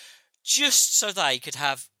stuff, just so they could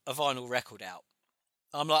have a vinyl record out.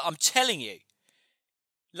 I'm telling you,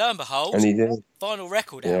 lo and behold, and he did. Vinyl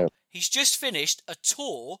record out. He's just finished a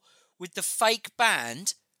tour with the fake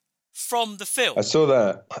band from the film. I saw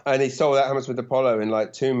that, and he sold out Hammersmith Apollo in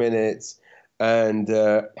like 2 minutes, and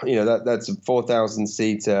that's a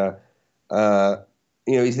 4,000-seater.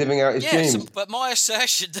 He's living out his dreams. But my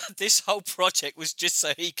assertion that this whole project was just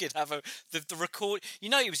so he could have the record. You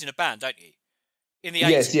know he was in a band, don't you? in the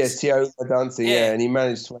 80s. Yes, Tio dancing, yeah, and he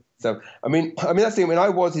managed to stuff. I mean, that's the thing. When I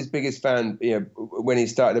was his biggest fan, when he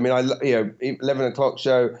started. I mean, 11 o'clock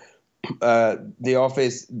show, The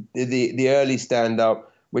Office, the early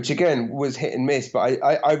stand-up, which again was hit and miss. But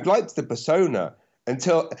I liked the persona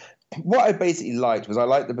until what I basically liked was I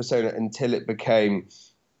liked the persona until it became.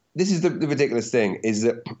 This is the ridiculous thing, is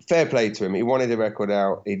that fair play to him. He wanted the record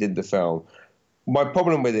out. He did the film. My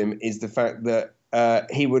problem with him is the fact that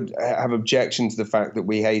he would have objection to the fact that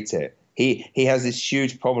we hate it. He has this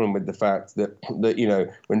huge problem with the fact that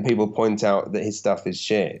when people point out that his stuff is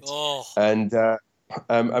shit. Oh. And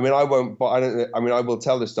I mean, I won't. But I will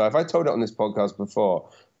tell the story. If I told it on this podcast before,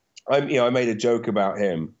 I made a joke about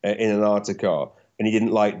him in an article, and he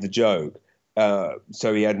didn't like the joke.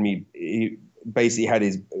 So he had me. He basically had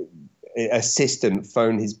his assistant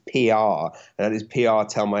phone his PR and had his PR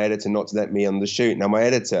tell my editor not to let me on the shoot. Now my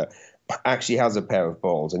editor actually has a pair of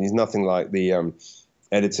balls, and he's nothing like the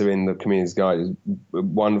editor in the Comedian's Guide. He's a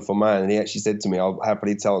wonderful man, and he actually said to me, "I'll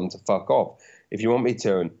happily tell them to fuck off if you want me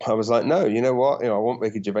to." And I was like, "No, you know what? I want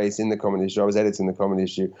Ricky Gervais in the comedy issue." I was editing the comedy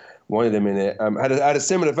issue, wanted him in it. Had a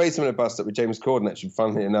very similar bust up with James Corden, actually,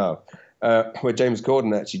 funnily enough. Where James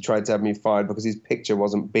Corden actually tried to have me fired because his picture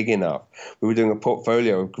wasn't big enough. We were doing a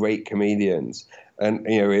portfolio of great comedians, and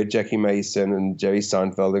we had Jackie Mason and Jerry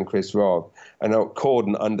Seinfeld and Chris Rock. And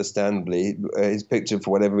Corden, understandably, his picture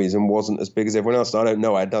for whatever reason wasn't as big as everyone else. And I don't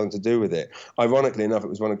know; I had nothing to do with it. Ironically enough, it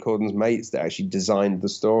was one of Corden's mates that actually designed the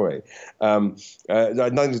story. It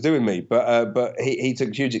had nothing to do with me, but he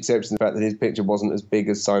took huge exception to the fact that his picture wasn't as big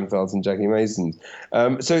as Seinfeld's and Jackie Mason's.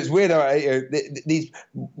 So it's weird.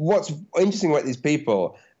 What's interesting about these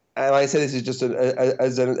people, and I say this is just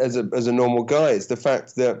as a normal guy, it's the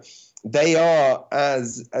fact that they are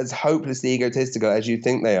as hopelessly egotistical as you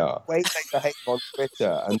think they are. The way they behave on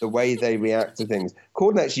Twitter and the way they react to things.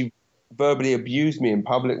 Corden actually verbally abused me in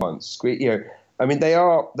public once. I mean, they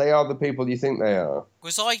are the people you think they are.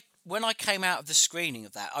 When I came out of the screening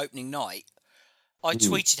of that opening night, I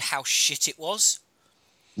tweeted how shit it was.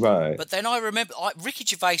 Right. But then I remember Ricky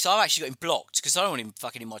Gervais, I've actually got him blocked because I don't want him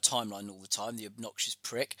fucking in my timeline all the time, the obnoxious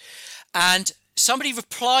prick. And somebody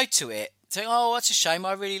replied to it saying, "Oh, that's a shame.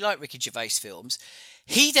 I really like Ricky Gervais films."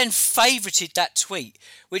 He then favorited that tweet,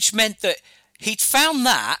 which meant that he'd found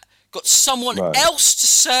that, got someone else to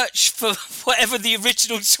search for whatever the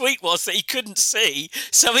original tweet was that he couldn't see,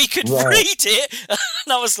 so he could read it.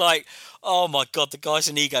 And I was like, oh my God, the guy's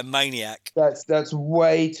an egomaniac. That's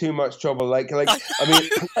way too much trouble. I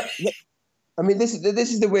mean, this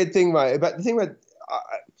is the weird thing, right? But the thing about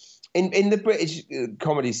in the British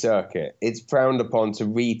comedy circuit, it's frowned upon to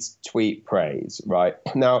retweet praise, right?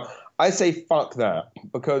 Now, I say fuck that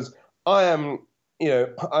because I am,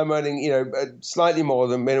 I'm earning, slightly more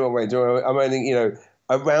than minimum wage. I'm earning,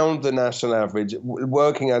 around the national average,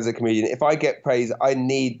 working as a comedian. If I get praise, I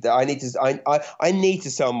need to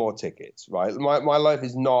sell more tickets, right? My life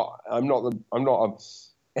is not. I'm not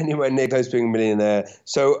anywhere near close to being a millionaire.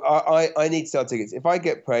 So I need to sell tickets. If I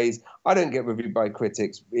get praise, I don't get reviewed by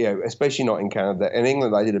critics, especially not in Canada. In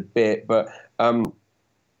England, I did a bit, but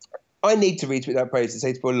I need to retweet that praise to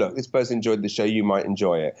say to people, look, this person enjoyed the show, you might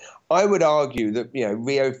enjoy it. I would argue that,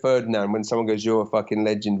 Rio Ferdinand, when someone goes, you're a fucking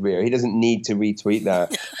legend, Rio, he doesn't need to retweet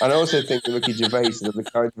that. And I also think that Ricky Gervais has the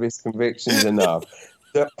courage of his convictions enough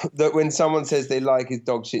that when someone says they like his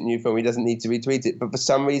dog shit new film, he doesn't need to retweet it. But for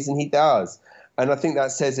some reason, he does. And I think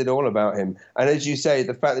that says it all about him. And as you say,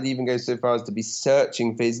 the fact that he even goes so far as to be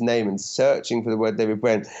searching for his name and searching for the word David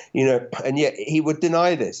Brent, and yet he would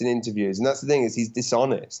deny this in interviews. And that's the thing, is he's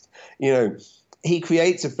dishonest. He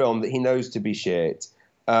creates a film that he knows to be shit,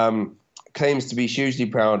 claims to be hugely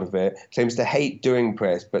proud of it, claims to hate doing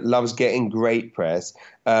press, but loves getting great press,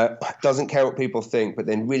 doesn't care what people think, but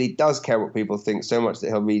then really does care what people think so much that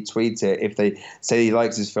he'll retweet it if they say he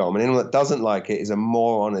likes his film. And anyone that doesn't like it is a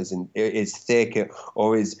moron, is thick,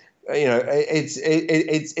 or is,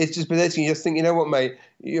 it's just pathetic. You just think, you know what, mate,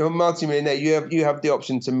 you're a multi-millionaire. You have the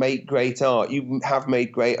option to make great art. You have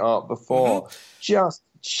made great art before. Mm-hmm. Just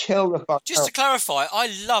chill the fuck out. Just to clarify, I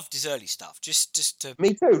loved his early stuff. Just to...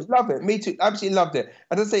 Me too. Love it. Me too. Absolutely loved it.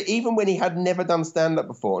 And I say, even when he had never done stand-up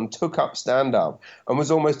before and took up stand-up and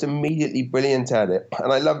was almost immediately brilliant at it.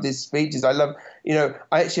 And I loved his speeches. I love, I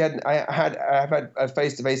actually had a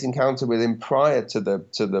face-to-face encounter with him prior to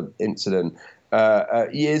the incident.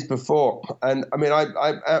 Years before. And I mean,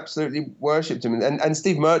 I absolutely worshipped him. And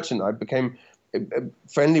Steve Merchant, I became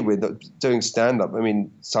friendly with doing stand-up. I mean,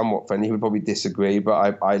 somewhat friendly. He would probably disagree,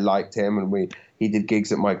 but I liked him, and he did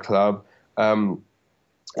gigs at my club.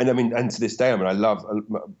 And I mean, and to this day, I mean, I love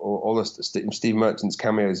all the Steve Merchant's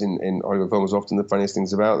cameos in Hollywood films. Often the funniest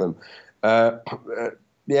things about them.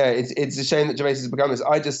 Yeah, it's a shame that Gervais has become this.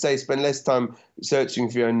 I just say spend less time searching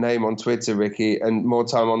for your own name on Twitter, Ricky, and more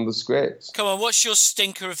time on the scripts. Come on, what's your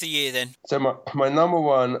stinker of the year then? So my number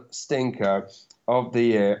one stinker of the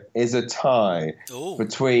year is a tie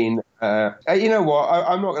between. You know what?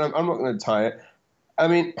 I'm not gonna tie it. I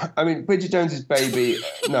mean, Bridget Jones's Baby.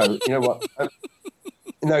 No, you know what?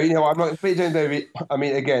 No, you know what? I'm not. Bridget Jones's Baby. I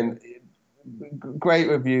mean, again, great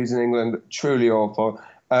reviews in England. Truly awful.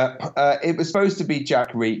 It was supposed to be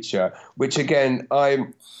Jack Reacher, which again,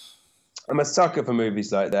 I'm a sucker for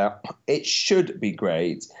movies like that. It should be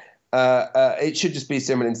great. It should just be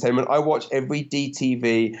cinema entertainment. I watch every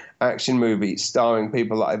DTV action movie starring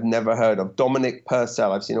people that I've never heard of. Dominic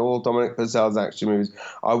Purcell. I've seen all Dominic Purcell's action movies.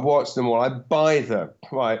 I watch them all. I buy them.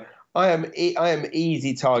 Right. I am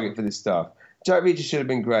easy target for this stuff. Jack Reacher should have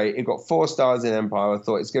been great. It got 4 stars in Empire. I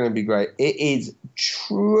thought it's going to be great. It is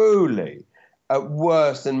truly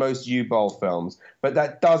worse than most U-Bowl films, but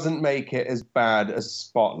that doesn't make it as bad as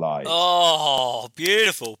Spotlight. Oh,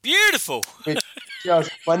 beautiful, beautiful.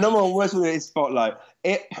 My number one worst movie is Spotlight.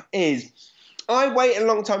 It is. I waited a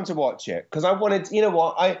long time to watch it because I wanted. You know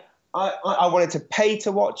what? I wanted to pay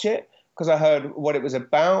to watch it because I heard what it was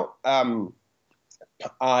about. I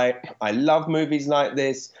love movies like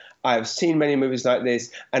this. I have seen many movies like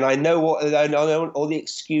this, and I know all the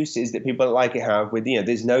excuses that people like it have. With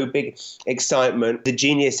there's no big excitement. The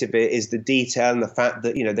genius of it is the detail and the fact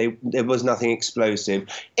that there was nothing explosive.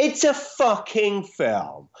 It's a fucking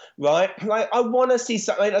film, right? Like I want to see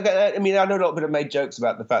something. I mean, I know a lot of people have made jokes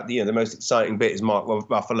about the fact that the most exciting bit is Mark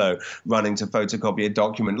Ruffalo running to photocopy a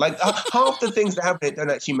document. Like half the things that happen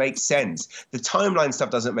don't actually make sense. The timeline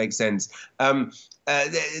stuff doesn't make sense.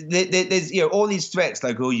 There's all these threats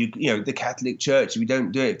like the Catholic Church, if you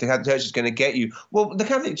don't do it, the Catholic Church is going to get you. Well, the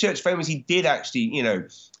Catholic Church famously did actually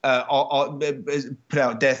put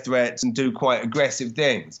out death threats and do quite aggressive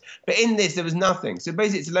things, but in this there was nothing. So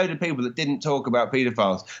basically it's a load of people that didn't talk about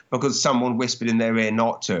paedophiles because someone whispered in their ear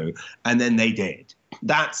not to, and then they did.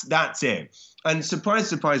 That's it. And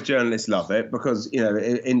surprise, journalists love it because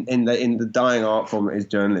in the dying art form that is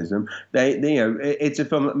journalism, it's a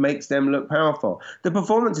film that makes them look powerful. The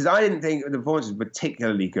performances, I didn't think the performances were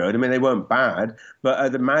particularly good. I mean, they weren't bad,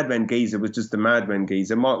 but the Mad Men geezer was just the Mad Men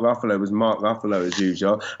geezer. Mark Ruffalo was Mark Ruffalo as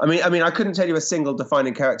usual. I mean, I couldn't tell you a single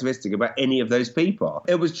defining characteristic about any of those people.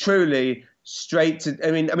 It was truly straight to.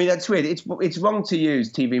 I mean that's weird. It's wrong to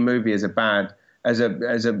use TV movie as a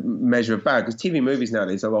measure of bad, because TV movies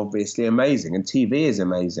nowadays are obviously amazing, and TV is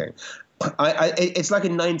amazing. It's like a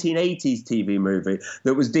 1980s TV movie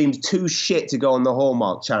that was deemed too shit to go on the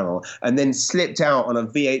Hallmark Channel and then slipped out on a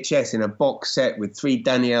VHS in a box set with 3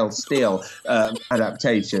 Danielle Steele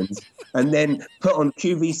adaptations, and then put on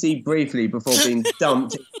QVC briefly before being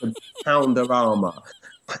dumped into Poundorama.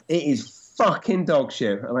 It is fucking dog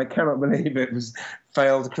shit, and I cannot believe it was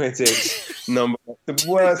failed critics number. The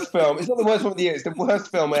worst film. It's not the worst film of the year. It's the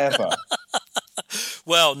worst film ever.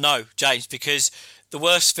 Well, no, James, because the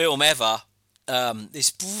worst film ever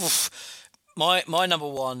is my number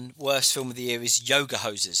one worst film of the year is Yoga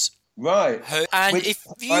Hosers. Right. And if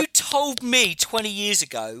you told me 20 years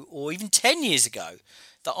ago, or even 10 years ago,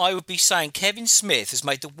 that I would be saying Kevin Smith has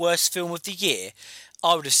made the worst film of the year,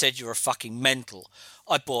 I would have said you're a fucking mental.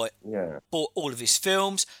 I bought all of his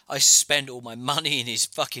films. I used to spend all my money in his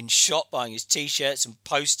fucking shop buying his T-shirts and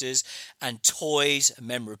posters and toys and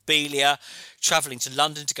memorabilia, travelling to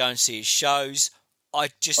London to go and see his shows. Oh,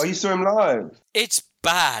 you saw him live? It's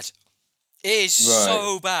bad. It is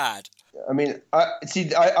so bad. I mean, I'm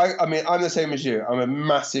the same as you. I'm a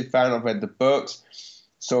massive fan. I've read the books.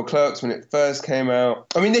 Saw Clerks when it first came out.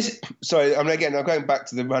 I mean, I'm going back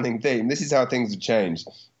to the running theme. This is how things have changed.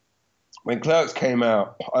 When Clerks came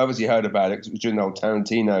out, I obviously heard about it because it was during the old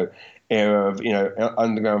Tarantino era of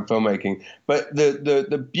underground filmmaking. But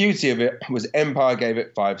the beauty of it was Empire gave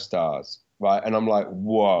it 5 stars, right? And I'm like,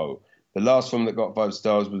 whoa. The last film that got 5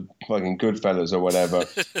 stars was fucking Goodfellas or whatever.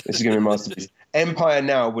 This is going to be a masterpiece. Empire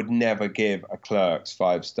now would never give a Clerks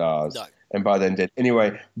 5 stars. No. Empire then did.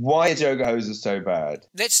 Anyway, why is Yoga Hosers so bad?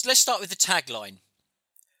 Let's start with the tagline.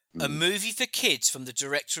 A movie for kids from the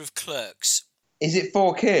director of Clerks. Is it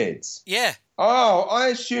for kids? Yeah. Oh, I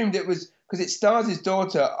assumed it was because it stars his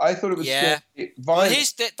daughter. I thought it was violent.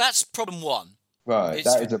 Well, that's problem one. Right,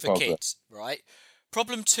 that is a problem. For kids, right?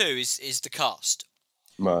 Problem 2 is the cast.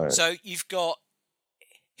 Right. So you've got,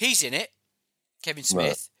 he's in it, Kevin Smith,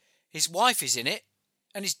 right. His wife is in it,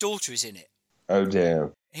 and his daughter is in it. Oh,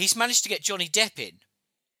 damn. He's managed to get Johnny Depp in.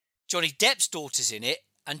 Johnny Depp's daughter's in it,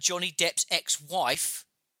 and Johnny Depp's ex-wife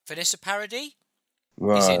Vanessa Paradis is in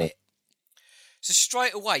Right. it. So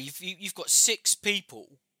straight away, you've got 6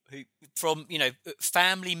 people who from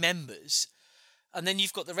family members, and then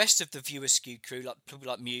you've got the rest of the View Askew crew, like people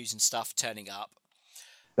like Muse and stuff, turning up.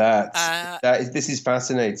 This is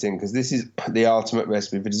fascinating because this is the ultimate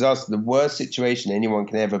recipe for disaster. The worst situation anyone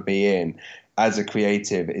can ever be in as a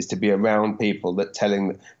creative is to be around people that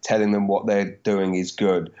telling them what they're doing is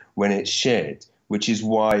good when it's shit. Which is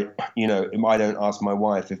why, I don't ask my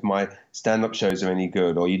wife if my stand-up shows are any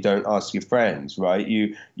good, or you don't ask your friends, right?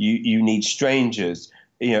 You need strangers.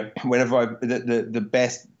 Whenever the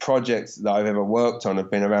best projects that I've ever worked on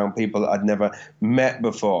have been around people that I'd never met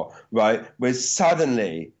before, right? Where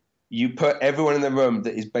suddenly you put everyone in the room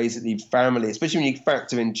that is basically family, especially when you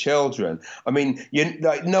factor in children. I mean,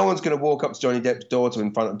 no one's going to walk up to Johnny Depp's daughter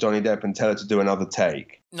in front of Johnny Depp and tell her to do another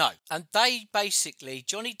take. No, and they basically,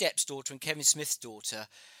 Johnny Depp's daughter and Kevin Smith's daughter,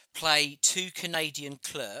 play 2 Canadian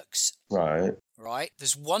clerks. Right. Right?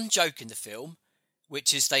 There's one joke in the film,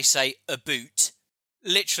 which is they say a boot.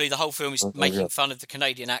 Literally, the whole film is making fun of the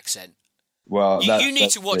Canadian accent. Well, you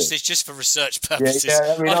need to watch this just for research purposes.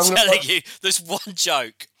 Yeah, I mean, I'm telling you, there's one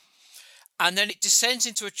joke. And then it descends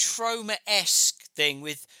into a Troma-esque thing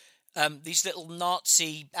with these little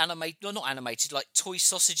Nazi not animated, like toy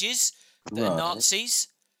sausages that are Nazis.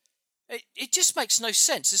 It just makes no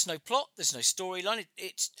sense. There's no plot. There's no storyline.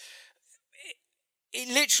 It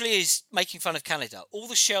literally is making fun of Canada. All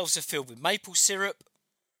the shelves are filled with maple syrup.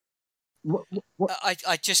 What?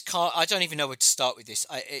 I just can't. I don't even know where to start with this.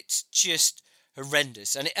 It's just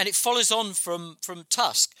horrendous, and it follows on from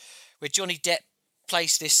Tusk, where Johnny Depp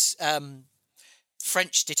plays this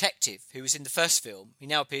French detective who was in the first film. He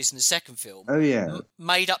now appears in the second film. Oh yeah,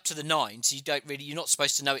 made up to the nines. You're not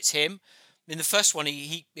supposed to know it's him. In the first one,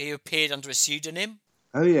 he appeared under a pseudonym.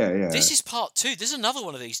 Oh yeah. This is part 2. There's another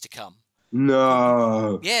one of these to come.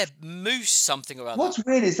 No. Yeah, Moose something or other. What's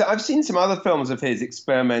weird is that I've seen some other films of his,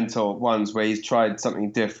 experimental ones, where he's tried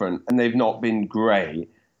something different, and they've not been great.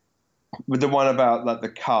 With the one about like the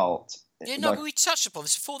cult. Yeah, no, but we touched upon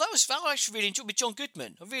this before. That I actually really enjoyed with John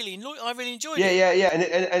Goodman. I really enjoyed it. Yeah,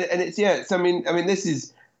 and it's So I mean, this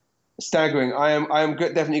is staggering. I am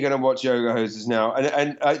definitely going to watch Yoga Hosers now.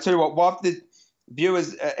 And I tell you what, while the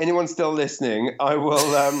viewers, anyone still listening, I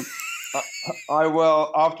will. I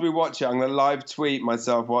will, after we watch it, I'm going to live tweet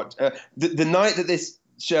myself the night that this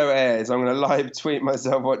show airs. I'm going to live tweet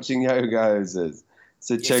myself watching Yoga Hosers.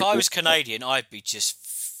 So if I was Canadian, I'd be just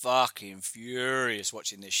fucking furious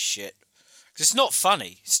watching this shit. Because it's not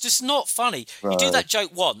funny. It's just not funny. Right. You do that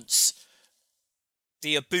joke once,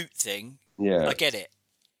 the boot thing. Yeah, I get it.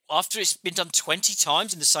 After it's been done 20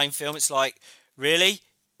 times in the same film, it's like, really?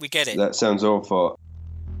 We get it. That sounds awful.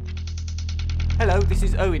 Hello, this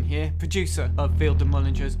is Owen here, producer of Field and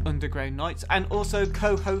Mullinger's Underground Nights and also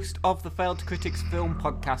co-host of the Failed Critics Film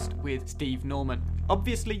Podcast with Steve Norman.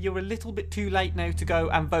 Obviously, you're a little bit too late now to go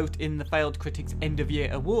and vote in the Failed Critics End of Year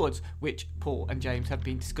Awards, which Paul and James have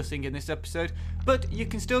been discussing in this episode, but you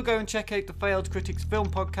can still go and check out the Failed Critics Film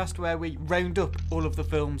Podcast where we round up all of the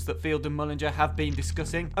films that Field and Mullinger have been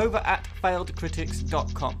discussing over at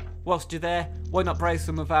failedcritics.com. Whilst you're there, why not browse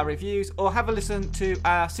some of our reviews or have a listen to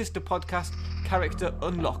our sister podcast, Character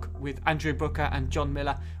Unlock, with Andrew Brooker and John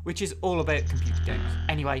Miller, which is all about computer games.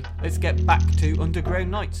 Anyway, let's get back to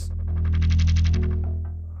Underground Nights.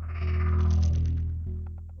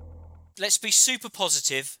 Let's be super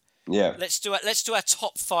positive. Yeah. Let's do our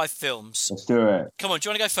top 5 films. Let's do it. Come on, do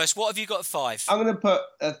you want to go first? What have you got at 5? I'm going to put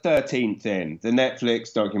a 13th in, the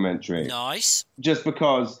Netflix documentary. Nice. Just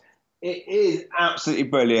because it is absolutely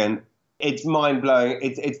brilliant. It's mind blowing.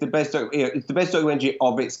 It's the best. It's the best documentary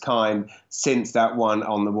of its kind since that one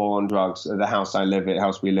on the war on drugs, the house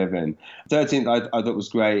we live in. 13th, I thought was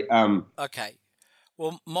great. Okay.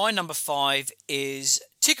 Well, my number 5 is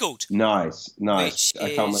Tickled. Nice. Which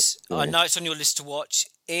is, I know it's on your list to watch.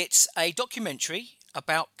 It's a documentary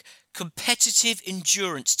about competitive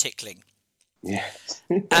endurance tickling. Yeah.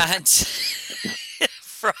 And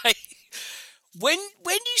right. When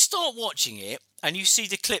you start watching it and you see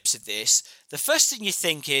the clips of this, the first thing you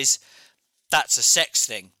think is, that's a sex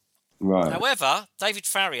thing. Right. However, David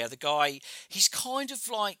Farrier, the guy, he's kind of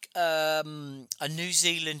like a New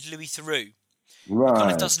Zealand Louis Theroux. Right. He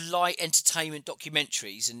kind of does light entertainment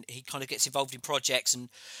documentaries, and he kind of gets involved in projects, and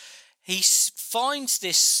he finds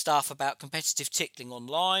this stuff about competitive tickling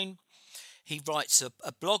online. He writes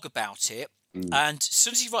a blog about it. And as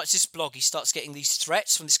soon as he writes this blog, he starts getting these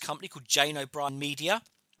threats from this company called Jane O'Brien Media.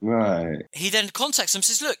 Right. He then contacts them and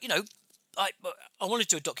says, look, I want to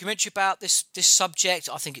do a documentary about this subject.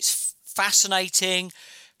 I think it's fascinating.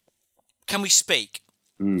 Can we speak?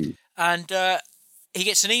 And he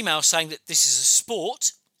gets an email saying that this is a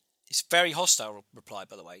sport. It's a very hostile reply,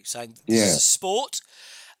 by the way, saying that this is a sport.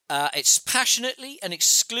 It's passionately and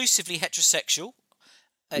exclusively heterosexual.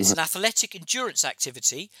 It's an athletic endurance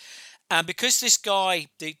activity. And because this guy,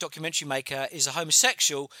 the documentary maker, is a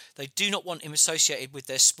homosexual, they do not want him associated with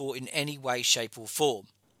their sport in any way, shape or form.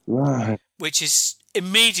 Right. Which is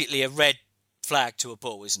immediately a red flag to a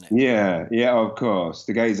bull, isn't it? Yeah, of course.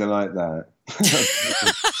 The gays are like that.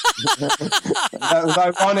 That was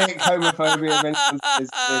ironic homophobia.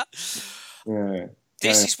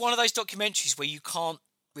 This is one of those documentaries where you can't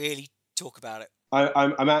really talk about it.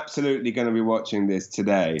 I'm absolutely going to be watching this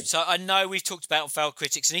today. So I know we've talked about it on Failed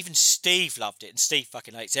Critics, and even Steve loved it, and Steve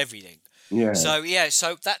fucking hates everything. Yeah. So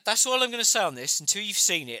that's all I'm going to say on this until you've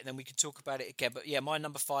seen it, and then we can talk about it again. But yeah, my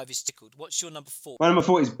number 5 is Tickled. What's your number 4? My number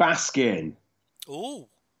 4 is Baskin. Ooh.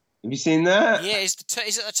 Have you seen that? Yeah, is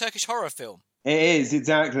it a Turkish horror film? It is,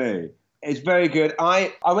 exactly. It's very good.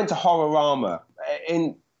 I went to Horrorama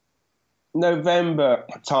in November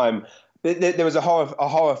time. There was a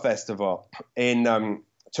horror festival in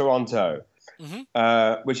Toronto,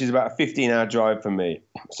 which is about a 15-hour drive from me.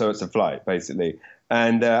 So it's a flight, basically.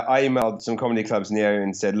 And I emailed some comedy clubs in the area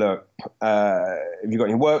and said, look, have you got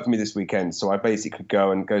any work for me this weekend? So I basically could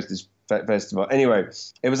go to this festival. Anyway,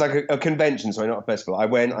 it was like a convention, so not a festival. I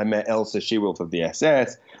went, I met Elsa Shewolf of the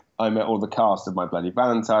SS. I met all the cast of My Bloody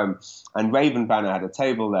Valentine, and Raven Banner had a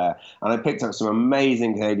table there. And I picked up some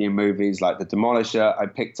amazing Canadian movies like The Demolisher. I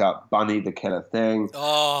picked up Bunny, the Killer Thing.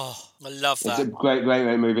 Oh, I love that. It's a great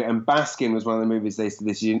movie. And Baskin was one of the movies they said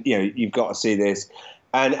this. You've got to see this,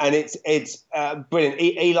 and it's brilliant.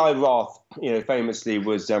 Eli Roth, famously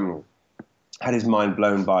was had his mind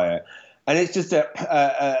blown by it. And it's just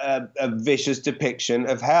a vicious depiction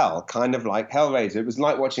of hell, kind of like Hellraiser. It was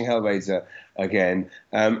like watching Hellraiser again.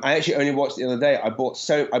 I actually only watched it the other day. I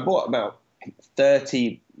bought about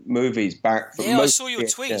 30 movies back from I saw your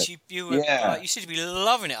tweets. You seem to be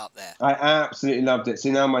loving it up there. I absolutely loved it.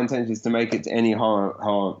 So now my intention is to make it to any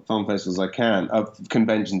horror film festivals I can,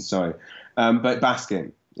 conventions, sorry. But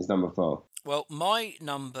Baskin is number 4. Well, my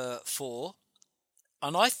number 4,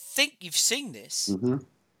 and I think you've seen this. Mm-hmm.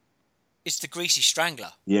 It's The Greasy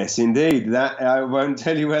Strangler. Yes, indeed. That I won't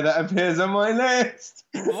tell you where that appears on my list.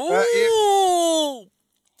 Ooh!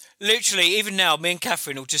 Literally, even now, me and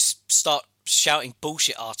Catherine will just start shouting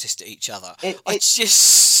bullshit artist at each other. It's just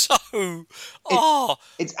so...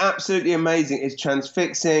 It's absolutely amazing. It's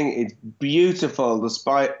transfixing. It's beautiful,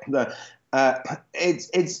 despite the...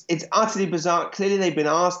 It's utterly bizarre. Clearly, they've been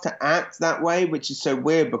asked to act that way, which is so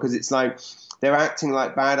weird because it's like... They're acting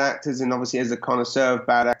like bad actors, and obviously as a connoisseur of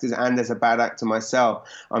bad actors and as a bad actor myself,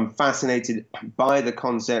 I'm fascinated by the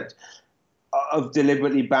concept of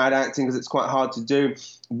deliberately bad acting because it's quite hard to do.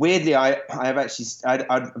 Weirdly, I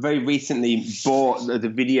very recently bought the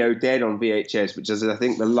Video Dead on VHS, which is, I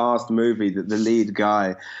think, the last movie that the lead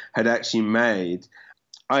guy had actually made.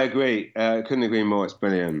 I agree. Couldn't agree more. It's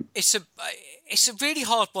brilliant. It's a really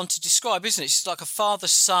hard one to describe, isn't it? It's like a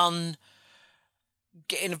father-son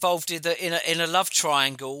getting involved in a love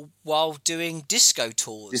triangle while doing disco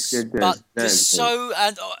tours, but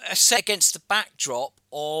set against the backdrop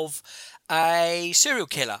of a serial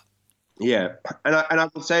killer. Yeah, and I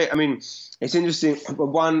would say, I mean, it's interesting.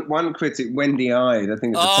 One critic, Wendy Ide, I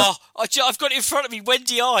think. I've got it in front of me.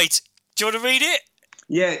 Wendy Ide. Do you want to read it?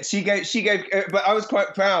 Yeah, she gave, but I was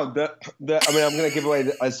quite proud that I mean, I'm going to give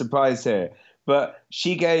away a surprise here. But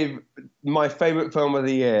she gave my favourite film of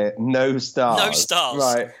the year no stars. No stars.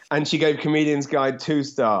 Right. And she gave Comedian's Guide 2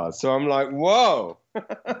 stars. So I'm like, whoa.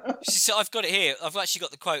 She said, I've got it here. I've actually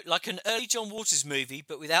got the quote. Like an early John Waters movie,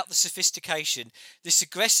 but without the sophistication, this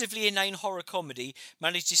aggressively inane horror comedy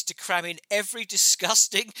manages to cram in every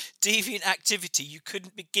disgusting, deviant activity you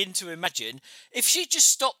couldn't begin to imagine. If she just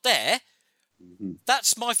stopped there,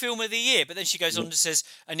 that's my film of the year. But then she goes on and says,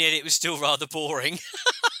 and yet it was still rather boring.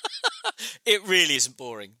 It really isn't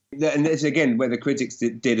boring. And it's, again, where the critics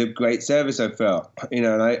did a great service, I felt. And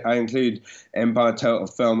I include Empire, Total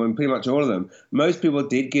Film, and pretty much all of them. Most people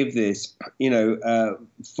did give this,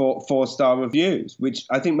 4-star reviews, which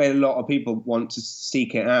I think made a lot of people want to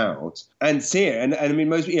seek it out and see it. And I mean,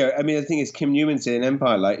 the thing is, Kim Newman said in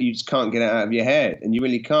Empire, like, you just can't get it out of your head, and you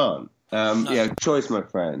really can't. No. Yeah, choice, my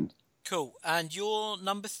friend. Cool. And your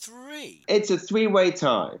number 3? It's a 3-way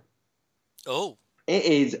tie. Oh. It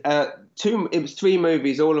is it was 3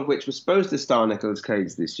 movies, all of which were supposed to star Nicolas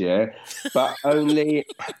Cage this year, but only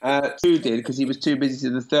 2 did because he was too busy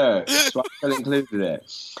to the 3rd. So I still included it.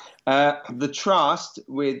 The Trust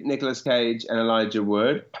with Nicolas Cage and Elijah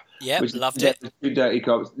Wood, Yeah, which loved is it. Two Dirty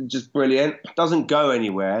Cops, just brilliant. Doesn't go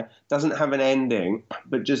anywhere, doesn't have an ending,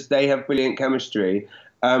 but just they have brilliant chemistry.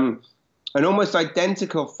 An almost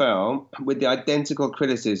identical film with the identical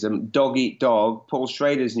criticism, Dog Eat Dog, Paul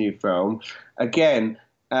Schrader's new film. Again,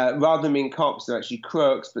 rather than being cops, they're actually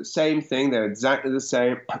crooks, but same thing. They're exactly the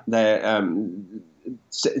same. They're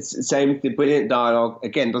same, the brilliant dialogue.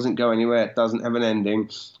 Again, doesn't go anywhere, doesn't have an ending,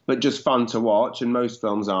 but just fun to watch, and most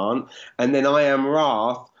films aren't. And then I Am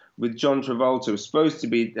Wrath, with John Travolta. It was supposed to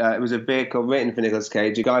be, it was a vehicle written for Nicolas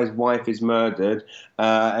Cage. A guy's wife is murdered,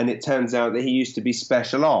 and it turns out that he used to be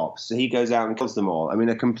special ops. So he goes out and kills them all. I mean,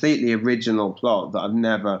 a completely original plot that I've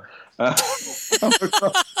never come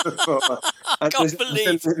across before. I can't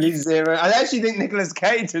believe zero. I actually think Nicolas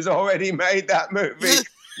Cage has already made that movie.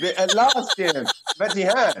 Last year, but he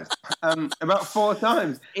has about 4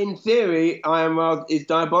 times. In theory, I Am Wrath is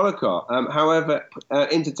diabolical. However,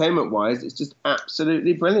 entertainment-wise, it's just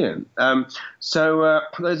absolutely brilliant. So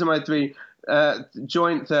those are my 3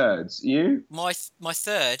 joint thirds. You? My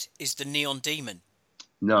third is The Neon Demon.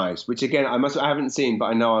 Nice. Which again, I haven't seen, but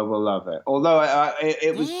I know I will love it. Although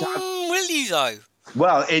it was. Will you though?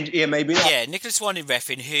 Well, yeah, maybe not. Yeah, Nicholas Winding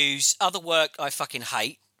Refn, whose other work I fucking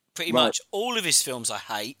hate. Pretty much all of his films I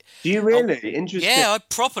hate. Do you really? Interesting. Yeah, I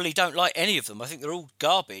properly don't like any of them. I think they're all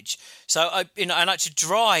garbage. So and I had to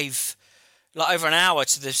drive like over an hour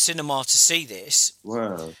to the cinema to see this.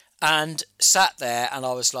 Wow. And sat there and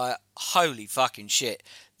I was like, holy fucking shit.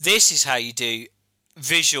 This is how you do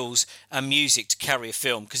visuals and music to carry a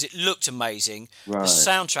film, because it looked amazing. Right. The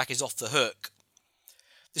soundtrack is off the hook.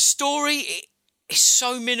 The story is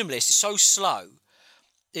so minimalist, it's so slow.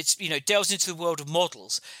 It's, delves into the world of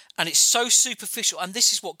models, and it's so superficial. And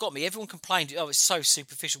this is what got me. Everyone complained, it's so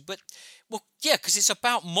superficial. But, well, yeah, because it's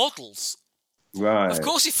about models. Right. Of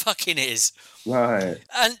course it fucking is. Right.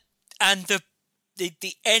 And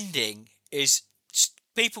the ending is just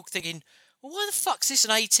people thinking, well, why the fuck's this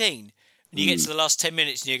an 18? And you get to the last 10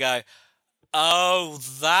 minutes and you go, oh,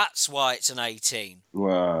 that's why it's an 18.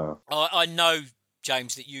 Wow. I know,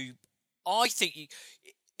 James, that I think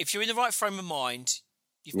if you're in the right frame of mind,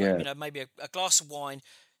 you've got, maybe a glass of wine,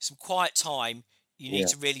 some quiet time. You need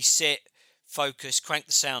to really sit, focus, crank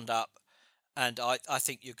the sound up, and I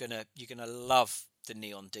think you're gonna love The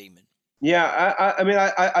Neon Demon. Yeah,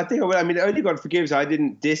 I think I will. I mean, Only God Forgives I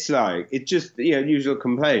didn't dislike. It's just usual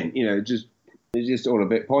complaint. It's just all a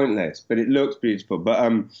bit pointless. But it looks beautiful. But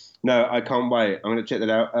no, I can't wait. I'm gonna check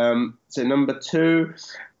that out. So number 2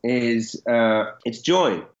 is it's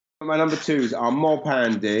Joy. My number 2s are Mob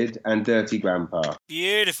Handed and Dirty Grandpa.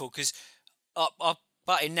 Beautiful, because I'll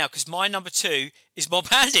butt in now, because my number 2 is Mob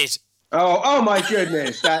Handed. Oh my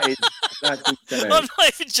goodness, that's insane. I'm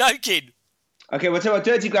not even joking. Okay, well, tell you what,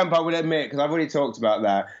 Dirty Grandpa I will admit, because I've already talked about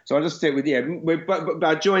that, so I'll just stick with but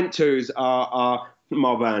our joint 2s are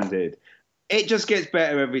Mob Handed. It just gets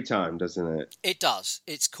better every time, doesn't it? It does.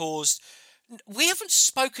 It's caused. We haven't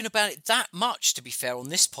spoken about it that much, to be fair, on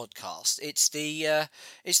this podcast. It's the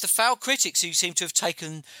foul critics who seem to have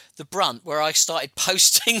taken the brunt, where I started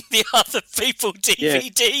posting the other people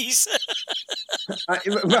DVDs.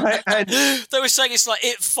 Yeah. Right, and they were saying it's like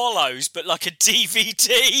It Follows, but like a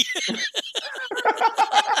DVD.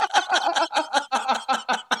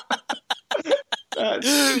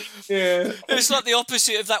 Yeah. It's like the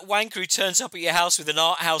opposite of that wanker who turns up at your house with an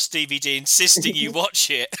art house DVD insisting you watch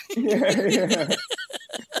it. Yeah.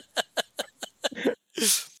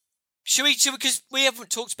 Should we, because we haven't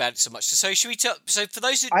talked about it so much, so should we tell, so for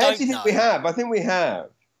those who I don't actually think know, we have. I think we have.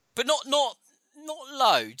 But not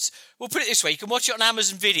loads. We'll put it this way, you can watch it on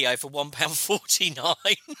Amazon Video for £1.49.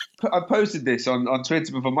 I posted this on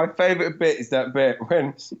Twitter before. My favourite bit is that bit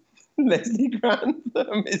when Leslie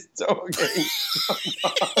Grantham is talking.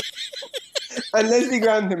 And Leslie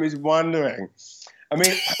Grantham is wondering. I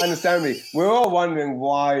mean, understand me. We're all wondering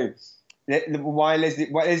why Leslie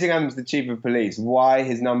Grantham's the chief of police. Why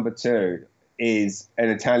his number 2 is an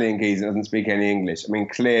Italian geezer that doesn't speak any English. I mean,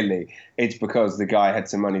 clearly it's because the guy had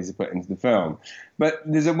some money to put into the film. But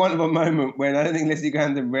there's a wonderful moment when I don't think Leslie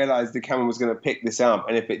Grantham realised the camera was going to pick this up,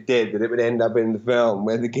 and if it did, that it would end up in the film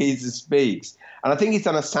where the geezer speaks. And I think he's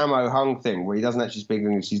done a Sammo Hung thing where he doesn't actually speak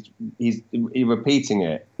English. He's repeating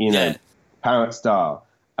it, parrot style,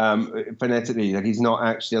 phonetically. Like he's not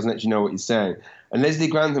actually doesn't actually know what he's saying. And Leslie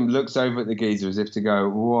Grantham looks over at the geezer as if to go,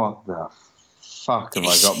 "What the fuck have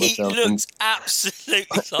I got myself?" He looks absolutely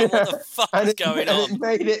like, what the fuck is going on? It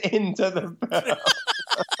made it into the film.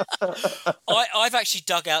 I've actually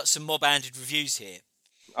dug out some Mob-Handed reviews here.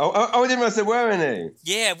 I didn't realize there were any.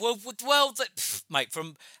 Yeah, well, mate,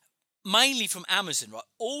 mainly from Amazon, right?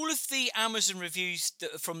 All of the Amazon reviews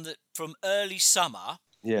that are from early summer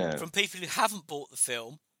Yeah. from people who haven't bought the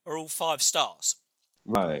film are all 5 stars.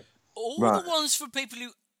 Right. All Right. the ones from people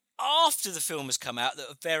who, after the film has come out, that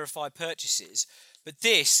are verified purchases. But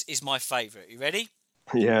this is my favourite. You ready?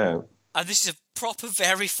 Yeah. And this is a proper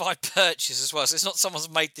verified purchase as well, so it's not someone's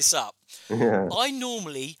made this up. Yeah. I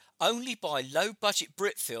normally only buy low-budget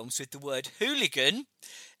Brit films with the word hooligan,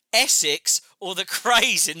 Essex, or the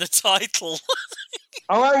craze in the title.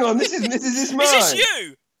 Oh, hang on. This is mine. Is this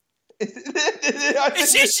you?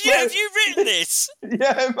 Is this you? Have you written this?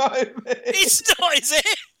 Yeah, it might be. It's not, is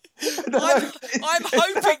it? I'm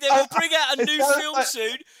hoping they will bring out a new film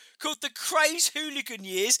soon called The Craze Hooligan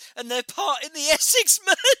Years and their part in the Essex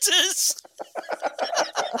murders.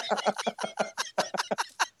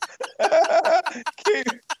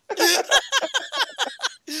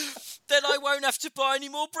 Then I won't have to buy any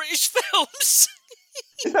more British films.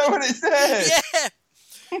 Is that what it says? Yeah.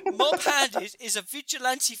 Mob Handed is a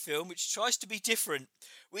vigilante film which tries to be different,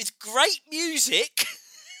 with great music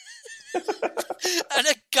and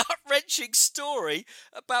a gut-wrenching story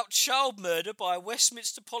about child murder by a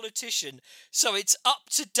Westminster politician. So it's up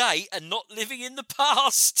to date and not living in the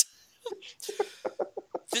past.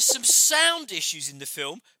 There's some sound issues in the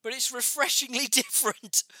film, but it's refreshingly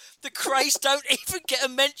different. The Craze don't even get a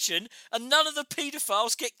mention, and none of the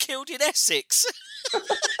paedophiles get killed in Essex.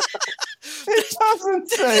 It doesn't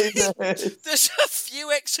say this. There's a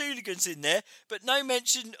few ex-hooligans in there, but no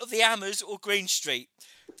mention of the Hammers or Green Street.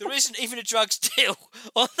 There isn't even a drugs deal.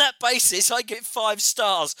 On that basis, I get 5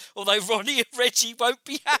 stars, although Ronnie and Reggie won't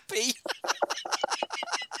be happy.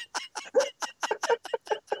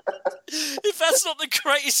 If that's not the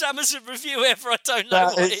greatest Amazon review ever, I don't know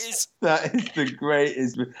what it is. That is the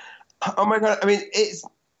greatest. Oh my God. I mean,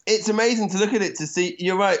 it's amazing to look at it, to see.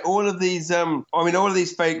 You're right. All of these, all of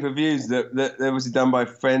these fake reviews that obviously done by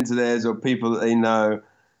friends of theirs or people that they know.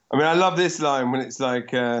 I mean, I love this line when it's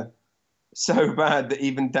like, so bad that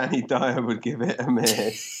even Danny Dyer would give it a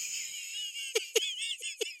miss.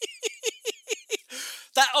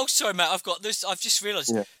 Sorry, Matt. I've got this. I've just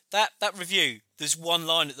realised that review. There's one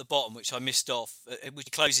line at the bottom which I missed off,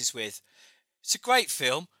 which closes with, "It's a great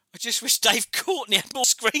film. I just wish Dave Courtney had more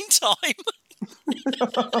screen time."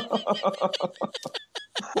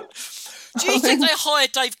 Do you think they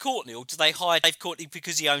hired Dave Courtney, or do they hire Dave Courtney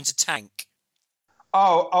because he owns a tank?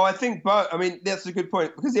 Oh, I think both. I mean, that's a good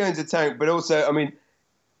point, because he owns a tank, but also, I mean,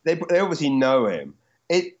 they obviously know him.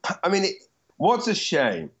 What's a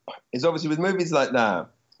shame is obviously with movies like that,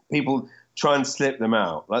 people try and slip them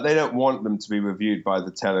out. Like, they don't want them to be reviewed by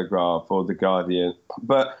the Telegraph or the Guardian,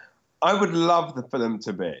 but I would love for them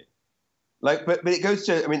to be. Like, but it goes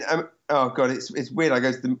to, I mean, oh God, it's weird. I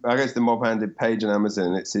go to the Mob Handed page on Amazon,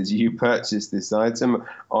 and it says you purchased this item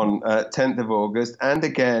on 10th of August, and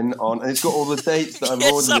again on, and it's got all the dates that I've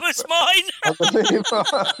ordered. So it's mine.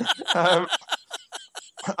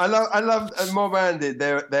 I love Mob Handed.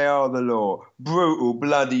 They are the law. Brutal,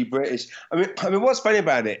 bloody British. I mean, what's funny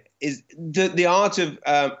about it is the art of,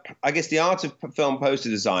 I guess the art of film poster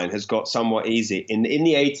design has got somewhat easy. In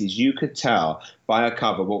the 80s, you could tell by a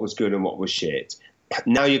cover what was good and what was shit.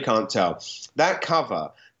 Now you can't tell. That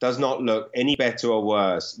cover does not look any better or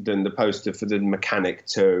worse than the poster for The Mechanic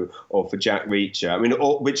 2 or for Jack Reacher. I mean,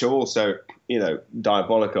 which are also,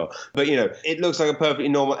 diabolical. But, it looks like a perfectly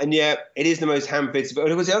normal, and yeah, it is the most ham-fisted. But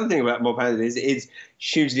of course, the other thing about Mob Handed is it's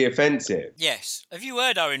hugely offensive. Yes. Have you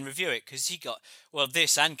heard Owen review it? Because he got,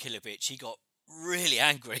 this and Killer Bitch, he got really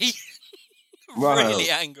angry. Really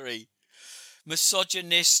angry.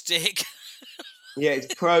 Misogynistic. Yeah,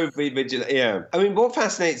 it's pro-vigilante. Yeah. I mean, what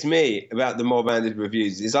fascinates me about the Mob Handed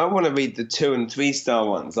reviews is I want to read the 2- and 3-star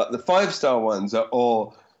ones. Like, the 5-star ones are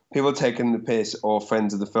all people taking the piss or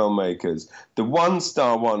friends of the filmmakers. The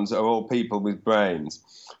 1-star ones are all people with brains.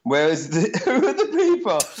 Whereas who are the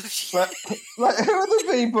people? like who are the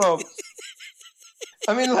people?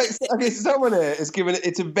 I mean, someone here has given it,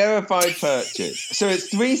 it's a verified purchase. So it's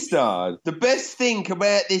 3 stars. The best thing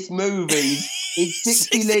about this movie is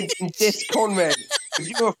 60 Legs and Jess Conrad. If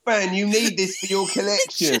you're a fan, you need this for your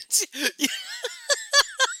collection.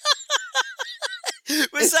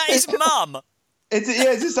 Was that his mum? It's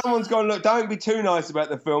just someone's gone, look, don't be too nice about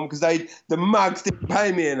the film because the mugs didn't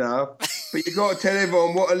pay me enough. But you've got to tell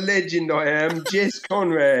everyone what a legend I am, Jess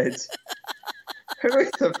Conrad. Who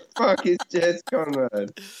the fuck is Jess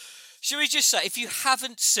Conrad? Should we just say, if you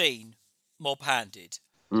haven't seen Mob Handed,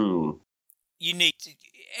 you need to,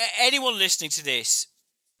 anyone listening to this.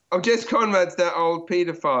 Oh, Jess Conrad's that old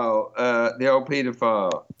paedophile, the old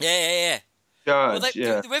paedophile. Yeah. Judge,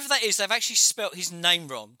 whoever that is, they've actually spelt his name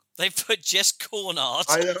wrong. They've put Jess Cornard.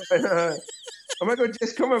 I know. Oh my God,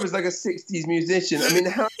 Jess Conrad was like a 60s musician. I mean,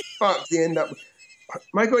 how the fuck did he end up?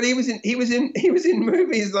 my God, he was in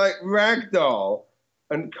movies like Ragdoll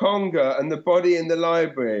and Conga and The Body in the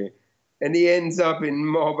Library, and he ends up in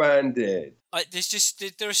Mob Bandit.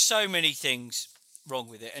 There are so many things wrong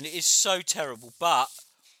with it, and it is so terrible. But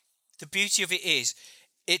the beauty of it is,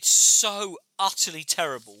 it's so utterly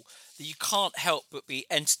terrible that you can't help but be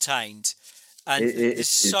entertained. And there's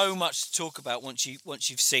so much to talk about once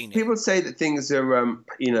you've seen it. People say that things are,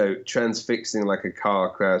 transfixing like a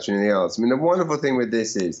car crash or anything else. I mean, the wonderful thing with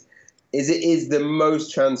this is it is the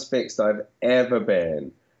most transfixed I've ever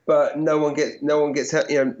been. But no one gets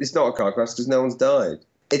hurt. It's not a car crash because no one's died.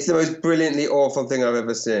 It's the most brilliantly awful thing I've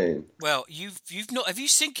ever seen. Well, have you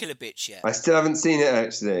seen Killer Bitch yet? I still haven't seen it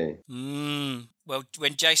actually. Well,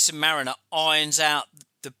 when Jason Mariner irons out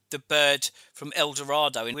the bird from El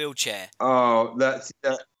Dorado in a wheelchair. Oh,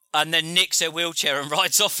 and then nicks their wheelchair and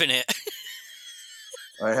rides off in it.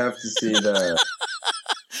 I have to see that.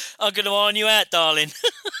 I'm going to iron you out, darling.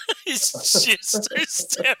 It's just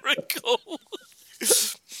hysterical.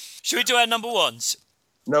 Should we do our number ones?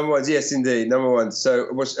 Number ones, yes, indeed. Number one. So,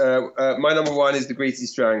 my number one is The Greasy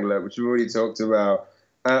Strangler, which we've already talked about.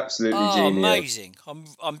 Absolutely genius. Amazing!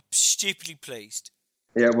 I'm stupidly pleased.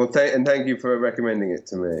 Yeah, well, thank you for recommending it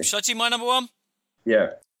to me. Should I do my number one? Yeah.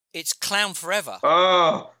 It's Clown Forever.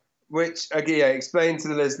 Which, again, explain to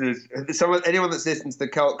the listeners. Anyone that's listened to the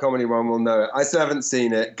cult comedy one will know it. I still haven't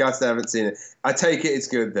seen it. Gus, haven't seen it. I take it it's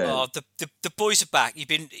good then. Oh, the boys are back. You've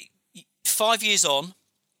been 5 years on.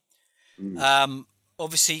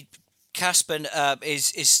 Obviously, Casper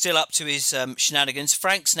is still up to his shenanigans.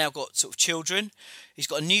 Frank's now got sort of children. He's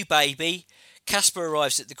got a new baby. Casper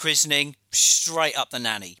arrives at the christening, straight up the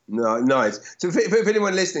nanny. No, nice. So for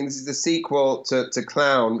anyone listening, this is the sequel to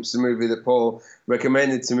Clown, which is a movie that Paul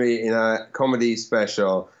recommended to me in a comedy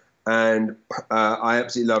special, and I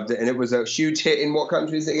absolutely loved it. And it was a huge hit in what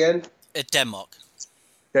country is it again? Denmark.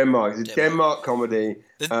 It's a Denmark comedy.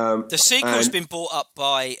 The sequel's been bought up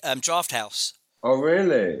by Draft House. Oh,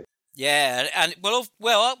 really? Yeah, and I'll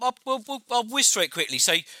whiz through it quickly.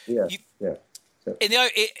 So yeah.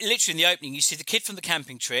 Literally in the opening, you see the kid from the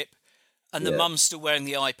camping trip, and the mum's still wearing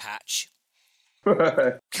the eye patch.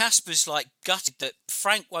 Casper's like gutted that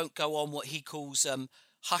Frank won't go on what he calls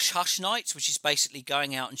hush hush nights, which is basically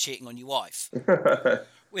going out and cheating on your wife.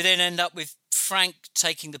 We then end up with Frank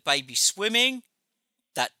taking the baby swimming.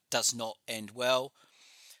 That does not end well.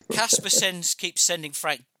 Casper keeps sending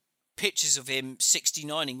Frank pictures of him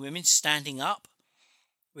 69ing women standing up,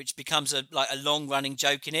 which becomes a long-running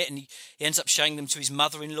joke in it, and he ends up showing them to his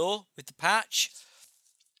mother-in-law with the patch.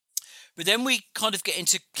 But then we kind of get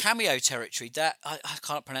into cameo territory. That I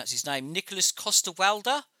can't pronounce his name. Nicholas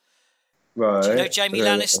Coster-Waldau. Right. Do you know Jaime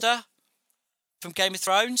Lannister from Game of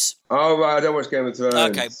Thrones? Oh, right. I don't watch Game of Thrones.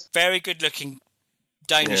 Okay, very good-looking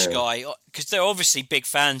Danish guy, because they're obviously big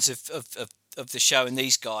fans of the show and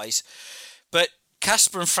these guys. But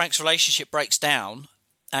Casper and Frank's relationship breaks down,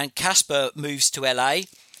 and Casper moves to LA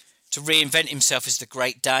to reinvent himself as the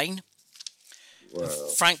Great Dane. Wow.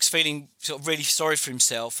 Frank's feeling sort of really sorry for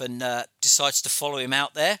himself and decides to follow him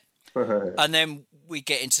out there. And then we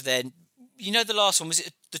get into the last one, was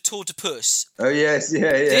it the Tour de Puss? Oh, yes,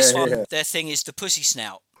 yeah. This one, their thing is the pussy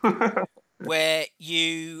snout, where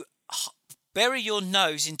you bury your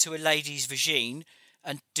nose into a lady's vagine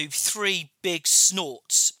and do 3 big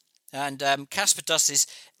snorts. And Casper does this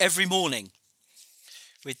every morning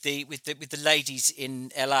with the ladies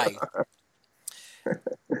in LA.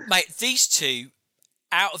 Mate, these two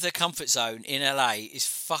out of their comfort zone in LA is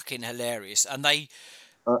fucking hilarious. And they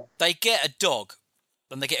get a dog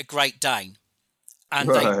and they get a Great Dane. And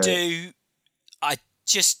they do,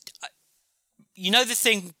 the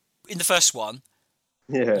thing in the first one?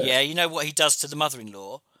 Yeah. Yeah, you know what he does to the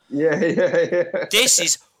mother-in-law? Yeah. This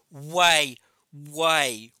is way,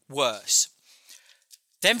 way worse.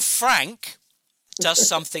 Then Frank does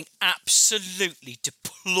something absolutely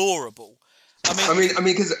deplorable. I mean,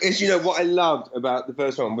 because as you know, what I loved about the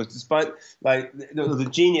first one was, despite the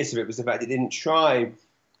genius of it was the fact they didn't try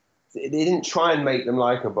and make them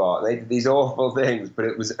likable. They did these awful things, but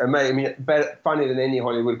it was amazing. I mean, funnier than any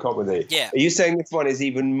Hollywood comedy. Yeah. Are you saying this one is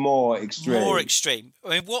even more extreme? More extreme. I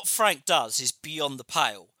mean, what Frank does is beyond the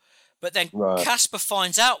pale. But then Casper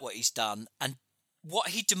finds out what he's done, and what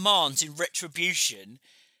he demands in retribution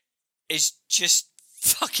is just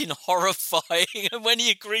fucking horrifying. And when he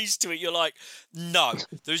agrees to it, you're like, no,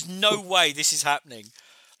 there's no way this is happening.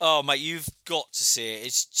 Oh, mate, you've got to see it.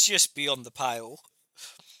 It's just beyond the pale.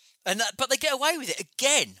 But they get away with it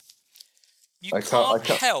again. I can't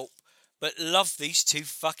help but love these two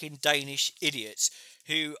fucking Danish idiots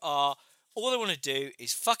who are All they want to do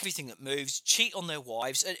is fuck everything that moves, cheat on their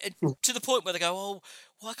wives, and to the point where they go, oh,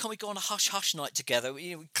 why can't we go on a hush-hush night together?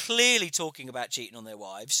 You know, clearly talking about cheating on their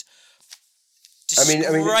wives.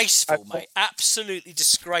 Disgraceful, mate. Absolutely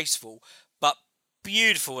disgraceful, but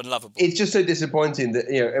beautiful and lovable. It's just so disappointing that,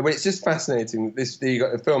 it's just fascinating. You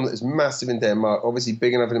got a film that's massive in Denmark, obviously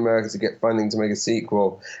big enough in America to get funding to make a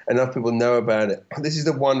sequel. Enough people know about it. This is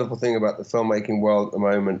the wonderful thing about the filmmaking world at the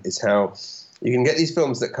moment, is how you can get these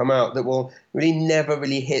films that come out that will really never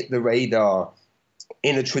really hit the radar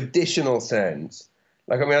in a traditional sense.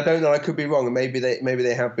 Like, I mean, I don't know, I could be wrong, and maybe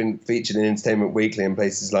they have been featured in Entertainment Weekly and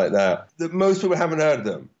places like that. That most people haven't heard of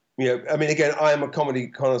them. I mean, again, I am a comedy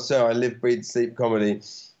connoisseur. I live, breathe, sleep comedy.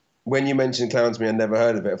 When you mentioned Clowns Me, I never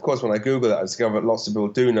heard of it. Of course, when I Google it, I discover that lots of people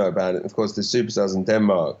do know about it. Of course, there's superstars in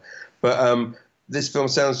Denmark. But this film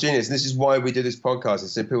sounds genius. And this is why we do this podcast,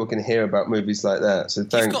 is so people can hear about movies like that. So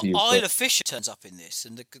thank you. You've got Isla Fisher turns up in this,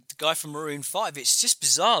 and the guy from Maroon 5. It's just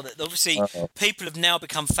bizarre that obviously people have now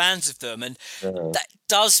become fans of them, and that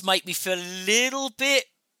does make me feel a little bit.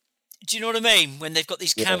 Do you know what I mean? When they've got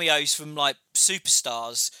these cameos from like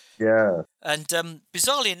superstars. Yeah. And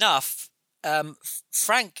bizarrely enough,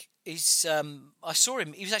 Frank is. I saw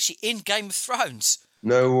him. He was actually in Game of Thrones.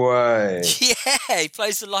 No way. Yeah, he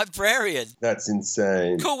plays the librarian. That's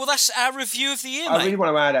insane. Cool. Well, that's our review of the year, I mate. really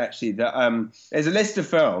want to add, actually, that there's a list of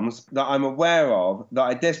films that I'm aware of that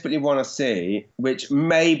I desperately want to see, which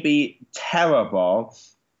may be terrible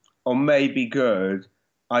or may be good.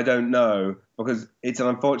 I don't know, because it's an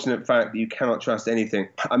unfortunate fact that you cannot trust anything.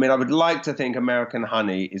 I mean, I would like to think American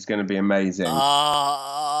Honey is going to be amazing.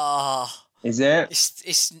 Is it?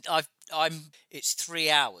 It's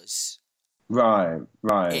 3 hours. Right.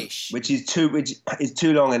 Ish. Which is too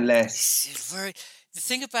long and less. The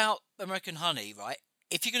thing about American Honey, right?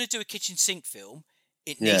 If you're going to do a kitchen sink film,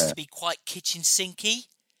 it needs to be quite kitchen sinky.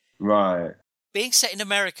 Right. Being set in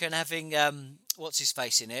America and having what's his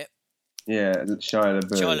face in it? Yeah, Shia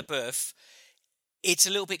LaBeouf. It's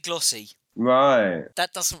a little bit glossy. Right.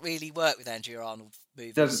 That doesn't really work with Andrea Arnold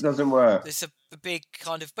movies. Doesn't work. There's a big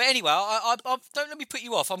kind of... But anyway, I don't let me put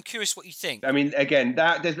you off. I'm curious what you think. I mean, again,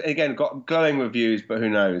 got glowing reviews, but who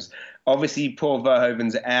knows? Obviously, Paul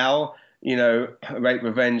Verhoeven's Elle, rape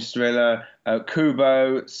revenge thriller.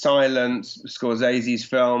 Kubo, Silence, Scorsese's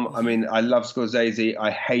film. I mean, I love Scorsese. I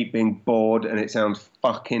hate being bored, and it sounds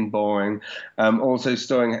fucking boring. Also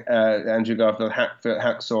starring Andrew Garfield,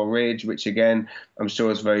 Hacksaw Ridge, which again, I'm sure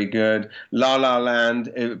is very good. La La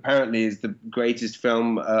Land, it apparently is the greatest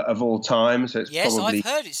film of all time. So it's probably... I've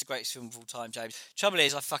heard it's the greatest film of all time, James. Trouble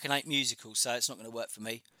is, I fucking hate musicals, so it's not going to work for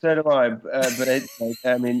me. So do I. I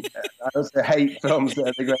also hate films that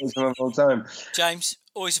are the greatest film of all time. James,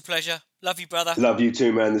 always a pleasure. Love you, brother. Love you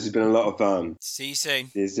too, man. This has been a lot of fun. See you soon.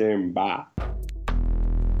 See you soon. Bye.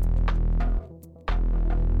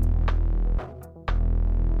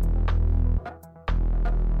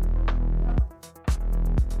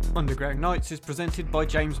 Underground Nights is presented by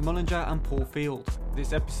James Mullinger and Paul Field.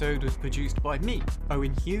 This episode was produced by me,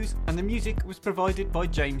 Owen Hughes, and the music was provided by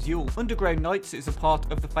James Yule. Underground Nights is a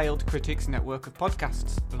part of the Failed Critics network of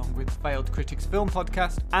podcasts, along with the Failed Critics Film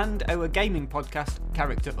Podcast and our gaming podcast,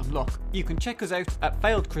 Character Unlock. You can check us out at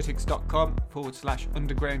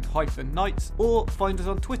failedcritics.com/underground-nights or find us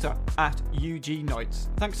on Twitter at UGNights.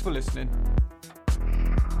 Thanks for listening.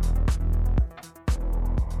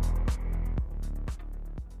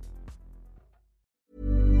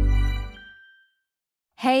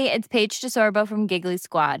 Hey, it's Paige DeSorbo from Giggly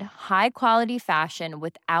Squad. High quality fashion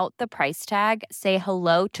without the price tag. Say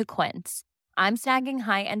hello to Quince. I'm snagging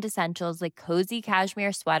high-end essentials like cozy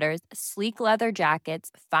cashmere sweaters, sleek leather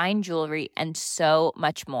jackets, fine jewelry, and so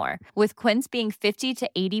much more. With Quince being 50 to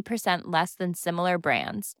 80% less than similar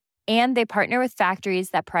brands. And they partner with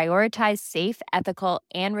factories that prioritize safe, ethical,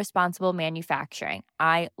 and responsible manufacturing.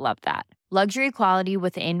 I love that. Luxury quality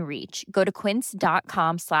within reach. Go to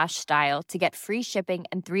quince.com/style to get free shipping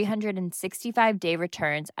and 365-day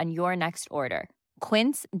returns on your next order.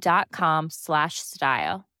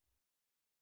 Quince.com/style.